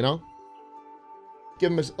acknowledge him, you know?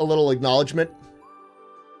 Give him a little acknowledgement.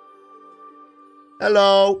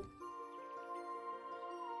 Hello.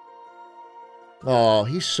 Oh,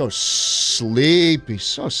 he's so sleepy.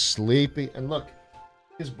 So sleepy. And look,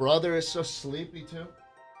 his brother is so sleepy too.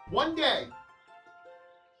 One day.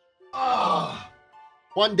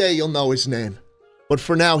 One day you'll know his name. But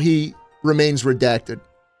for now, he remains redacted.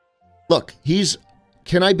 Look, he's...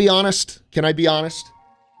 Can I be honest? Can I be honest?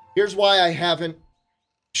 Here's why I haven't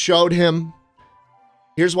showed him.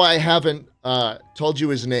 Here's why I haven't told you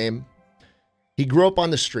his name. He grew up on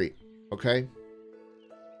the street, okay?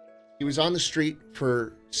 He was on the street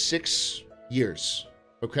for 6 years,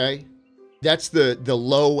 okay? That's the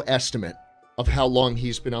low estimate of how long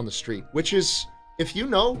he's been on the street, which is, if you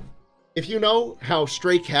know how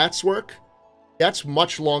stray cats work, that's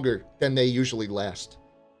much longer than they usually last.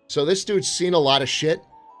 So this dude's seen a lot of shit,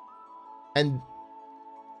 and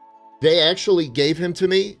they actually gave him to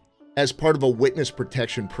me as part of a witness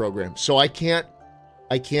protection program. So I shouldn't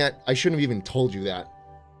have even told you that.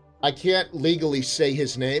 I can't legally say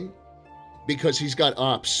his name because he's got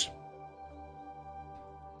ops.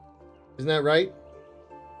 Isn't that right?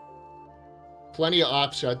 Plenty of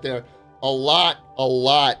ops out there. A lot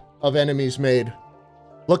of enemies made.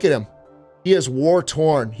 Look at him. He is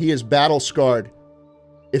war-torn. He is battle-scarred.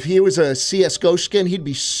 If he was a CSGO skin, he'd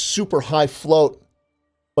be super high float.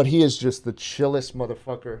 But he is just the chillest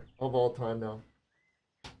motherfucker of all time now.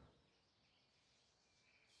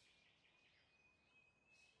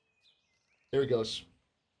 There he goes.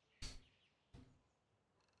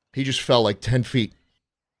 He just fell like 10 feet.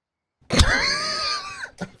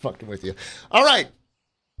 I'm fucking with you. All right.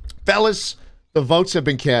 Fellas, the votes have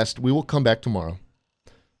been cast. We will come back tomorrow.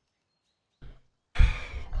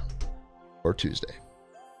 Or Tuesday.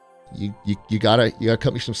 You gotta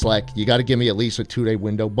cut me some slack. You gotta give me at least a 2-day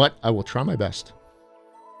window, but I will try my best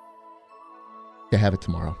to have it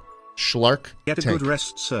tomorrow. Schlark, get a good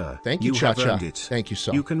rest, sir. Thank you, Cha-Cha. Thank you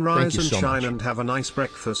so much. You can rise and shine and have a nice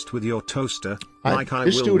breakfast with your toaster, like I will with mine.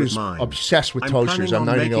 This dude is obsessed with toasters. I'm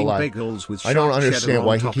not even gonna lie. I don't understand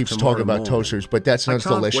why he keeps talking about toasters, but that sounds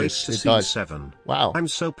delicious. It does. 7. Wow. I'm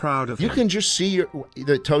so proud of you. him. Can just see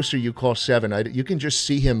the toaster you call 7. You can just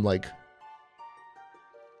see him like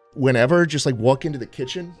whenever, just like walk into the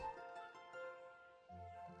kitchen.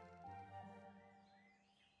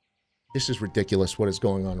 This is ridiculous what is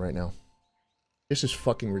going on right now. This is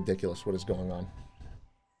fucking ridiculous what is going on.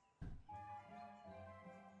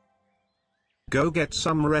 Go get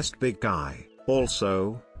some rest, big guy.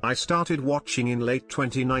 Also, I started watching in late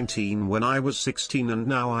 2019 when I was 16 and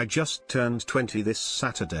now I just turned 20 this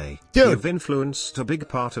Saturday. Dude. You've influenced a big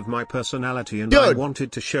part of my personality and I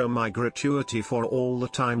wanted to show my gratuity for all the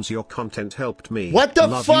times your content helped me. What the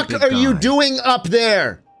fuck are you doing up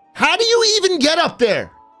there? How do you even get up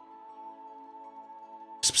there?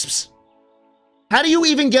 Psst, psst, psst. How do you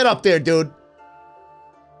even get up there, dude?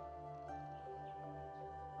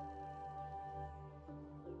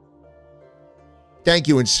 Thank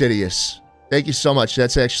you, Insidious. Thank you so much.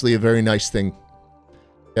 That's actually a very nice thing.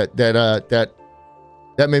 That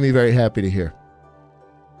made me very happy to hear.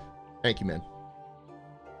 Thank you, man.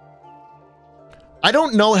 I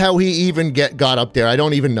don't know how he even got up there. I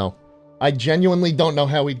don't even know. I genuinely don't know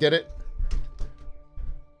how he did it.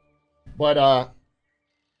 But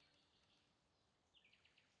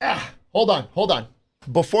hold on.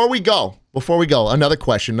 Before we go, another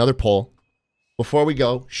question, another poll. Before we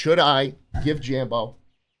go, should I give Jambo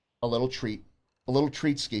a little treat? A little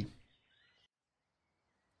treat ski.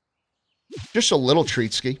 Just a little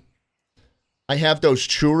treat ski. I have those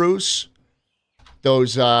churros.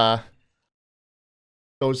 Those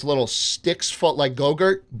little sticks like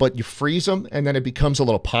Go-Gurt, but you freeze them and then it becomes a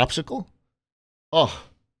little popsicle. Oh,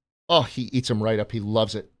 he eats them right up. He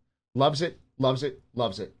loves it. Loves it.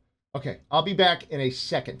 Okay, I'll be back in a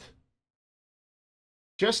second.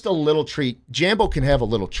 Just a little treat. Jambo can have a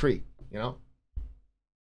little treat, you know?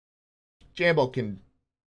 Jambo can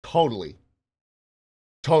totally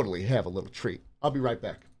have a little treat. I'll be right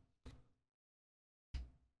back.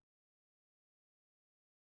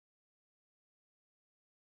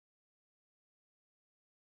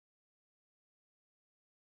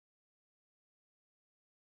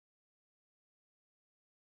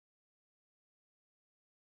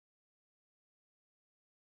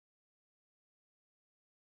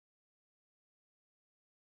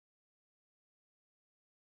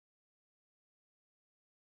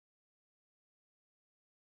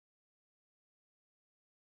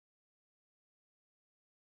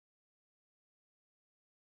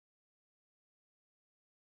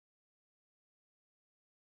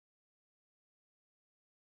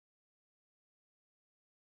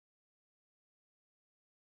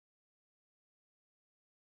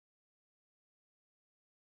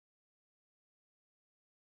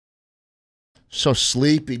 So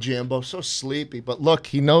sleepy, Jambo. So sleepy. But look,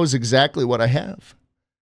 he knows exactly what I have.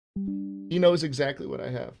 He knows exactly what I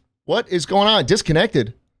have. What is going on?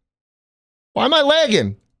 Disconnected. Why am I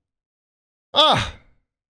lagging?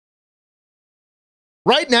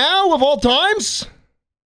 Right now, of all times?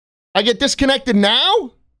 I get disconnected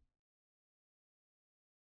now?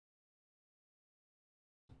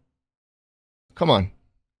 Come on.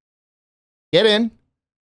 Get in.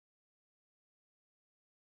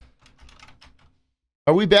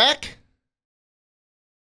 Are we back?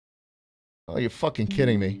 Oh, you're fucking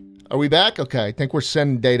kidding me. Are we back? Okay, I think we're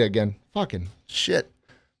sending data again. Fucking shit.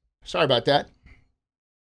 Sorry about that.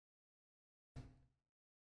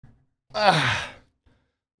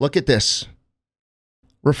 Look at this.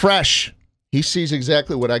 Refresh. He sees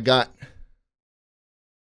exactly what I got.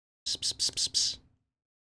 Psst, psst, psst,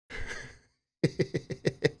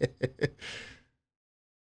 psst.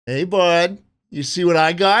 Hey, bud. You see what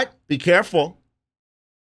I got? Be careful.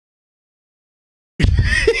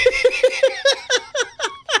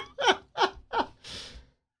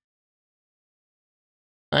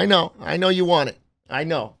 I know you want it. I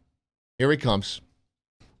know. Here he comes.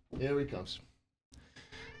 Here he comes.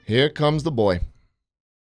 Here comes the boy.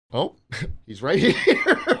 Oh, he's right here.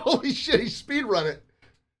 Holy shit, he's speed running.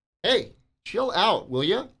 Hey, chill out, will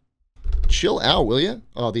you? Chill out, will you?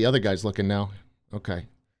 Oh, the other guy's looking now. Okay.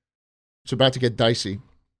 It's about to get dicey.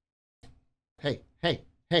 Hey,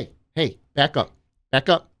 back up. Back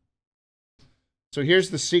up. So here's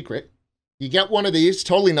the secret. You get one of these,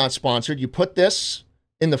 totally not sponsored. You put this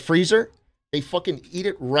in the freezer, they fucking eat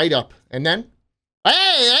it right up. And then,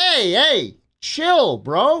 hey, chill,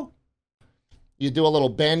 bro. You do a little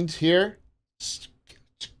bend here.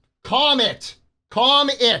 Calm it.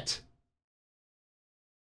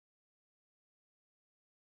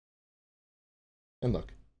 And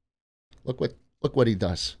look what he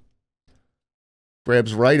does.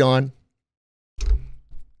 Grabs right on.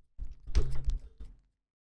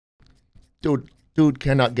 Dude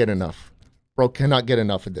cannot get enough. Bro cannot get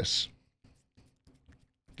enough of this.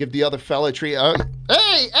 Give the other fella a treat.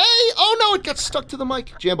 Hey! Oh no, it got stuck to the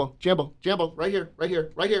mic. Jambo, right here.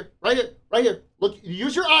 Look,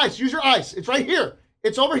 use your eyes. It's right here.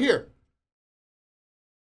 It's over here.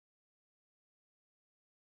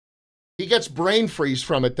 He gets brain freeze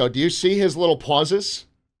from it though. Do you see his little pauses?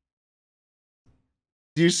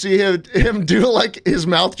 Do you see him do like his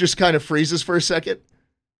mouth just kind of freezes for a second?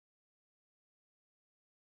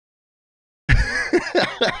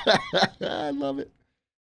 I love it.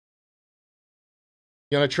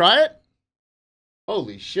 You want to try it?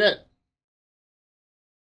 Holy shit.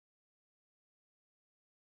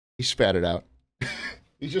 He spat it out.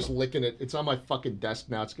 He's just licking it. It's on my fucking desk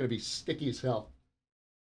now. It's going to be sticky as hell.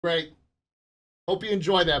 Great. Hope you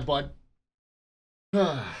enjoy that, bud.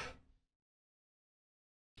 All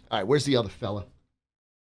right, where's the other fella?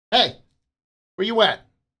 Hey, where you at?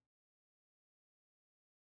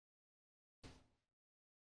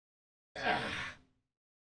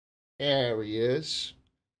 There he is.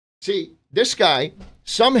 See, this guy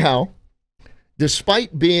somehow,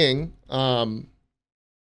 despite being a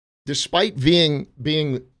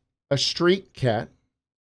street cat,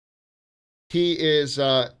 he is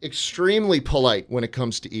extremely polite when it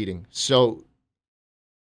comes to eating. So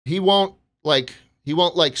he won't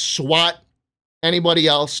swat anybody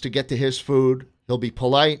else to get to his food. He'll be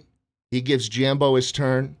polite. He gives Jambo his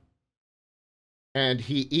turn. And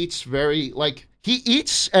he eats he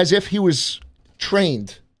eats as if he was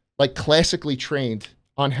trained, like classically trained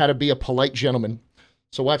on how to be a polite gentleman.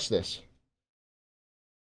 So watch this.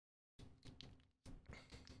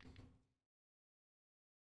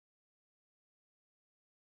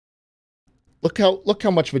 Look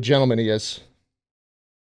how much of a gentleman he is.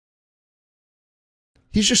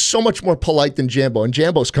 He's just so much more polite than Jambo, and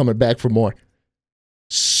Jambo's coming back for more.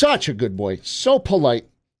 Such a good boy. So polite.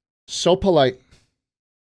 So polite.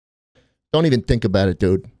 Don't even think about it,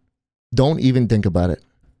 dude. Don't even think about it.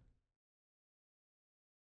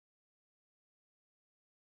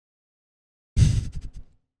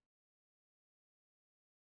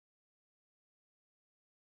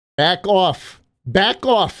 Back off. Back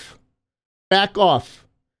off. Back off.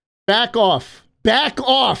 Back off. Back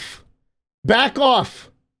off. Back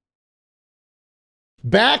off.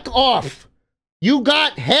 Back off. You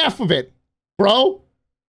got half of it, bro.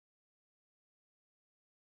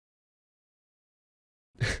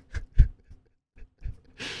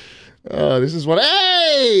 Oh, this is what.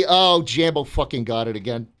 Hey! Oh, Jambo fucking got it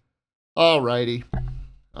again. All righty.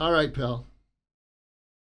 All right, pal.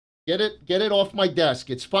 Get it off my desk.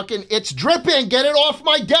 It's dripping. Get it off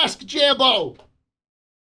my desk, Jambo.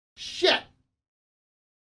 Shit.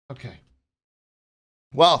 Okay.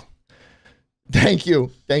 Well, thank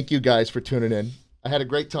you. Thank you guys for tuning in. I had a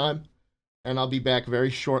great time, and I'll be back very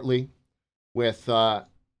shortly with the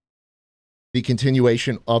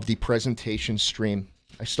continuation of the presentation stream.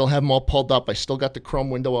 I still have them all pulled up. I still got the Chrome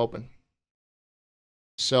window open.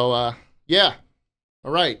 So, yeah.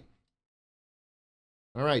 All right.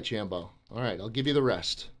 All right, Jambo. All right, I'll give you the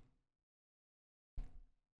rest.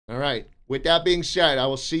 All right. With that being said, I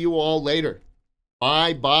will see you all later.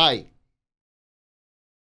 Bye-bye.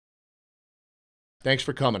 Thanks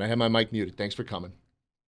for coming. I have my mic muted. Thanks for coming.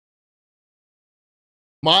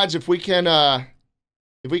 Mods, if we can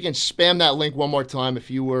spam that link one more time,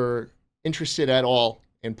 if you were interested at all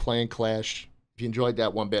in playing Clash, if you enjoyed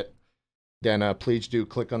that one bit, then please do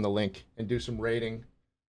click on the link and do some raiding.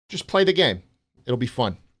 Just play the game. It'll be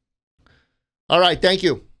fun. All right, thank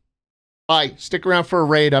you. Bye. Stick around for a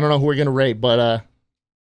raid. I don't know who we're going to raid, but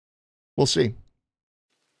we'll see.